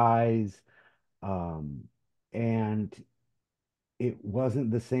jujitsu guys. Um, and it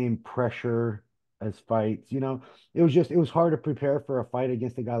wasn't the same pressure as fights. It was hard to prepare for a fight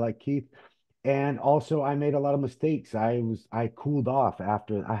against a guy like Keith. And also, I made a lot of mistakes. I cooled off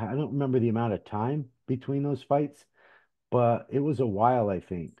after. I don't remember the amount of time between those fights, but it was a while, I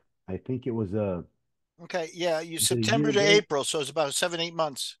think. I think it was Okay. Yeah. You a year September to ago, April, so it's about 7, 8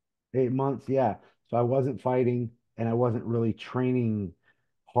 months. 8 months. Yeah. So I wasn't fighting and I wasn't really training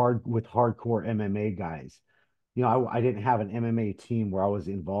hard with hardcore MMA guys. I didn't have an MMA team where I was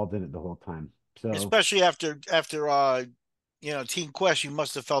involved in it the whole time. So, Especially after Team Quest, you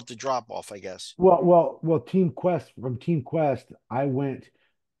must have felt the drop off, I guess. Team Quest, I went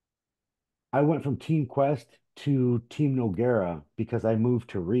from Team Quest to Team Noguera because I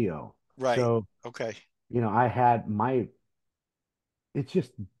moved to Rio. Right. So, Okay. I had it's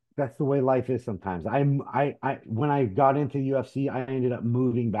just that's the way life is sometimes. When I got into UFC, I ended up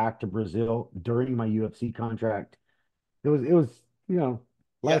moving back to Brazil during my UFC contract. It was, you know,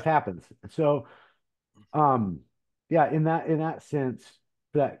 Yeah. life happens. So, um, yeah, in that sense,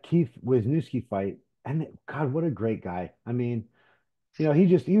 that Keith Wisniewski fight, and God, what a great guy. I mean,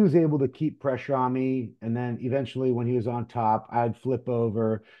 he was able to keep pressure on me. And then eventually when he was on top, I'd flip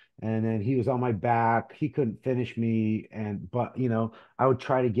over and then he was on my back. He couldn't finish me. But I would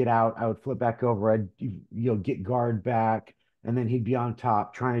try to get out. I would flip back over. I'd get guard back. And then he'd be on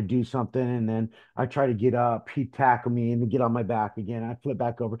top trying to do something. And then I'd try to get up. He'd tackle me and then get on my back again. I'd flip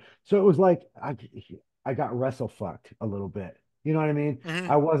back over. So it was like I got wrestle fucked a little bit. You know what I mean? Hmm.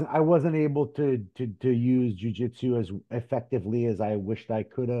 I wasn't able to use jujitsu as effectively as I wished I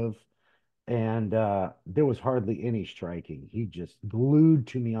could have. And there was hardly any striking. He just glued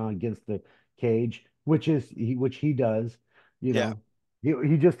to me on against the cage, which he does, you Yeah.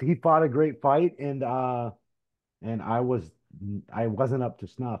 know. He fought a great fight and and I wasn't up to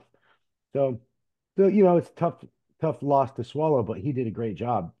snuff. So, it's tough loss to swallow, but he did a great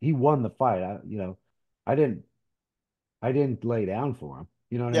job. He won the fight. I didn't I didn't lay down for him.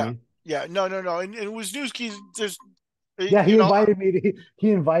 You know what I Yeah, mean? yeah, no, no, no, and Wisniewski's just Yeah, you know. he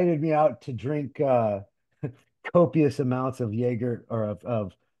invited me out to drink copious amounts of Jaeger or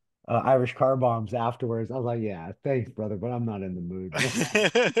of Irish car bombs afterwards. I was like, yeah, thanks, brother, but I'm not in the mood.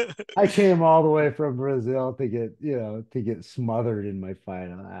 I came all the way from Brazil to get smothered in my fight.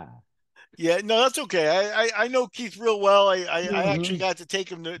 Yeah, no, that's okay. I know Keith real well. I actually Mhm. got to take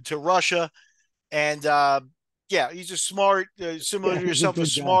him to Russia, and yeah, he's a smart, similar Yeah, to he's a yourself, a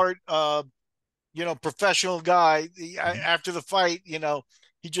good guy. smart, professional guy. Mhm. After the fight,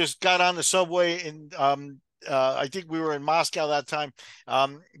 he just got on the subway and I think we were in Moscow that time.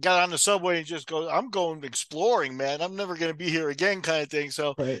 Got on the subway and just goes, "I'm going exploring, man. I'm never going to be here again," kind of thing.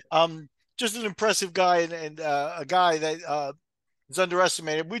 So, Right. just an impressive guy and a guy that is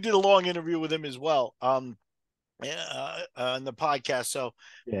underestimated. We did a long interview with him as well. On the podcast, so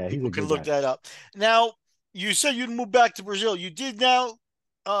Yeah, he's people a can good look guy. that up. Now, you said you'd move back to Brazil. You did now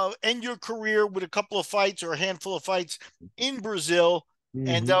end your career with a couple of fights or a handful of fights in Brazil.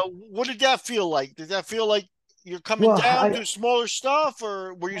 And Hmm. what did that feel like? Did that feel like you're coming Well, down to smaller stuff,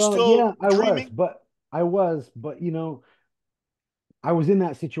 or were you still yeah, dreaming? I was, but I was in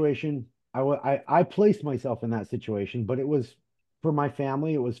that situation. I placed myself in that situation, but it was for my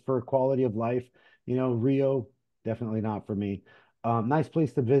family. It was for quality of life. Rio, definitely not for me. Nice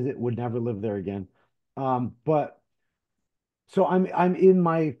place to visit. Would never live there again. But so I'm in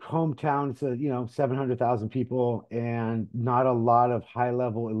my hometown. It's 700,000 people and not a lot of high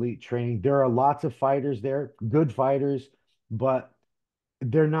level elite training. There are lots of fighters there, good fighters, but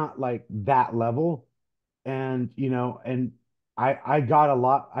they're not like that level. And I got a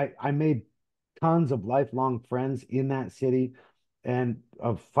lot. I made tons of lifelong friends in that city and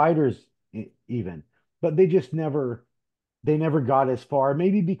of fighters even, but they never got as far.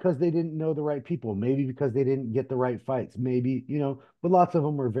 Maybe because they didn't know the right people, maybe because they didn't get the right fights, maybe, but lots of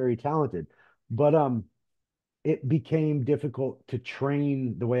them were very talented. But it became difficult to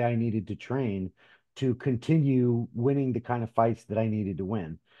train the way I needed to train to continue winning the kind of fights that I needed to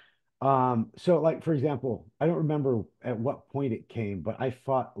win. So like for example, I don't remember at what point it came, but I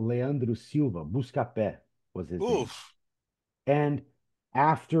fought Leandro Silva, Buscapé was his name. Oof. And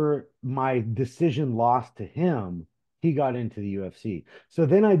after my decision loss to him, he got into the UFC. So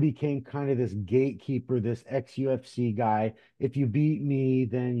then I became kind of this gatekeeper, this ex-UFC guy. If you beat me,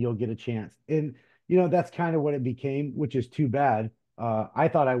 then you'll get a chance. And that's kind of what it became, which is too bad. I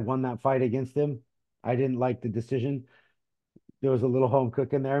thought I won that fight against him. I didn't like the decision. There was a little home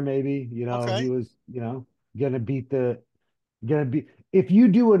cooking there, maybe. He Okay. was, gonna beat the gonna be if you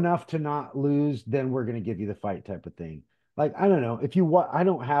do enough to not lose, then we're gonna give you the fight type of thing. Like, I don't know. If you what I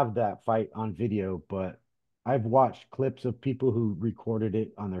don't have that fight on video, but I've watched clips of people who recorded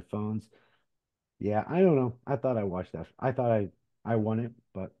it on their phones. Yeah, I don't know. I thought I watched that. I thought I won it,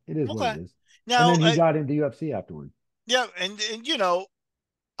 but it is what it Okay. is. And Now, then he got into UFC afterward. yeah, and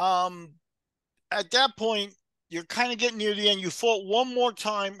um, at that point, you're kind of getting near the end. You fought one more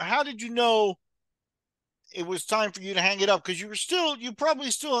time. How did you know it was time for you to hang it up? Because you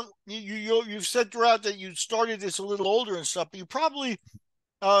probably still, you've said throughout that you started this a little older and stuff, but you probably,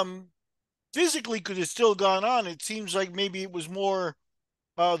 um, physically could have still gone on. It seems like maybe it was more,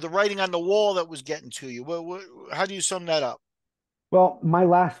 the writing on the wall that was getting to you. How do you sum that up? Well, my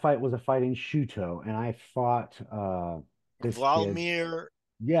last fight was a fight in Shuto, and I fought this kid. Valmir.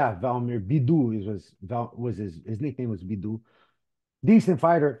 Yeah, Valmir Bidu was his nickname was Bidu. Decent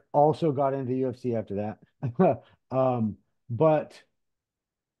fighter, also got into the UFC after that. Um, but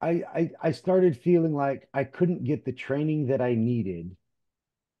I started feeling like I couldn't get the training that I needed,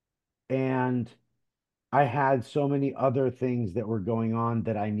 and I had so many other things that were going on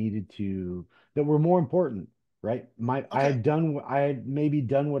that were more important, right? Okay. I had maybe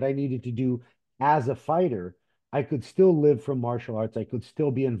done what I needed to do as a fighter. I could still live from martial arts. I could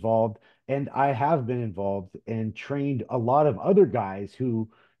still be involved, and I have been involved and trained a lot of other guys who,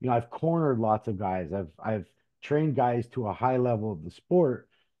 I've cornered lots of guys. I've trained guys to a high level of the sport.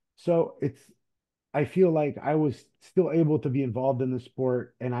 So I feel like I was still able to be involved in the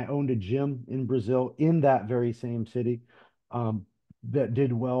sport, and I owned a gym in Brazil in that very same city, um, that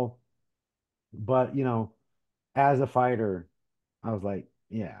did well. But as a fighter, I was like,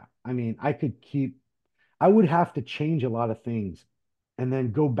 yeah, I mean, I would have to change a lot of things, and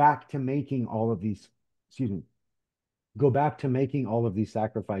then excuse me, go back to making all of these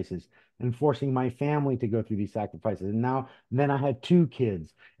sacrifices and forcing my family to go through these sacrifices. And then I had two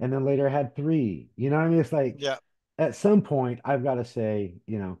kids, and then later I had three. You know what I mean? It's like Yeah. at some point I've got to say,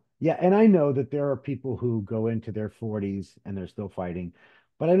 yeah, and I know that there are people who go into their 40s and they're still fighting,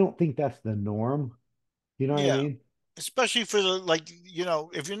 but I don't think that's the norm. You know what I Yeah. mean? Especially for the, like,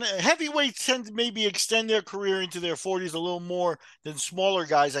 if you're not, heavyweights tend to maybe extend their career into their 40s a little more than smaller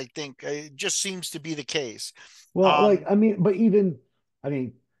guys, I think. It just seems to be the case. Well, like Um, I mean, but I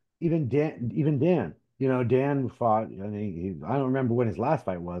mean, even Dan, Dan fought. I mean, I don't remember when his last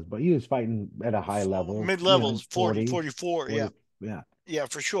fight was, but he was fighting at a high level, Mid levels, 40, 40, 44. Yeah. 40, yeah. Yeah,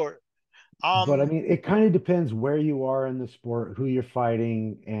 for sure. But I Um, mean, it kind of depends where you are in the sport, who you're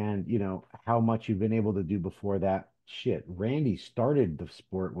fighting, and how much you've been able to do before that. Shit, Randy started the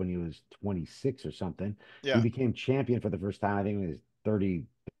sport when he was 26 or something. He yeah. became champion for the first time, I think when he was 30,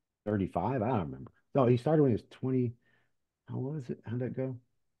 35. I don't remember. No, he started when he was 20. How was it? How'd that go?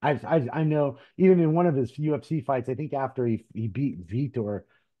 I know even in one of his UFC fights, I think after he beat Vitor,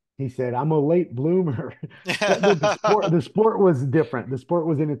 he said, "I'm a late bloomer." But the sport was different. The sport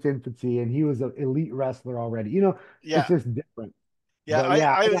was in its infancy, and he was an elite wrestler already. It's Yeah. just different. Yeah. But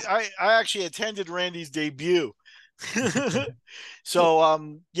yeah, I actually attended Randy's debut. yeah,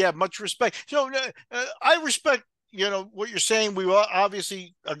 So, yeah, much respect. So, I respect, what you're saying. We were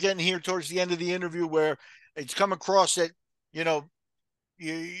obviously, again, here towards the end of the interview where it's come across that, you know,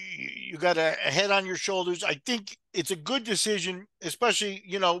 you got a head on your shoulders. I think it's a good decision, especially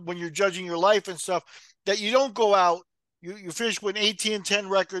when you're judging your life and stuff, that you don't go out. You finish with an 18-10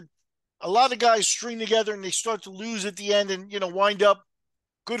 record. A lot of guys string together and they start to lose at the end, and wind up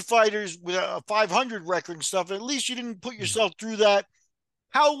good fighters with a 500 record and stuff. At least you didn't put yourself through that.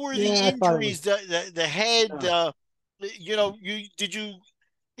 How were the yeah, I thought it was injuries? The head. no You did you.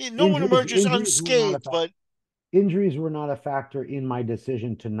 No one injuries. emerges Injuries were not a unscathed, factor. but Injuries were not a factor in my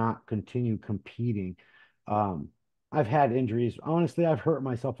decision to not continue competing. Um, I've had injuries. Honestly, I've hurt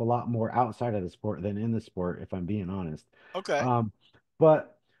myself a lot more outside of the sport than in the sport, if I'm being honest. okay. Um,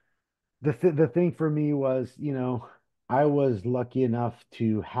 but the thing for me was, I was lucky enough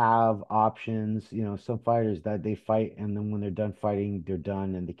to have options. Some fighters that they fight, and then when they're done fighting, they're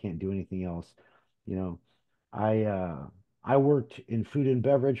done and they can't do anything else. You know, I uh I worked in food and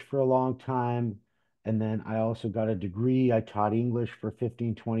beverage for a long time, and then I also got a degree. I taught English for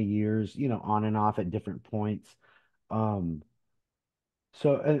 15, 20 years, on and off at different points. Um,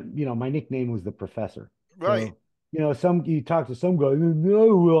 my nickname was the professor. Right. So, some you talk to some guy,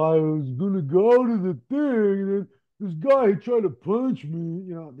 no, well, I was gonna go to the thing, and then this guy tried to punch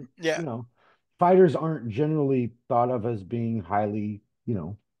me. Yeah. Fighters aren't generally thought of as being highly,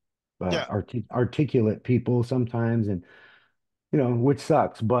 Yeah. articulate people sometimes, and which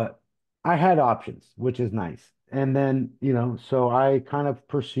sucks. But I had options, which is nice. And then, so I kind of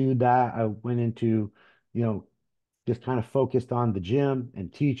pursued that. I went into, you know, just kind of focused on the gym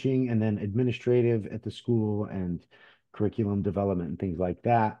and teaching and then administrative at the school and curriculum development and things like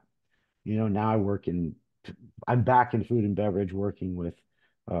that. Now I'm back in food and beverage working with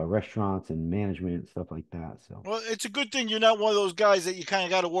restaurants and management and stuff like that. So, Well, it's a good thing you're not one of those guys that you kind of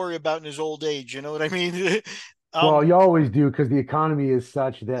got to worry about in his old age. You know what I mean? well, um, you always do because the economy is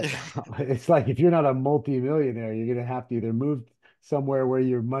such that it's like if you're not a multimillionaire, you're going to have to either move somewhere where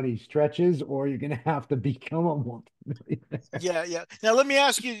your money stretches or you're going to have to become a multimillionaire. yeah, yeah. Now let me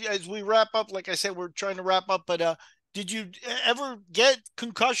ask you as we wrap up. Like I said, we're trying to wrap up, but did you ever get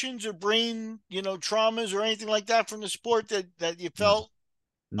concussions or brain, traumas or anything like that from the sport that you No, felt?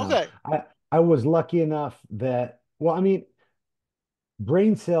 no. Okay. I was lucky enough that, well, I mean,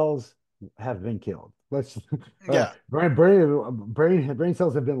 brain cells have been killed. Let's Yeah. brain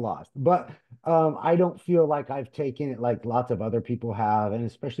cells have been lost. But I don't feel like I've taken it like lots of other people have, and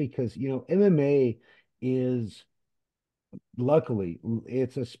especially because MMA is luckily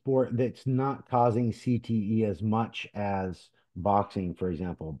it's a sport that's not causing CTE as much as boxing, for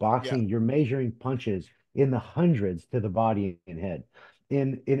example. Yeah. Boxing, you're measuring punches in the hundreds to the body and head.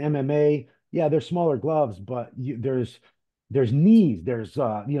 In MMA, yeah, there's smaller gloves, but there's knees, there's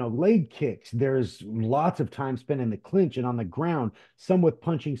leg kicks, there's lots of time spent in the clinch and on the ground, some with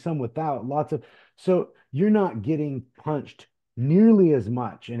punching, some without, so you're not getting punched nearly as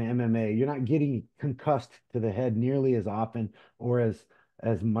much in MMA. You're not getting concussed to the head nearly as often or as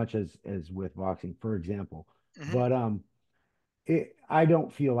much as with boxing, for example. Hmm. But I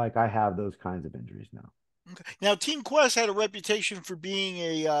don't feel like I have those kinds of injuries now. Okay. Now, Team Quest had a reputation for being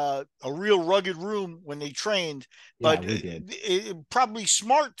a real rugged room when they trained, Yeah, but we did. probably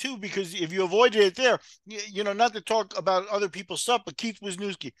smart too because if you avoided it there, not to talk about other people's stuff, but Keith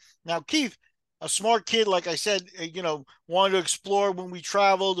Wisniewski. Now, Keith, a smart kid, like I said, wanted to explore when we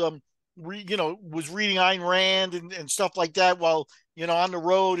traveled. Was reading Ayn Rand and stuff like that while on the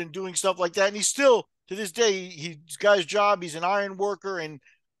road and doing stuff like that, and he still to this day, he's got his job. He's an iron worker, and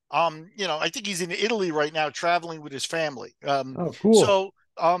I think he's in Italy right now, traveling with his family. Oh, cool. So,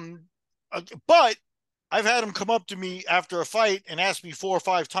 but I've had him come up to me after a fight and ask me 4 or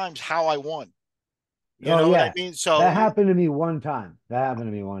 5 times how I won. You Oh know what I yeah. mean? That So, happened to me one time. That happened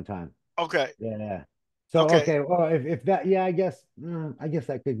to me one time. okay, Yeah. So okay. okay, well if that yeah, I guess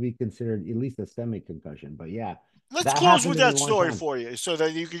that could be considered at least a semi concussion. But yeah, Let's that close happened with to me that one story time. for you, so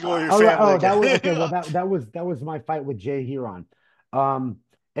that you can go to your All right. family Oh, again. that was okay. Well, that was my fight with Jay Huron. Um,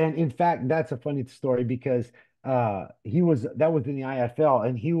 and in fact, that's a funny story because he was that was in the IFL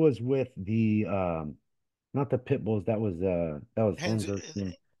and he was with the not the pit bulls, that was Hands, Henzer's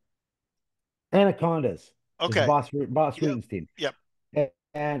team. Anacondas is okay. Boss Yep. Rutan's team. Yep.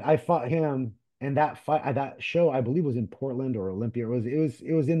 And I fought him and that fight that show I believe was in Portland or Olympia.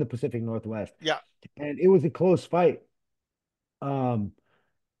 It was in the Pacific Northwest. Yeah. And it was a close fight. Um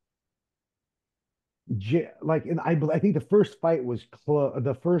like and I think the first fight was close.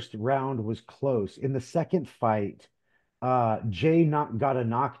 The first round was close. In the second fight, Jay got a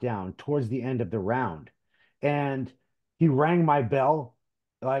knockdown towards the end of the round, and he rang my bell.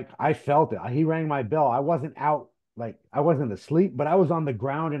 Like I felt it. He rang my bell. I wasn't out. Like I wasn't asleep, but I was on the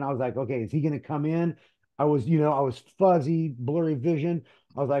ground, and I was like, okay, is he gonna come in? I was fuzzy, blurry vision.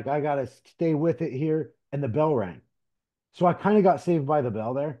 I was like, I gotta stay with it here, and the bell rang. So I kind of got saved by the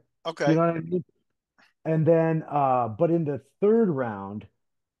bell there. You Okay. know what I mean? And then, but in the third round,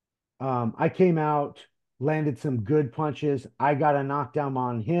 I came out, landed some good punches. I got a knockdown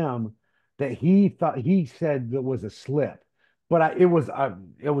on him that he said that was a slip, but it was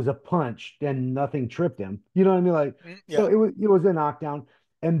a punch and nothing tripped him. You know what I mean? Like, so Yeah. it was a knockdown.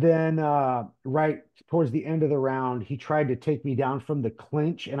 And then right towards the end of the round, he tried to take me down from the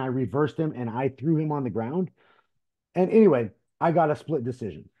clinch and I reversed him and I threw him on the ground. And anyway, I got a split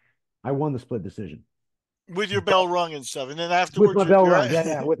decision. I won the split decision. With your bell rung and stuff, and then With afterwards, my bell you're rung. right. Yeah,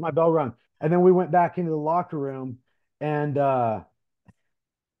 yeah, with my bell rung. And then we went back into the locker room and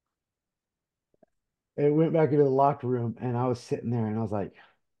it went back into the locker room and I was sitting there and I was like,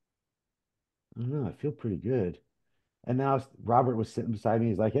 I don't know, I feel pretty good. And then Robert was sitting beside me.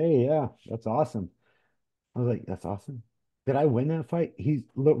 He's like, hey, yeah, that's awesome. I was like, that's awesome. Did I win that fight?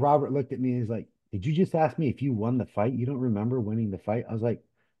 Robert looked at me and he's like, did you just ask me if you won the fight? You don't remember winning the fight? I was like,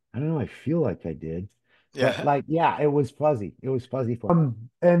 I don't know. I feel like I did. But Yeah. like, yeah, it was fuzzy. It was fuzzy for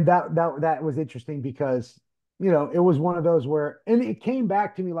and that was interesting because it was one of those where and it came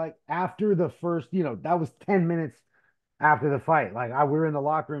back to me like after the first, that was 10 minutes after the fight. Like we were in the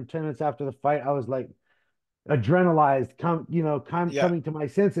locker room 10 minutes after the fight. I was like adrenalized, Yeah. coming to my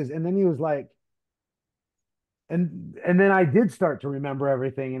senses. And then he was like, and then I did start to remember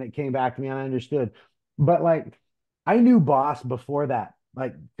everything and it came back to me and I understood. But like I knew Boss before that.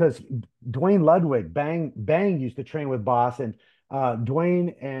 Like because Dwayne Ludwig, Bang used to train with Boss and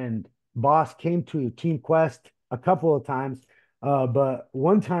Dwayne and Boss came to Team Quest a couple of times. But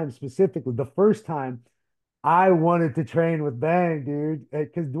one time specifically, the first time I wanted to train with Bang, dude,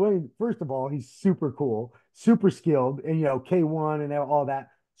 because Dwayne, first of all, he's super cool, super skilled, and K1 and all that.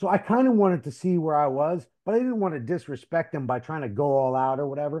 So I kind of wanted to see where I was, but I didn't want to disrespect him by trying to go all out or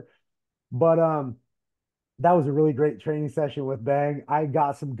whatever. But that was a really great training session with Bang. I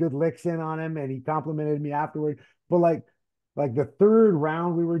got some good licks in on him, and he complimented me afterward. But like the third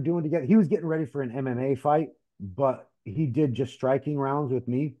round we were doing together, he was getting ready for an MMA fight, but he did just striking rounds with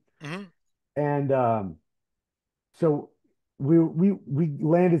me, Hmm. and so we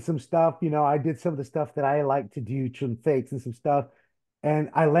landed some stuff. I did some of the stuff that I like to do, some fakes and some stuff.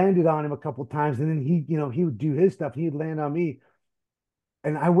 And I landed on him a couple times, and then he would do his stuff. He'd land on me,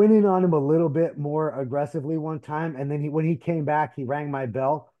 and I went in on him a little bit more aggressively one time. And then when he came back, he rang my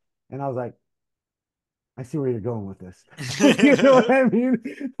bell, and I was like, I see where you're going with this. You know what I mean?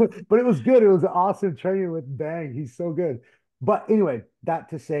 But it was good. It was awesome training with Bang. He's so good. But anyway, that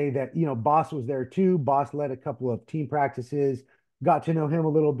to say that, Boss was there too. Boss led a couple of team practices, got to know him a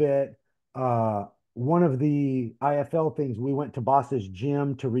little bit. Uh, One of the IFL things, we went to Boss's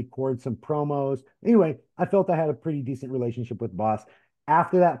gym to record some promos. Anyway, I felt I had a pretty decent relationship with Boss.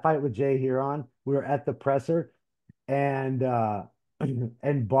 After that fight with Jay Huron, we were at the presser and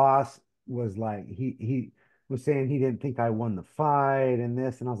and Boss was like he was saying he didn't think I won the fight and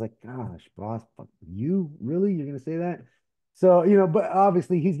this and I was like, gosh, Boss, fuck you really? You're gonna say that? So, but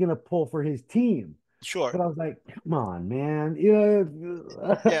obviously he's gonna pull for his team. Sure. But I was like, come on, man. You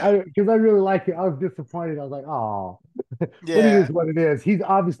know, Yeah. because I really like it. I was disappointed. I was like, oh, but it Yeah. is what it is. He's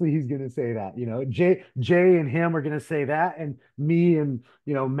gonna say that, you know. Jay and him are gonna say that, and me and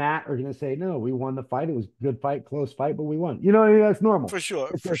Matt are gonna say, no, we won the fight. It was a good fight, close fight, but we won. You know what I mean? That's normal. For sure.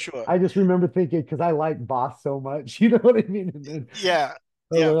 It's For just sure. I just remember thinking because I like Boss so much, you know what I mean? And then Yeah.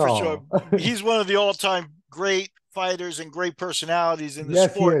 I was Yeah, like, for sure. oh, He's one of the all-time great fighters and great personalities in the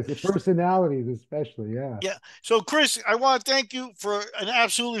yes, he sport. is. His personalities, especially, yeah. Yeah. So, Chris, I want to thank you for an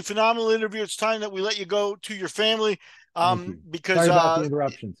absolutely phenomenal interview. It's time that we let you go to your family, Thank you. because Sorry about the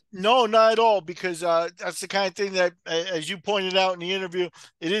interruptions. no, not at all, because that's the kind of thing that, as you pointed out in the interview,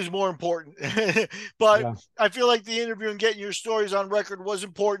 it is more important. But Yeah. I feel like the interview and getting your stories on record was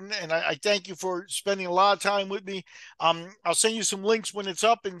important, and I thank you for spending a lot of time with me. I'll send you some links when it's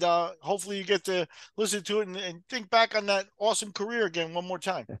up, and hopefully you get to listen to it and think back on that awesome career again one more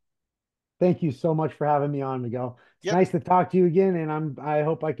time. Thank you so much for having me on, Miguel. It's Yep. nice to talk to you again, and I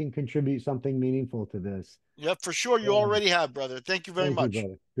hope I can contribute something meaningful to this. Yep, for sure. You Yeah. already have, brother. Thank you very Thank you, much.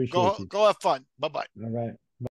 brother. Appreciate you. Go have fun. Bye bye. All right.